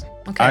does.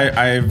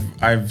 Okay.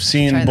 I've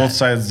seen Try both that.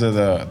 sides of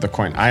the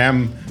coin. I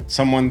am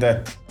someone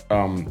that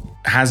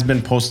has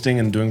been posting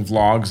and doing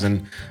vlogs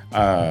and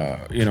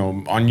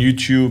on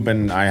YouTube,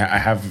 and I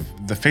have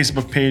the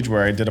Facebook page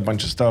where I did a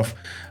bunch of stuff.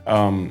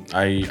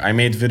 I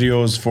made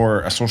videos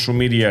for a social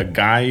media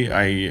guy.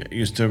 I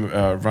used to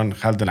run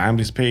Khaled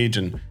Al-Amri's page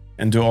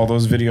and do all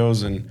those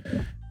videos, and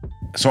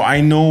so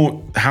I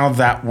know how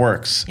that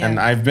works, Yeah. and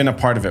I've been a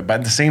part of it. But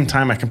at the same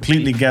time, I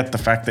completely get the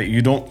fact that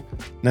you don't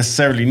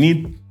necessarily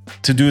need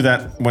to do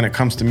that when it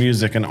comes to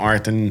music and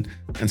art and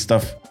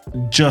stuff,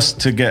 just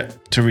to get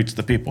to reach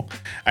the people.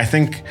 I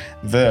think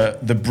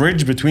the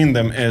bridge between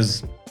them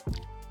is,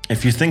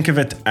 if you think of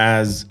it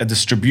as a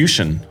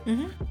distribution,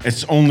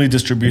 it's only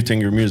distributing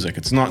your music.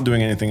 It's not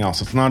doing anything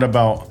else. It's not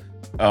about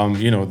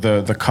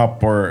the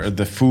cup or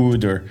the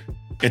food, or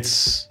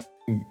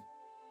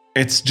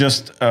it's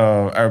just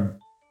a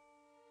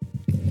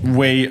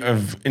way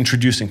of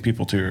introducing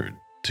people to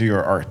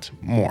your art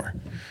more.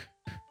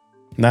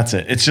 And that's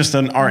it. It's just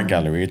an art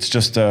gallery. It's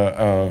just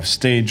a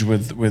stage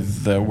with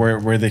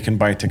where they can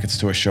buy tickets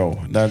to a show.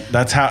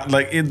 That's how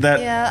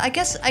Yeah, I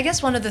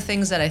guess one of the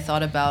things that I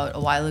thought about a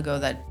while ago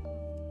that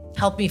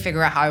helped me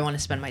figure out how I want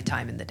to spend my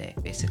time in the day,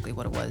 basically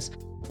what it was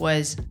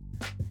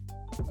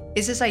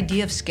is this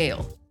idea of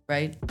scale,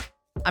 right?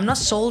 I'm not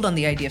sold on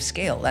the idea of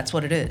scale. That's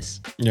what it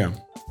is. Yeah.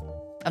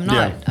 I'm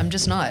not. Yeah. I'm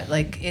just not.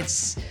 Like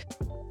it's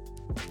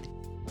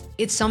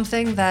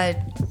something that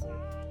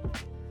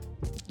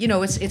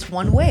it's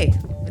one way.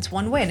 It's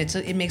one way, and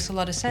it makes a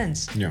lot of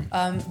sense. Yeah.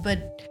 But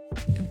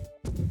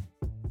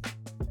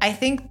I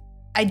think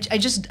I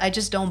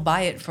just don't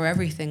buy it for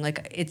everything.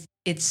 Like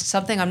it's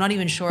something I'm not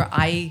even sure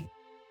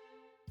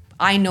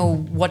I know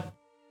what.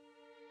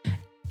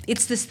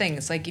 It's this thing.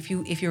 It's like if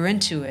you're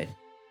into it,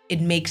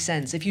 it makes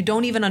sense. If you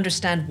don't even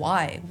understand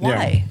why,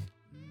 Yeah.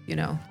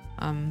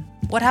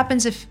 What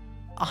happens if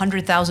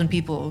 100,000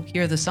 people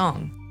hear the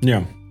song?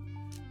 Yeah.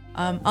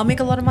 I'll make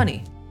a lot of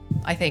money,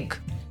 I think.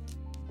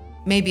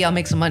 Maybe I'll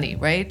make some money,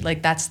 right?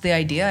 Like that's the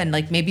idea, and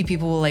like maybe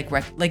people will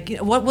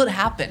what will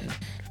happen?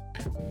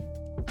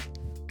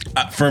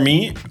 For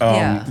me,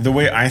 Yeah. the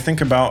way I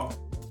think about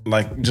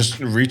like just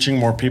reaching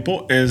more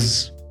people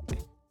is,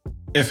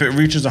 if it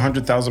reaches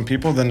 100,000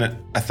 people, then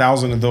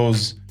 1,000 of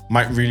those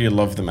might really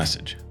love the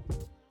message,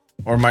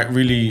 or might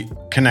really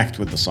connect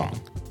with the song.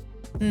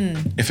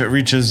 If it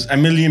reaches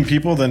 1 million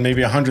people, then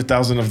maybe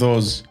 100,000 of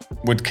those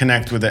would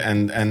connect with it,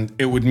 and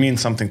it would mean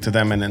something to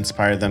them and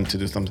inspire them to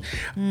do something.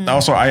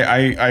 Also,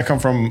 I come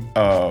from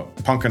a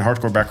punk and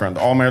hardcore background.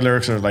 All my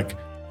lyrics are like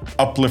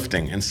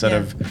uplifting instead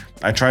of.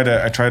 I try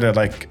to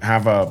like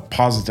have a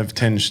positive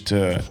tinge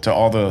to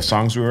all the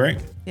songs we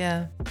write.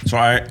 Yeah. So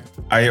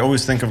I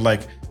always think of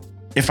like,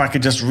 if I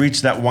could just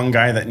reach that one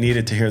guy that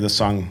needed to hear the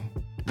song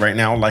right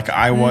now, like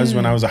I was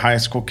when I was a high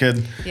school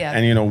kid. Yeah.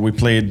 And we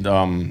played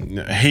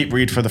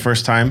Hatebreed for the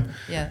first time.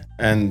 Yeah.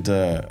 And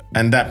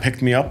that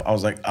picked me up. I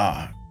was like,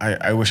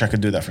 I wish I could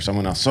do that for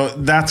someone else. So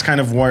that's kind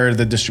of where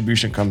the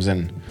distribution comes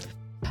in.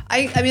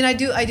 I mean, I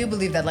do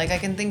believe that. Like, I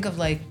can think of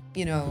like,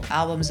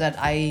 albums that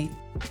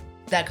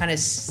kind of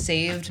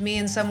saved me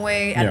in some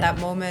way at Yeah. that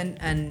moment.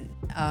 And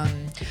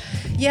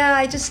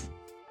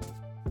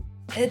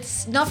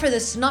it's not for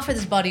this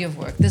body of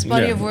work. This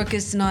body Yeah. of work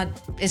is not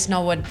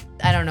what,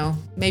 I don't know.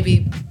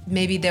 Maybe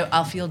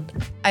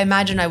I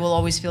imagine I will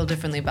always feel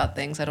differently about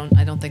things. I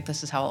don't think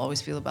this is how I'll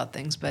always feel about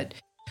things, but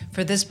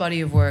for this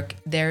body of work,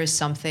 there is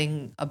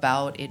something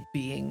about it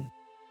being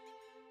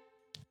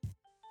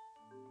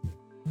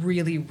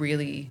really,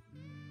 really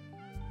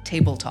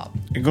tabletop.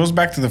 It goes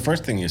back to the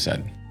first thing you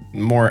said,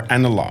 more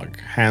analog,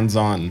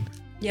 hands-on.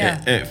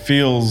 Yeah. It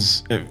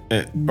feels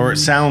or it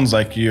sounds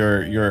like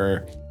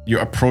you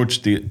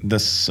approach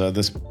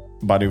this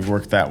body of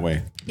work that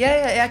way. Yeah.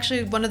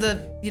 Actually, one of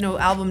the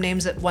album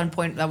names at one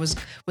point that was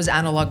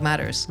Analog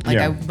Matters. Like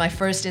Yeah. my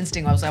first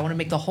instinct was I want to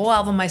make the whole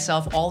album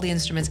myself, all the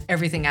instruments,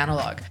 everything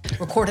analog,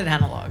 recorded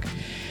analog.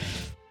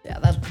 Yeah,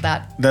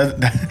 that.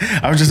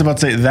 I was just about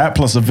to say that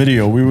plus a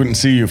video, we wouldn't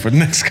see you for the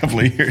next couple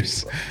of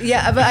years.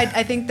 Yeah, but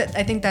I think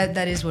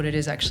that is what it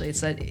is actually.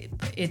 It's that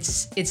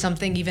it's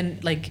something even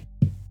like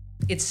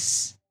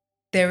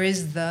there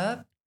is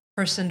the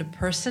person to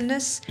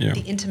personness, Yeah.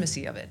 the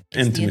intimacy of it.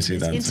 Intimacy,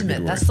 It's that's a intimate.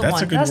 good That's word. the That's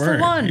one. a good That's word.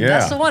 the one. Yeah.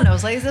 That's the one. I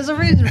was like, there's a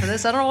reason for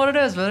this. I don't know what it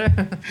is, but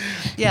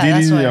yeah,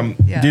 Didi, that's why.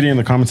 Yeah. Didi in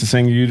the comments is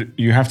saying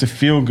you have to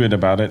feel good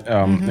about it.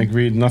 Mm-hmm.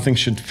 Agreed. Nothing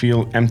should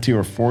feel empty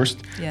or forced.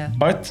 Yeah.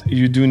 But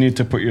you do need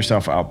to put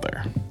yourself out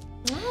there.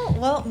 Oh,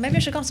 well, maybe I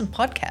should go on some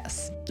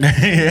podcasts.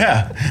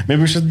 Yeah.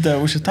 Maybe we should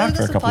talk Maybe for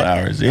do a some couple of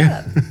podcasts. hours.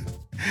 Yeah.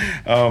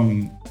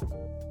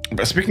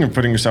 But speaking of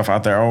putting yourself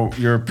out there,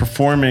 you're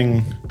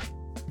performing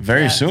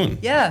very soon.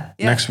 Yeah.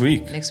 Next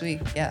week. Next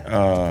week.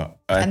 Yeah.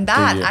 At And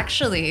that the-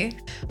 actually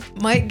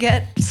might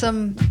get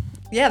some.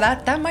 Yeah,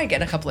 that might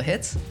get a couple of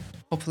hits,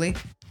 hopefully.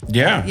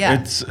 Yeah.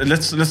 Yeah.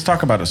 Let's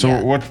talk about it. So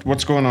Yeah.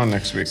 what's going on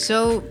next week?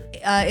 So,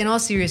 in all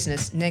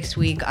seriousness, next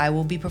week I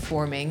will be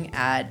performing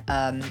at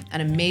an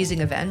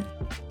amazing event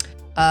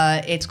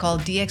It's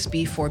called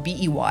DXB for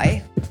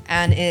BEY,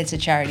 and it's a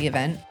charity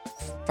event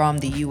from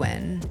the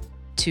UN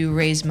to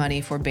raise money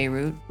for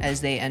Beirut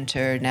as they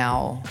enter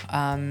now.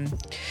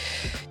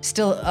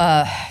 Still,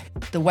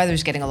 the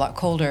weather's getting a lot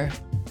colder.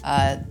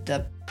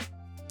 The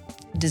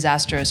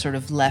disaster has sort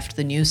of left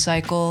the news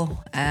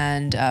cycle,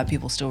 and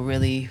people still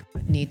really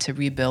need to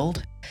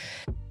rebuild.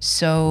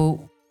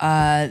 So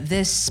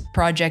this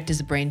project is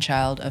the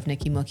brainchild of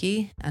Nikki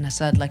Muki and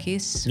Assad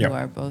Lakis, Yep. who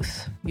are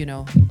both,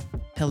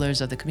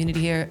 pillars of the community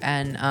here.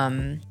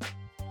 And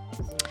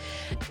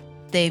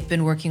they've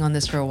been working on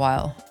this for a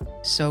while.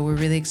 So we're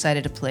really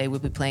excited to play. We'll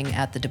be playing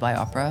at the Dubai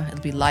Opera.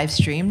 It'll be live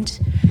streamed.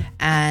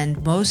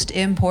 And most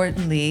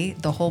importantly,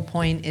 the whole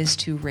point is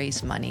to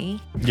raise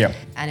money. Yeah.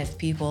 And if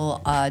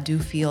people do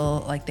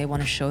feel like they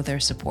want to show their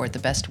support, the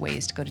best way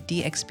is to go to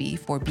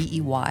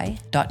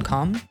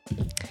dxb4bey.com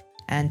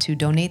and to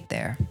donate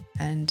there.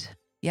 And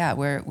yeah,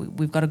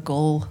 we've got a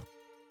goal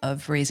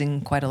of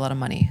raising quite a lot of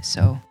money.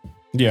 So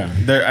Yeah.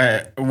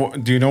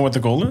 Do you know what the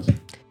goal is?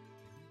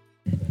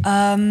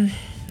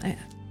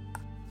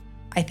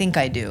 I think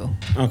I do.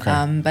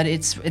 Okay. But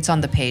it's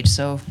on the page,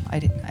 so I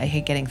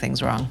hate getting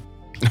things wrong.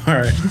 All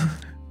right.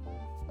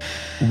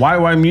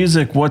 YY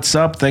Music, what's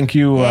up? Thank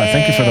you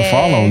for the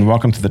follow and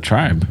welcome to the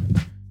tribe.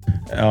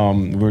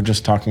 We were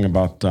just talking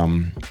about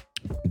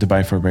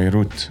Dubai for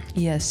Beirut,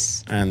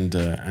 Yes. and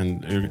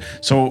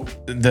so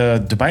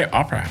the Dubai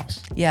Opera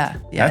House. Yeah.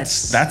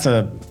 That's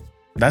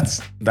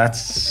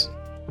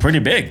pretty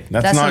big.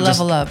 That's not a just,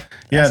 level up.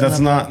 Yeah, That's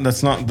a level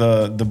that's not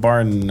the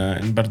bar in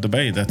Bar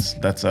Dubai. That's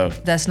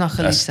not a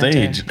Khalid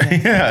stage. Center.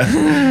 Yeah.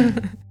 Yeah.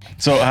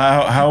 So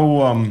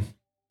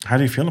how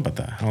do you feel about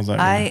that? How's that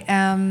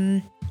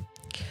going?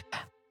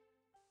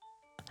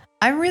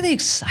 I'm really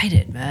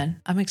excited,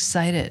 man. I'm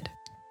excited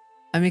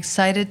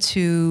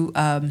to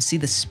see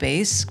the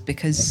space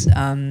because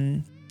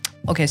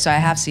okay, so I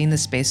have seen the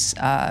space.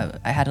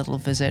 I had a little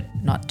visit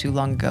not too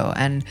long ago,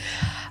 and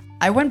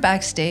I went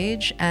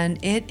backstage,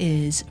 and it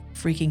is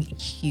freaking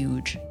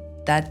huge.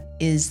 That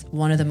is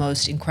one of the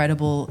most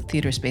incredible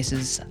theater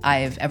spaces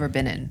I've ever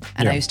been in.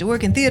 And I Yeah. used to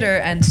work in theater,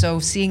 and so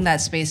seeing that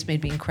space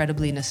made me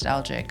incredibly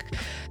nostalgic.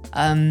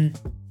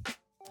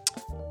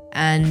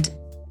 And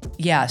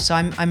yeah, so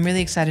I'm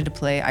really excited to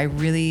play. I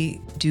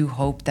really do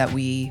hope that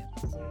we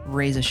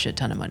raise a shit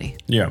ton of money.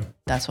 Yeah.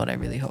 That's what I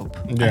really hope.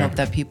 I Yeah. hope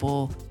that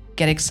people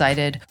get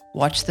excited,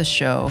 watch the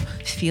show,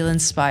 feel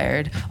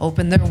inspired,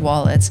 open their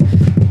wallets,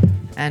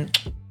 and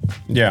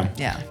Yeah.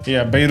 yeah.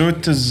 Yeah,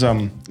 Beirut is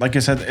like I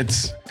said,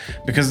 it's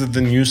because of the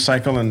news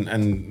cycle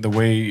and the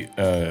way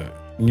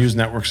news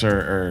networks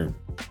are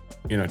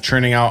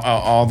churning out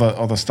all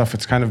the stuff.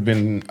 It's kind of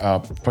been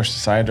pushed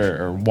aside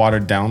or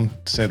watered down,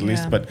 to say the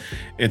least. Yeah. But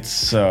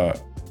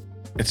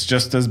it's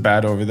just as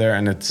bad over there,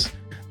 and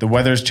the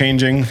weather's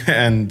changing,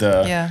 and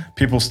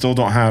people still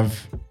don't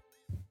have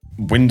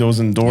windows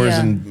and doors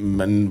Yeah.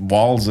 and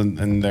walls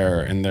in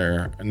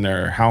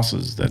their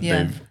houses that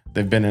Yeah.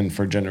 they've been in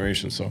for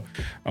generations. So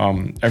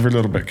every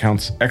little bit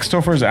counts.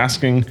 Xtopher is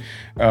asking,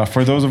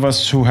 for those of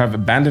us who have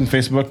abandoned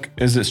Facebook,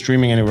 is it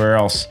streaming anywhere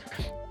else?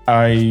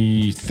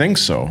 I think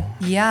so.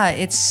 Yeah,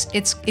 it's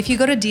if you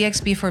go to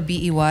DXB for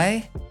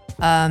BEY,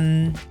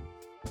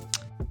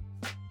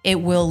 it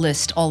will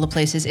list all the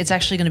places. It's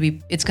actually going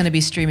to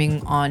be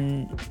streaming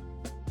on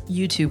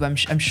YouTube,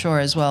 I'm sure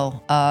as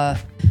well.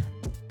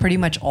 Pretty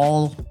much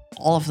all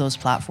of those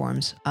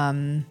platforms.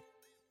 And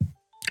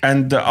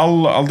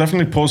I'll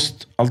definitely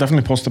post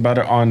about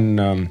it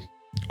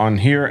on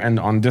here and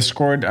on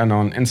Discord and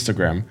on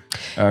Instagram.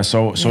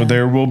 So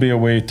there will be a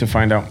way to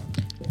find out,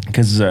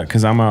 because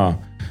I'm a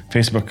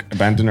Facebook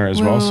abandoner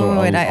as well. So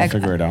I'll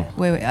figure it out.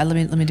 Wait,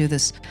 let me do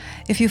this.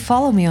 If you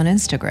follow me on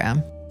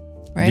Instagram,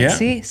 right?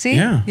 Yeah. See?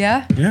 Yeah.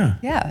 Yeah? Yeah.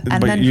 Yeah. But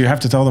And then you have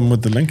to tell them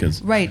what the link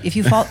is. right, if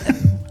you follow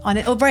on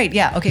it. Oh, right,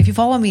 yeah. Okay, if you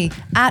follow me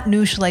at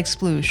Noosh Like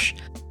Sploosh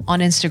on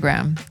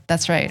Instagram,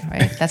 that's right?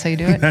 That's how you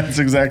do it. That's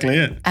exactly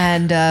it.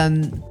 And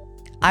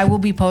I will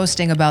be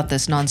posting about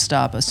this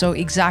nonstop. So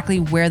exactly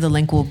where the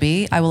link will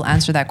be, I will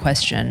answer that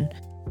question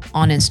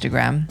on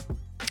Instagram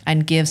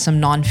and give some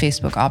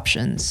non-Facebook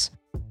options.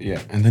 Yeah.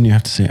 And then you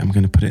have to say, I'm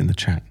going to put it in the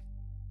chat.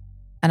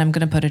 And I'm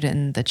going to put it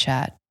in the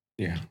chat.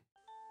 Yeah.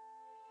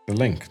 The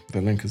link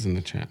is in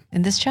the chat.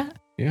 In this chat?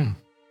 Yeah.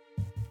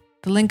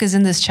 The link is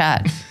in this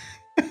chat.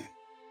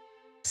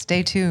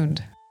 Stay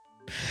tuned.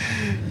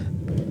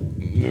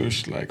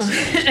 Noosh likes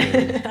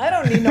I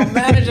don't need no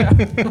manager.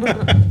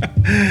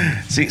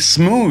 See,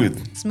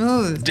 smooth.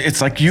 Smooth.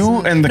 It's like you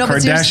and the No,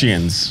 but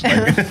Kardashians.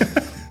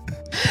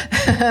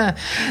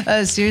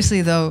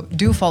 Seriously though,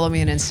 do follow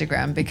me on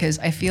Instagram because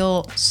I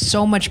feel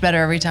so much better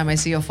every time I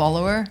see a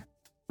follower.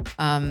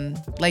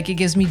 Like it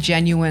gives me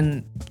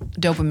genuine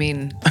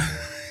dopamine.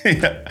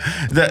 Yeah.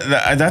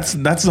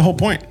 That's the whole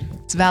point.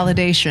 It's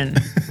validation.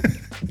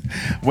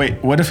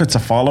 Wait, what if it's a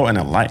follow and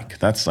a like?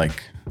 That's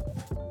like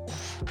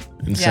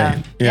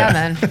insane. Yeah,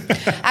 man.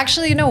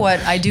 Actually, you know what?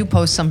 I do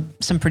post some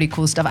pretty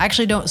cool stuff. I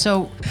actually don't.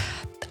 So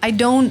I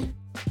don't.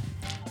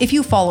 if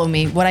you follow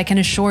me, what I can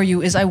assure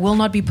you is I will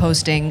not be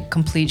posting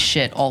complete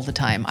shit all the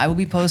time. I will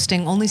be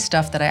posting only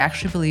stuff that I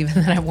actually believe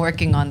in, that I'm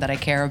working on, that I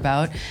care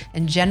about,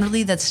 and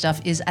generally that stuff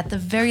is at the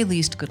very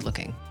least good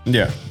looking.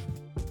 Yeah.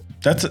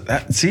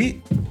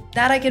 See?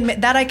 That I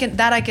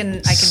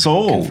can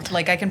Sold.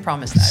 I can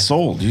promise that.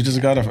 Sold. You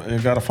just got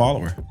a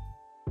follower.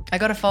 I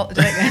got to follow.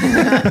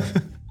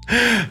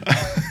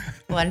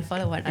 One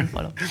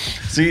unfollow.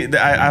 See,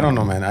 I don't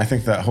know, man. I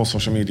think that whole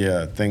social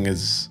media thing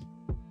is,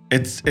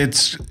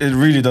 it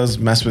really does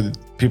mess with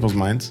people's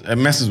minds. It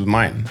messes with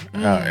mine.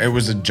 It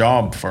was a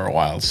job for a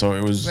while, so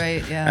it was.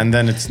 Right. Yeah. And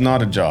then it's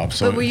not a job.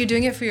 So. But were you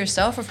doing it for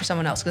yourself or for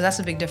someone else? Because that's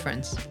a big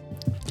difference.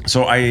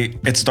 So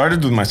it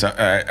started with myself.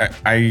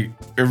 I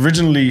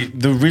originally,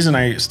 the reason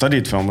I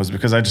studied film was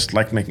because I just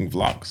liked making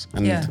vlogs,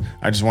 and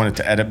I just wanted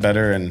to edit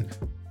better, and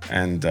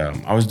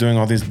I was doing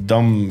all these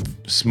dumb,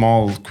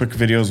 small, quick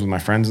videos with my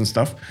friends and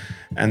stuff.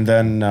 And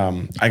then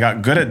I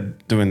got good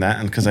at doing that,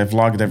 and because I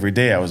vlogged every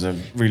day, I was a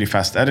really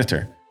fast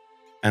editor.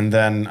 And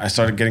then I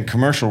started getting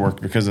commercial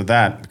work because of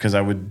that, because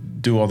I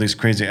would do all these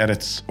crazy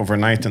edits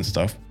overnight and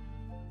stuff.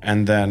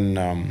 And then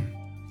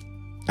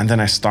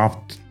I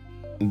stopped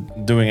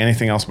doing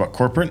anything else but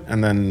corporate.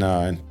 And then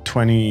in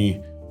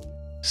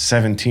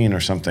 2017 or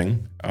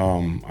something,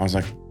 I was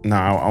like, no,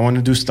 I want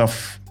to do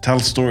stuff, tell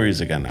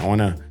stories again. I want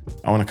to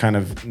kind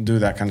of do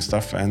that kind of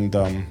stuff. And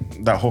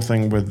that whole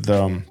thing with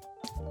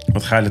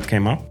Khaled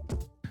came up,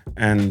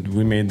 and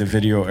we made the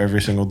video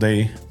every single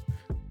day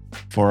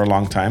for a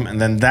long time. And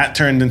then that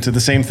turned into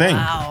the same thing.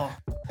 Wow.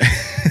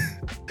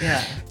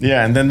 Yeah.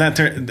 Yeah. And then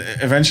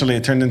eventually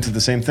it turned into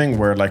the same thing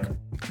where like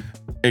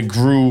it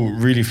grew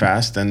really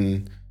fast,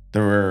 and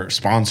there were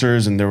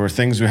sponsors and there were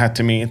things we had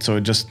to meet. So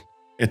it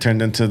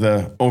turned into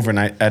the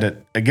overnight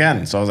edit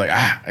again. So I was like,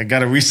 I got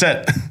to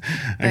reset.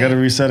 I got to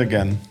reset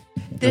again.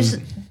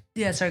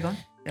 Sorry, go on.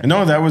 Yeah.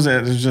 No, that was it.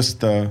 It was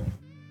just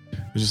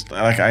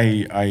like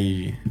I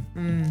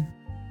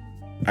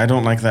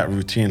don't like that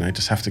routine. I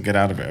just have to get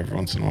out of it every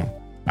once in a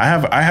while. I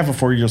have a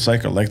 4-year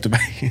cycle like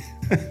Dubai.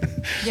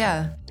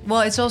 Yeah.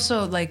 Well, it's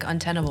also like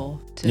untenable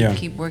to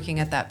keep working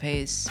at that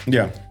pace.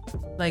 Yeah.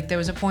 Like there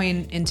was a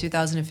point in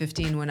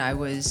 2015 when I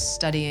was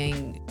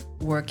studying,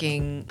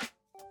 working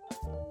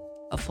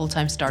a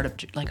full-time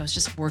startup. Like I was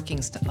just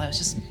working stuff. I was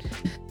just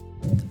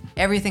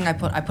everything I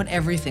put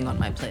everything on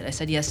my plate. I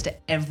said yes to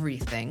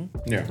everything.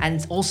 Yeah.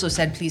 And also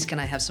said, please, can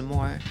I have some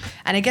more?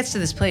 And it gets to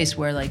this place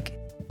where like,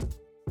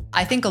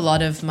 I think a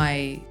lot of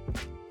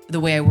the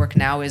way I work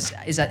now is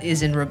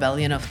in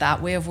rebellion of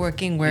that way of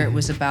working, where it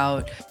was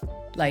about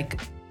like,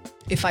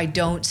 if I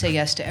don't say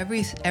yes to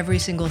every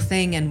single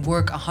thing and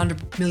work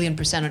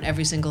 100,000,000% on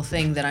every single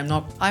thing, then I'm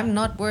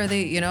not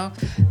worthy, you know,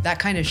 that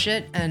kind of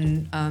shit.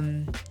 And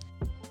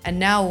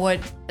now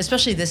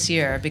especially this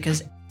year,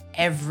 because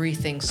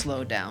everything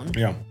slowed down.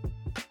 Yeah.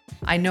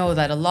 I know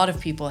that a lot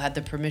of people had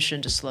the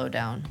permission to slow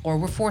down or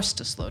were forced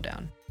to slow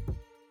down.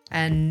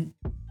 And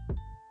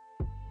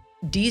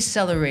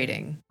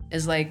decelerating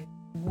is like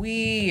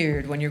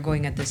weird when you're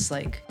going at this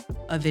like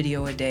a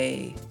video a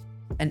day,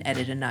 an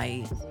edit a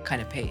night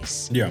kind of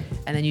pace. Yeah.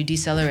 And then you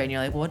decelerate and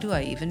you're like, what do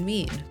I even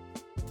mean?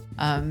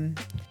 And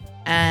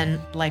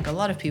like a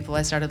lot of people,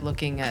 I started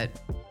looking at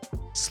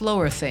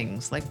slower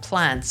things like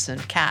plants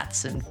and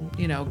cats and,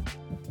 you know,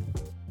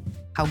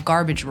 how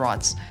garbage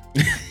rots,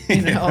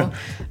 you know,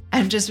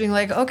 and just being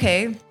like,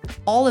 okay,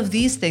 all of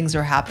these things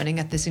are happening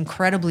at this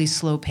incredibly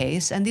slow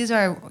pace. And these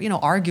are, you know,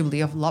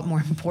 arguably a lot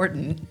more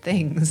important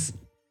things.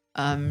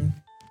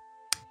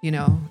 You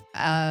know,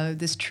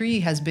 this tree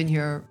has been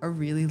here a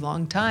really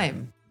long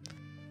time.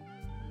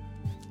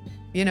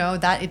 You know,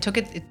 that it took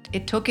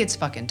its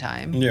fucking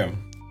time. Yeah.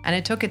 And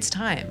it took its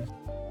time.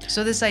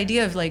 So this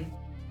idea of like,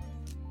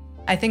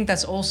 I think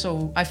that's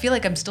also, I feel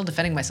like I'm still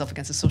defending myself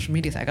against the social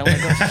media thing. I gotta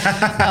let go.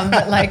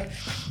 But like,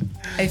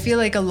 I feel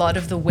like a lot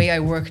of the way I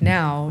work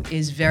now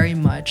is very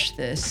much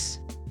this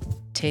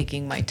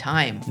taking my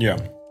time. Yeah.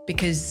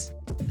 Because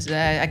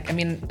I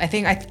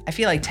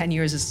feel like 10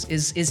 years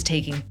is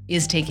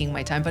taking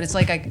my time, but it's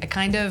like I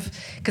kind of,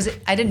 because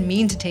I didn't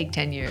mean to take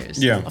 10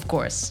 years. Yeah. Of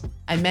course,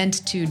 I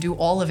meant to do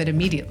all of it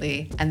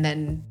immediately, and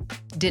then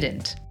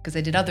didn't, because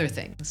I did other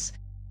things,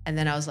 and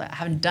then I was like, I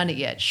haven't done it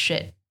yet.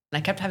 Shit. And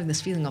I kept having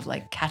this feeling of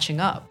like catching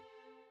up.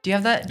 Do you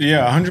have that?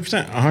 Yeah,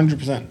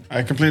 100%.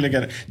 I completely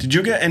get it. Did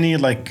you get any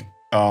like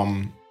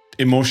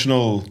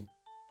emotional,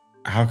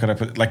 how could I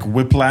put it, like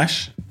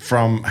whiplash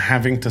from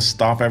having to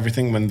stop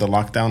everything when the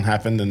lockdown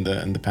happened and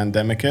the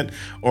pandemic hit?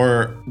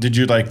 Or did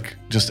you like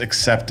just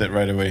accept it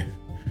right away?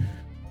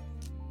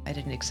 I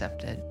didn't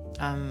accept it.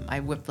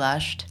 I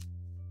whiplashed.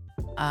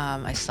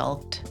 I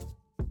sulked.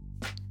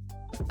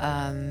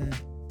 And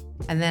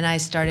then I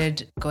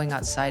started going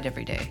outside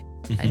every day.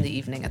 In the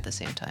evening at the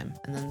same time,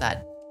 and then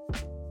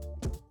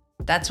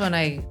that's when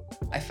I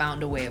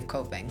found a way of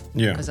coping.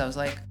 Yeah, because I was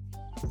like,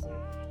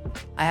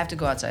 I have to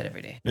go outside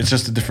every day. It's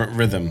just a different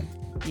rhythm.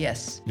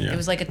 Yes. Yeah. It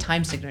was like a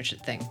time signature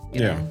thing. You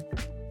know?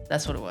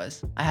 That's what it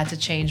was. I had to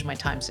change my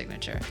time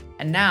signature,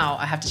 and now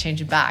I have to change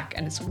it back,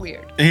 and it's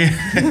weird. Yeah,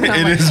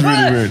 it is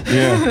really weird.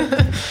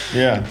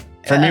 Yeah.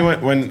 For me,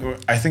 when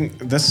I think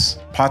this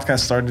podcast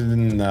started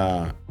in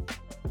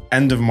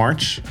end of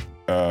March,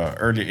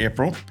 early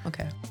April.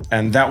 Okay.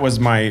 And that was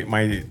my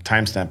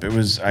timestamp.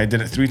 I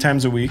did it 3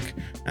 times a week,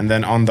 and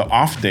then on the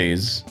off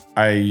days,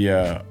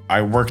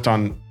 I worked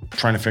on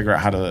trying to figure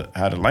out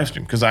how to live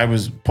stream, because I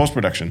was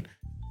post-production.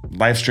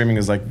 Live streaming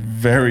is like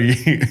very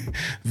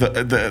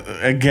the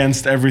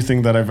against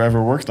everything that I've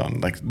ever worked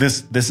on. Like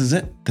this is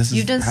it.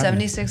 You've done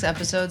happening. 76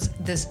 episodes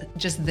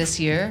this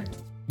year.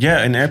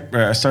 Yeah,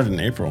 I started in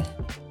April.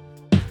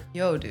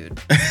 Yo,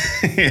 dude.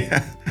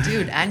 Yeah.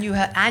 Dude, and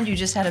you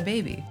just had a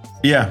baby.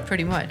 Yeah.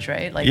 Pretty much,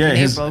 right? Like Yeah, in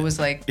April it was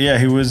like. Yeah,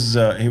 he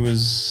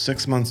was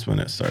 6 months when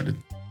it started.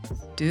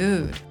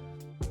 Dude.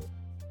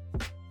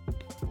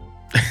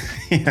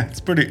 Yeah, it's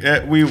pretty.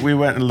 We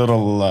went a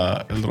little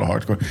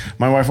hardcore.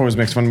 My wife always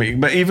makes fun of me,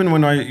 but even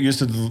when I used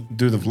to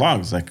do the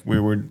vlogs, like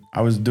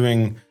I was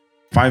doing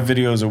 5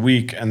 videos a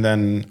week, and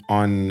then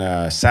on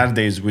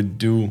Saturdays we'd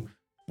do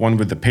one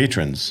with the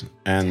patrons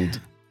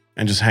and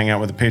just hang out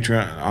with the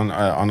Patreon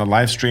on a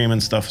live stream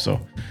and stuff. So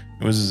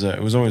it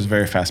was always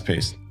very fast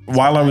paced.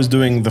 While I was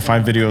doing the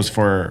 5 videos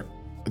for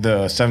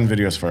the 7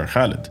 videos for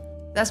Khalid.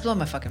 That's blowing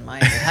my fucking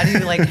mind. How do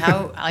you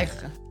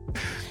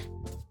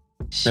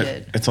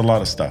shit. It's a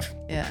lot of stuff.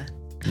 Yeah.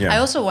 Yeah. I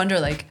also wonder,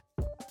 like,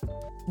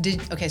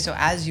 so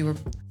as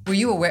were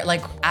you aware,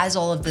 like, as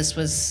all of this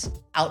was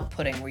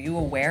outputting, were you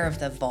aware of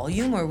the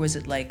volume, or was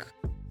it like,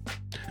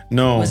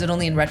 no, was it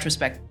only in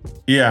retrospect?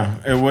 Yeah,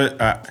 it was,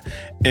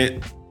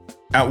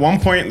 at one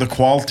point the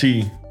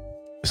quality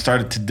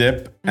started to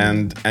dip,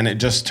 and it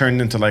just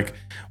turned into like,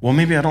 well,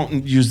 maybe I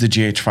don't use the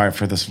GH5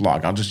 for this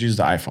vlog. I'll just use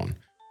the iPhone,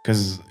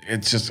 because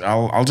it's just,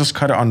 I'll just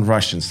cut it on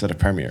Rush instead of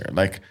Premiere.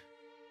 Like,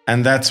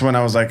 and that's when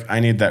I was like, I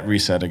need that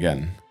reset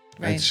again.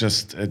 Right. It's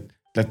just,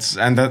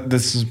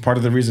 this is part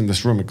of the reason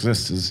this room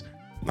exists, is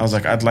I was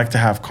like, I'd like to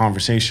have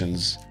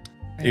conversations,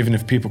 right, even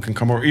if people can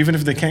come over, even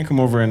if they can't come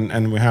over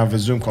and we have a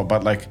Zoom call,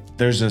 but like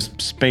there's a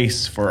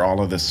space for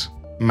all of this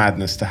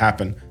madness to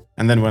happen.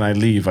 And then when I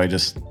leave, I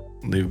just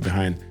leave it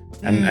behind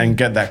and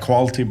get that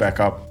quality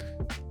back up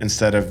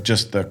instead of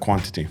just the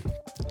quantity.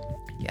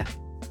 Yeah.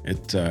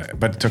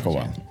 But it took a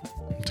while.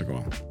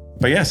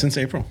 But yeah, since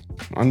April.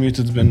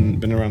 Unmuted's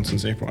been around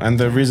since April. And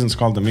the reason it's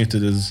called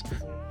Unmuted is,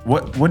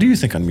 what do you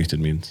think unmuted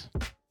means?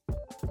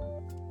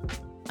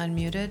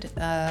 Unmuted?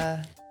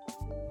 I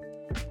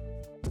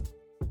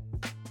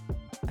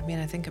mean,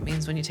 I think it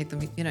means when you take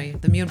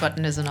the mute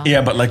button isn't on.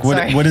 Yeah, but like,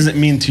 what does it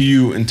mean to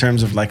you in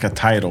terms of like a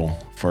title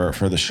for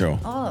the show?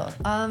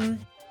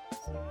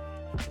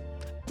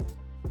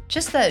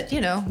 Just that,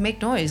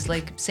 make noise,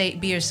 like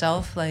be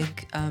yourself,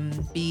 like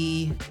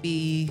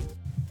be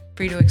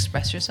free to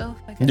express yourself,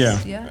 I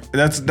guess. Yeah.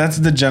 That's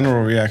the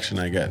general reaction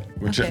I get,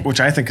 which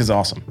I think is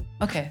awesome.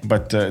 Okay.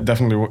 But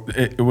definitely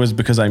it was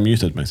because I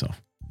muted myself.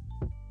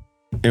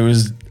 It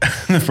was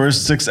the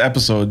first 6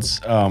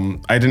 episodes.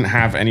 I didn't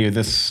have any of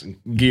this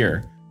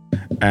gear,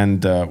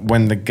 and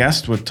when the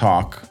guest would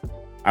talk,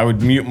 I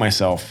would mute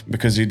myself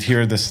because you'd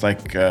hear this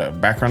like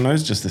background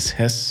noise, just this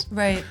hiss.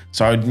 Right.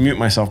 So I would mute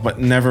myself, but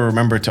never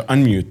remember to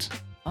unmute.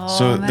 Oh,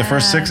 so the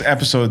first 6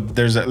 episodes,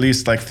 there's at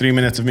least like 3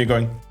 minutes of me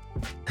going.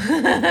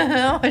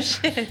 Oh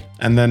shit.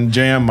 And then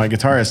JM, my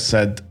guitarist,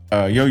 said,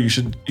 "Yo, you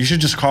should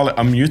just call it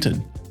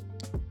unmuted."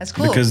 That's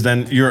cool. Because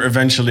then you're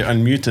eventually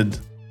unmuted.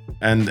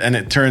 And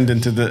it turned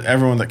into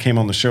everyone that came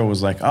on the show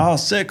was like, "Oh,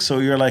 sick. So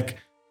you're like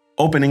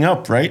opening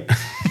up, right?"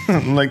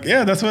 I'm like,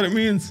 yeah, that's what it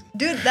means.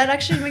 Dude, that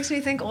actually makes me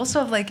think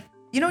also of like,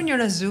 when you're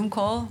on a Zoom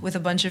call with a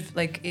bunch of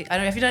like, I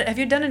don't know, have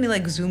you done any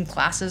like Zoom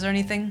classes or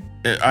anything?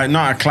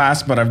 Not a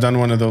class, but I've done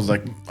one of those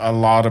like a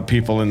lot of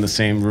people in the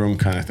same room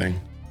kind of thing.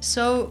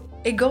 So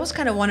it goes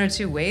kind of one or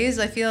two ways.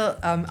 I feel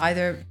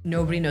either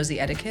nobody knows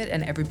the etiquette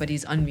and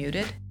everybody's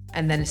unmuted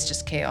and then it's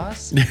just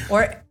chaos,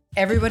 or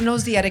everyone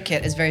knows the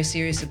etiquette, is very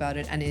serious about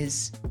it and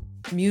is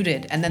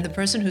muted, and then the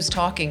person who's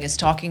talking is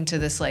talking to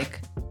this like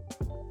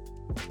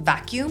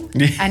vacuum,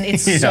 and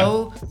it's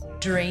so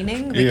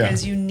draining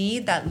because you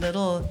need that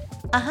little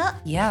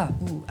you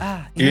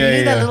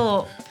need that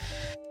little.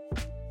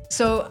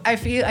 So I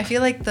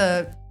feel like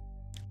the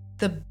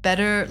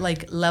better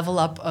like level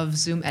up of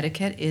Zoom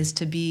etiquette is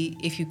to be,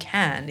 if you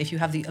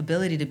have the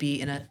ability to be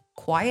in a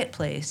quiet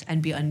place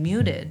and be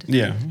unmuted.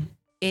 Yeah.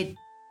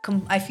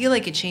 I feel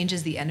like it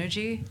changes the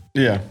energy.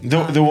 Yeah,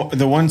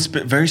 the one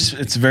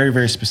it's a very,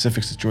 very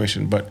specific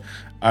situation. But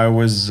I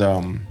was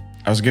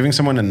giving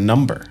someone a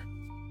number,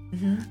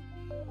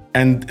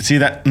 and see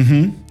that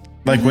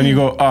like when you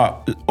go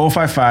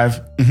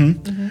 055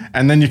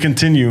 and then you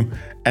continue,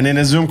 and in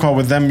a Zoom call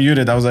with them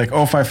muted, I was like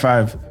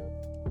 055.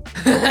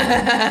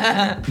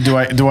 do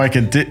I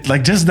continue?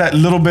 Like just that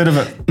little bit of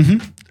a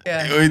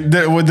it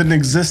didn't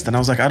exist, and I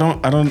was like, I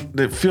don't.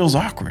 It feels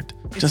awkward.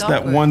 It's just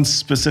awkward. That one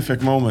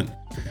specific moment.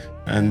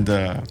 And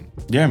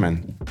yeah,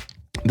 man,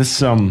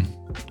 this 1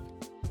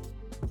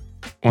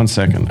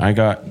 second, I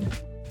got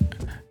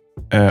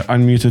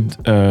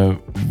unmuted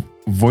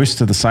voice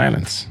to the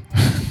silence.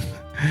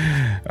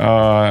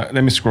 Let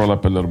me scroll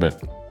up a little bit.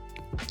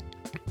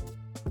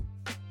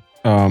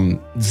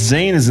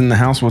 Zane is in the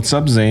house. What's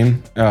up,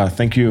 Zane?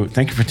 Thank you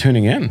for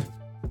tuning in.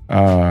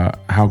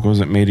 How goes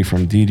it, matey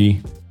from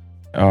Didi?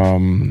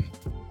 And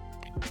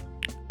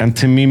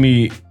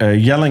Tamimi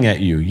yelling at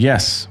you.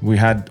 Yes, we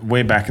had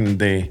way back in the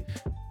day.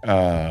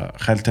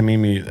 Khal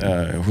Tamimi,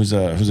 who's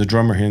a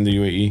drummer here in the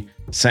UAE,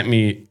 sent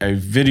me a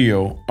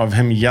video of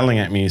him yelling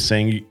at me,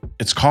 saying,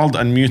 "It's called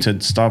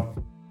unmuted. Stop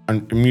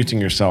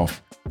unmuting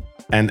yourself."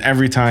 And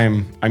every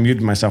time I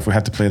muted myself, we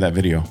had to play that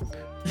video.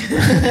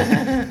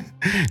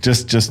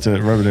 just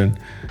to rub it in.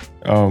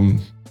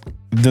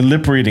 The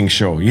lip reading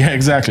show. Yeah,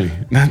 exactly.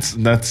 That's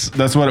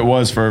what it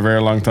was for a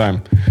very long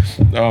time.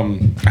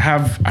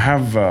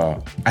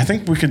 I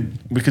think we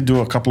could do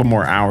a couple of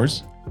more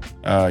hours,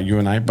 you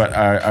and I, but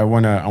I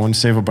wanna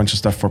save a bunch of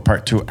stuff for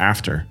part 2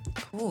 after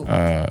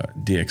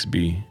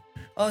DXB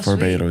for sweet.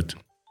 Beirut.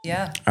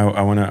 Yeah.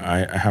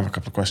 I have a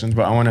couple of questions,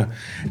 but I wanna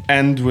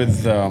end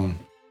with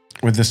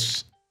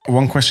this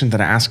one question that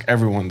I ask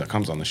everyone that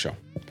comes on the show.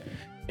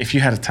 If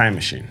you had a time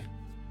machine.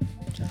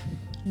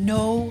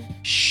 No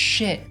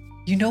shit.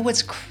 You know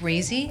what's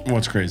crazy?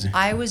 What's crazy?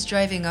 I was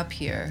driving up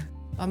here.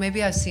 Oh,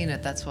 maybe I've seen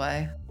it. That's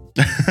why.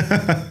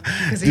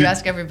 Because you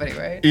ask everybody,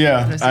 right?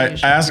 Yeah, I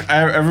ask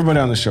everybody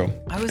on the show.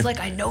 I was like,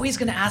 I know he's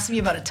gonna ask me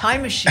about a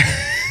time machine,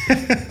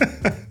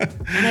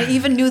 and I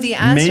even knew the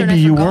answer. Maybe and I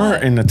you forgot. were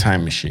in a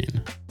time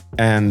machine,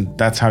 and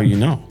that's how you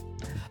know.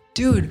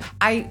 Dude,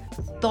 I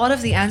thought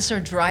of the answer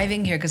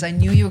driving here because I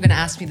knew you were gonna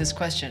ask me this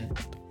question,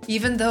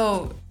 even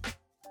though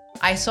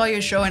I saw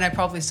your show and I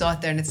probably saw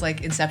it there, and it's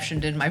like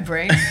Inceptioned in my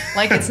brain.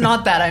 Like it's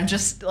not that. I'm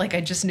just like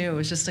I just knew it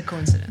was just a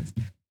coincidence.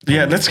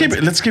 Yeah, let's keep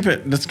it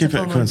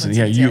coincidence.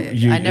 Yeah,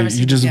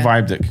 you just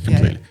vibed it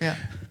completely. Yeah.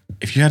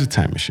 If you had a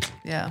time machine,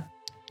 Yeah.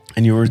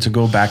 and you were to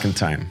go back in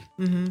time,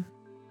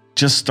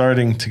 just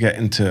starting to get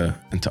into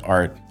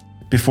art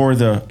before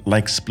the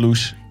like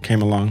sploosh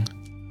came along,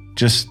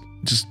 just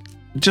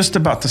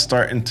about to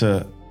start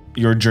into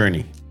your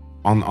journey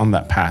on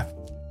that path,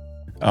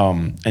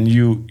 and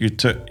you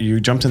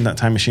jumped in that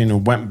time machine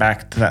and went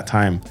back to that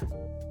time,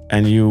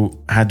 and you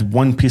had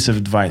one piece of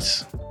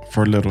advice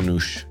for little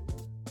Noosh.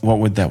 What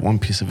would that one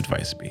piece of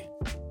advice be?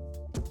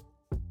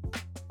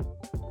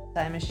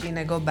 Time machine.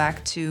 I go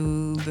back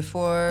to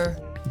before.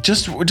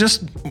 Just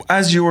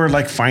as you were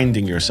like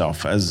finding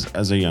yourself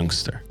as a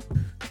youngster.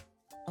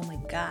 Oh my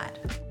god.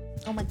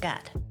 Oh my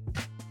god.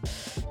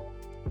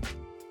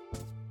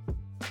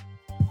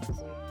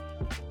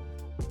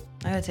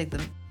 I gotta take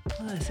them.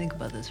 I gotta think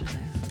about this for a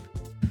second.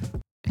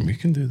 We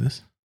can do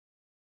this.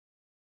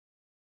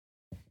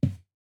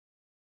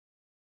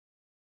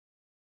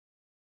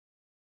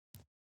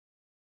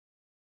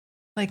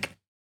 Like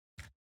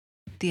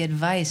the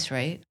advice,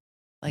 right?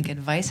 Like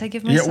advice I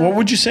give myself. Yeah, what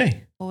would you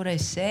say? What would I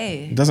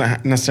say? It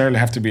doesn't necessarily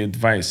have to be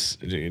advice.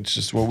 It's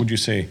just, what would you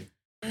say?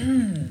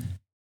 I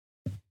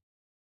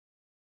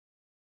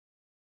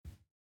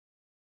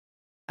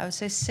would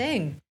say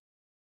sing.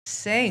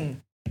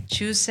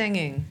 Choose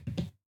singing.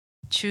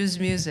 Choose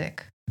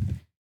music.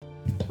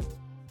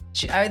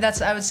 I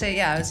would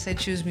say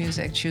choose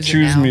music. Choose it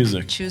now.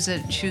 music. Choose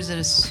it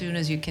as soon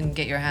as you can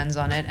get your hands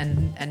on it,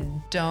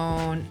 and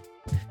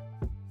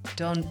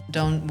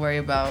don't worry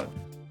about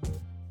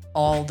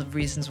all the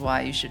reasons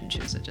why you shouldn't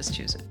choose it. Just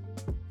choose it.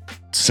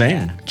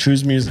 Sing. Yeah.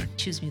 Choose music.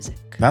 Choose music.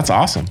 That's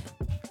awesome.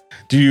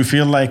 Do you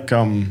feel like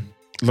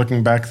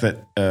looking back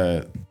that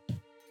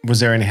was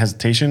there any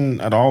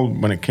hesitation at all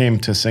when it came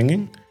to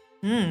singing?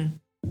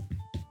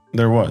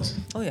 There was.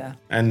 Oh yeah.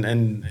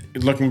 And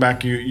looking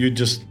back, you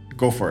just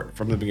go for it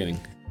from the beginning.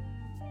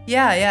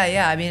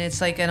 Yeah. I mean,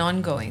 it's like an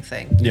ongoing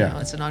thing. Yeah. You know,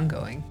 it's an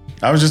ongoing.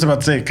 I was just about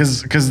to say,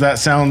 because that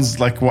sounds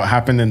like what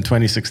happened in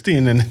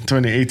 2016 and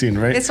 2018,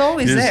 right? It's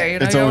always there. You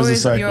know, it's always a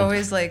cycle. You're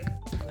always like,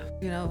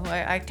 you know,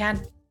 I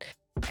can't.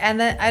 And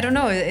then I don't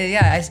know.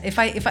 Yeah. If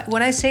I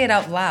when I say it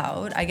out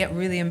loud, I get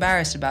really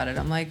embarrassed about it.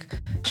 I'm like,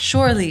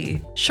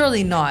 surely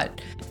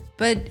not.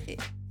 But.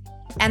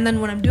 And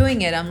then when I'm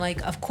doing it, I'm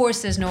like, of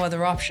course, there's no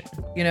other option,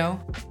 you know?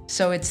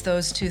 So it's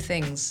those two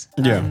things.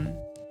 Yeah.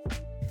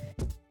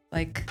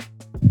 Like,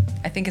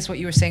 I think it's what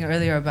you were saying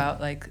earlier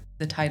about like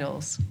the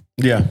titles.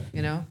 Yeah.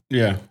 You know?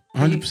 Yeah.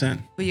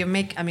 100%. But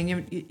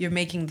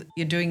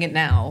you're doing it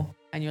now,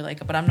 and you're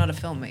like, but I'm not a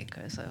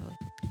filmmaker, so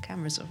the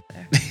camera's over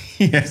there.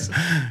 Yes.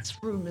 This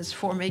room is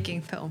for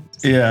making films.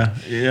 Yeah.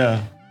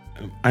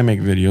 I make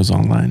videos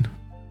online.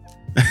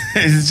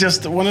 It's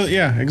just one of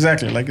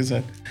exactly like I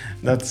said.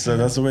 That's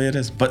the way it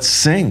is. But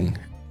sing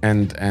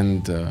and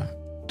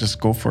just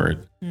go for it.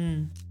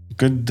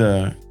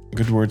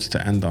 Good words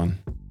to end on.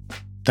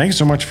 Thank you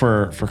so much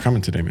for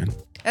coming today, man.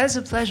 It was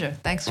a pleasure.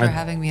 Thanks for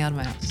having me on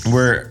my house.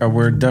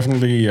 We're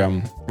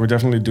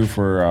definitely due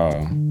for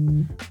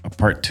a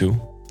part 2.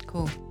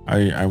 Cool.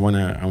 I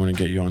wanna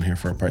get you on here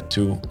for a part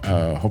 2.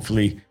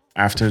 Hopefully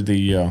after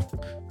the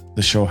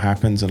show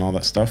happens and all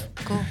that stuff.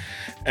 Cool.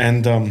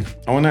 And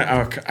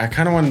I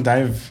kind of want to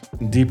dive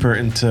deeper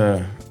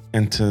into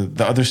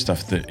the other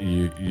stuff that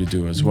you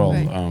do as well,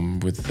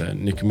 right. With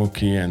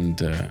Nikimuki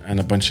and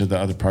a bunch of the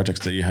other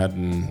projects that you had,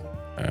 and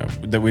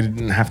that we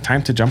didn't have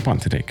time to jump on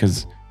today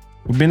because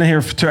We've been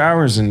here for 2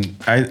 hours, and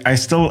I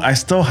still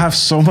have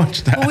so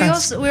much to But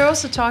ask. we're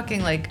also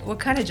talking like we're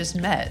kind of just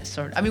met,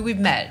 sort of. I mean, we've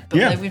met, but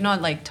Yeah. like we've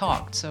not like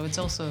talked. So it's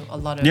also a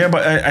lot of Yeah,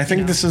 but I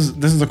think know, this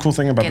is the cool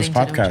thing about this getting to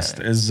know each podcast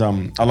other. is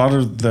a lot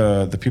of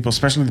the people,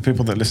 especially the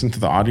people that listen to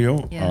the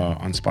audio Yeah.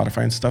 on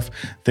Spotify and stuff,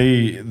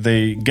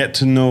 they get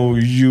to know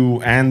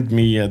you and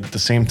me at the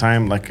same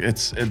time. Like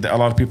a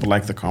lot of people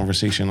like the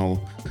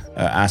conversational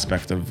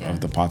aspect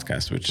of the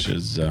podcast, which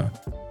is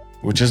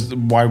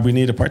why we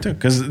need a part two,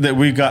 because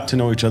we got to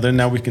know each other.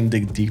 Now we can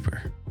dig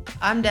deeper.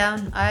 I'm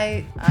down.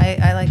 I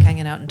like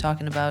hanging out and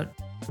talking about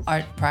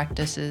art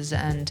practices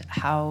and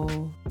how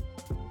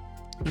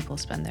people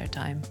spend their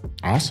time,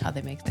 Awesome. how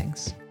they make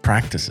things.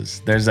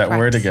 Practices. There's that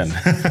word again.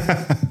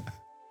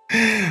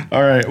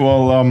 All right.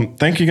 Well,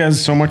 thank you guys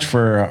so much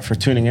for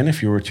tuning in.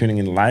 If you were tuning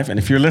in live, and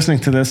if you're listening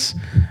to this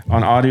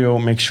on audio,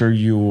 make sure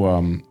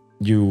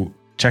you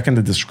check in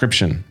the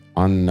description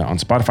on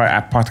Spotify,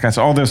 app podcasts.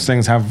 All those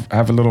things have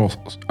a little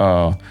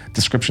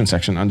description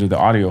section under the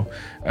audio.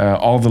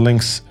 All the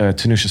links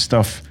to Nousha's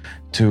stuff,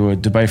 to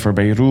Dubai for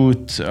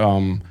Beirut,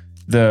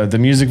 the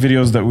music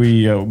videos that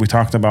we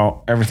talked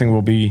about. Everything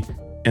will be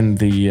in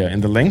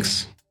the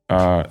links.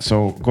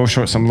 So go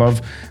show it some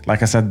love.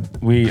 Like I said,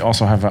 we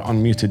also have an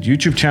unmuted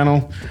YouTube channel,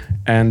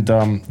 and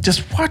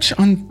just watch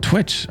on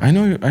Twitch. I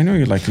know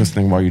you like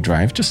listening while you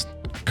drive. Just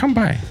come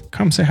by,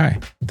 come say hi.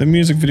 The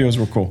music videos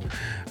were cool,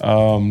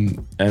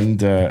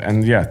 and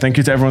yeah, thank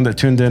you to everyone that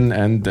tuned in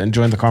and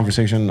joined the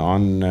conversation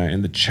on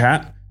in the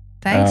chat.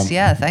 Thanks.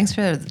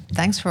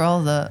 Thanks for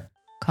all the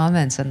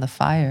comments and the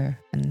fire.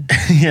 And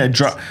Yeah,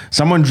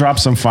 someone drop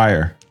some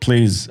fire,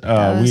 please.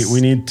 We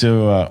need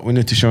to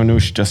show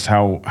Noosh just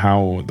how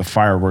the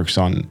fire works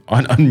on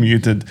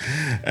unmuted,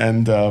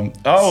 and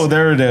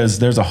there it is.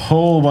 There's a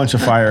whole bunch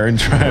of fire in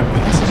Tribe,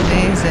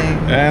 amazing.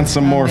 and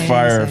some more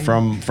fire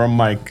Amazing. from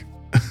Mike.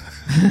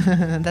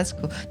 That's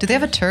cool. Do they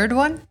have a turd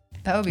one?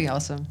 That would be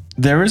awesome.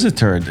 There is a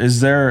turd. Is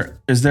there?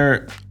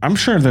 I'm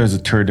sure there's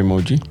a turd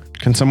emoji.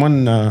 Can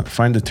someone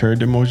find a turd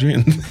emoji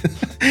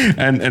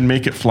and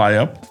make it fly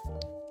up?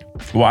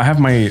 Well, I have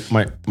my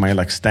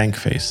like stank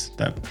face,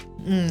 that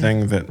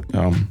thing that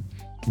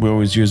we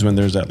always use when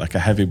there's a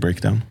heavy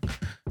breakdown,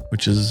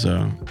 which is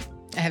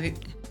Have you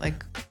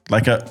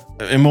like a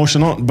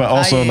emotional, but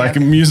also yeah, like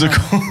okay. a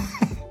musical.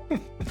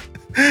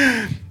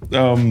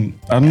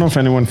 I don't know if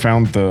anyone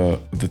found the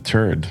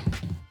turd.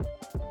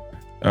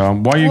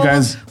 While you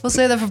guys We'll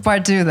say that for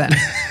part 2 then.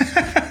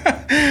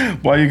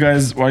 while you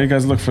guys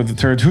look for the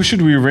turd, who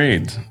should we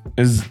raid?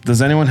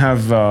 Does anyone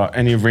have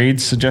any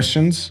raid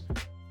suggestions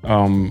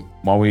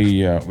while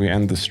we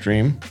end the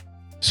stream?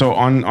 So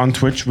on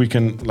Twitch we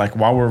can, like,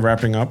 while we're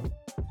wrapping up.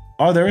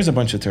 Oh, there is a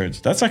bunch of turds.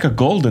 That's like a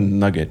golden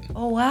nugget.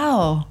 Oh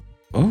wow,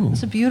 Oh,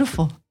 that's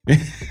beautiful.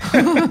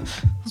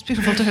 Most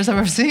beautiful turds I've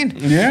ever seen.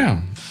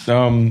 yeah.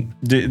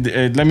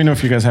 Let me know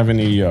if you guys have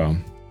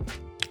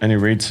any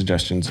raid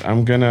suggestions.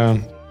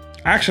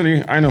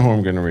 Actually, I know who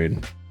I'm gonna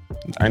raid.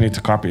 I need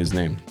to copy his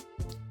name.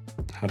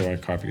 How do I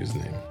copy his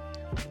name?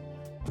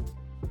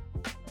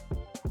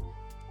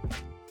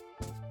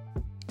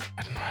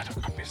 I don't know how to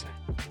copy his name.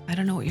 I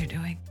don't know what you're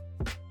doing.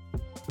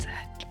 What's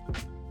that?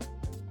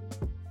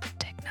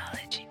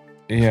 Technology.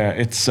 Yeah,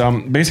 it's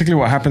basically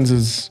what happens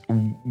is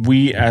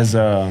we as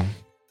a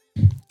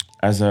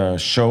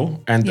show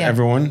and Yeah.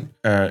 everyone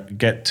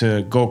get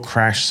to go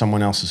crash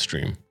someone else's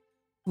stream.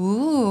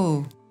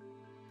 Ooh.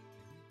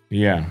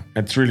 Yeah,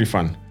 it's really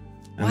fun.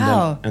 And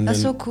Wow, then-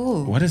 that's so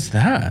cool. What is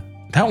that?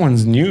 That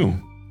one's new.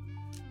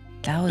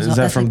 That was Is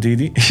that that's from like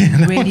Didi?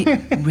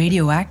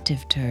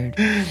 radioactive turd.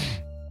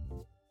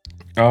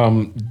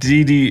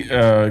 Didi,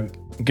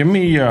 give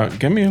me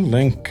a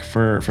link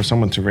for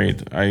someone to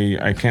raid.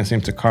 I can't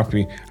seem to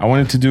copy. I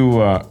wanted to do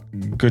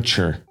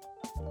Gutcher,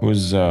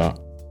 who's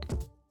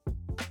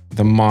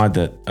the mod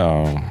at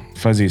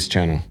Fuzzy's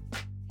channel.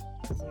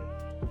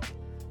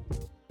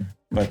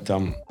 But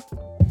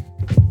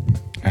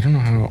I don't know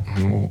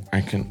how I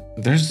can.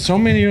 There's so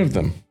many of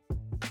them.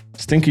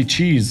 Stinky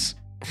Cheese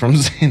from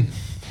Zane.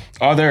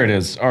 Oh, there it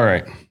is. All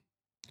right.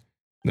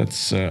 Let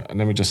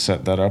me just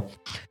set that up.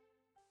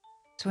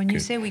 So when you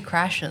say we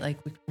crash it, like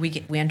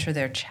we enter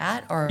their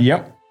chat, or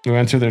Yep. We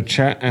enter their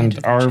chat and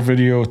Enter their our chat.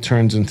 video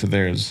turns into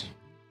theirs.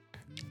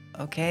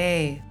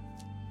 Okay,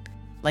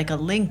 like a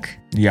link.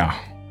 Yeah.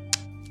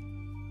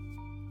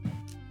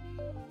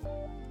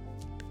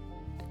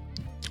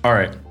 All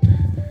right.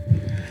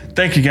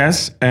 Thank you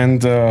guys,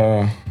 and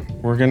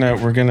we're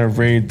gonna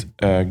raid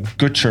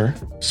Gutcher.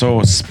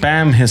 So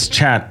spam his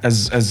chat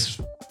as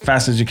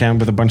fast as you can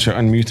with a bunch of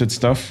unmuted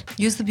stuff.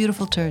 Use the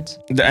beautiful turds.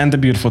 And the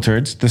beautiful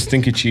turds, the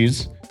stinky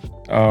cheese.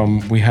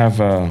 We have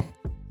a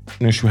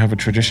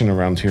tradition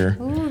around here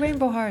Ooh,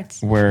 rainbow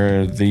hearts.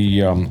 where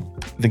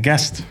the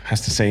guest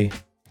has to say,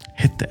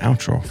 "Hit the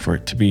outro" for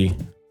it to be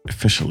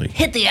officially.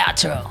 Hit the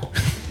outro.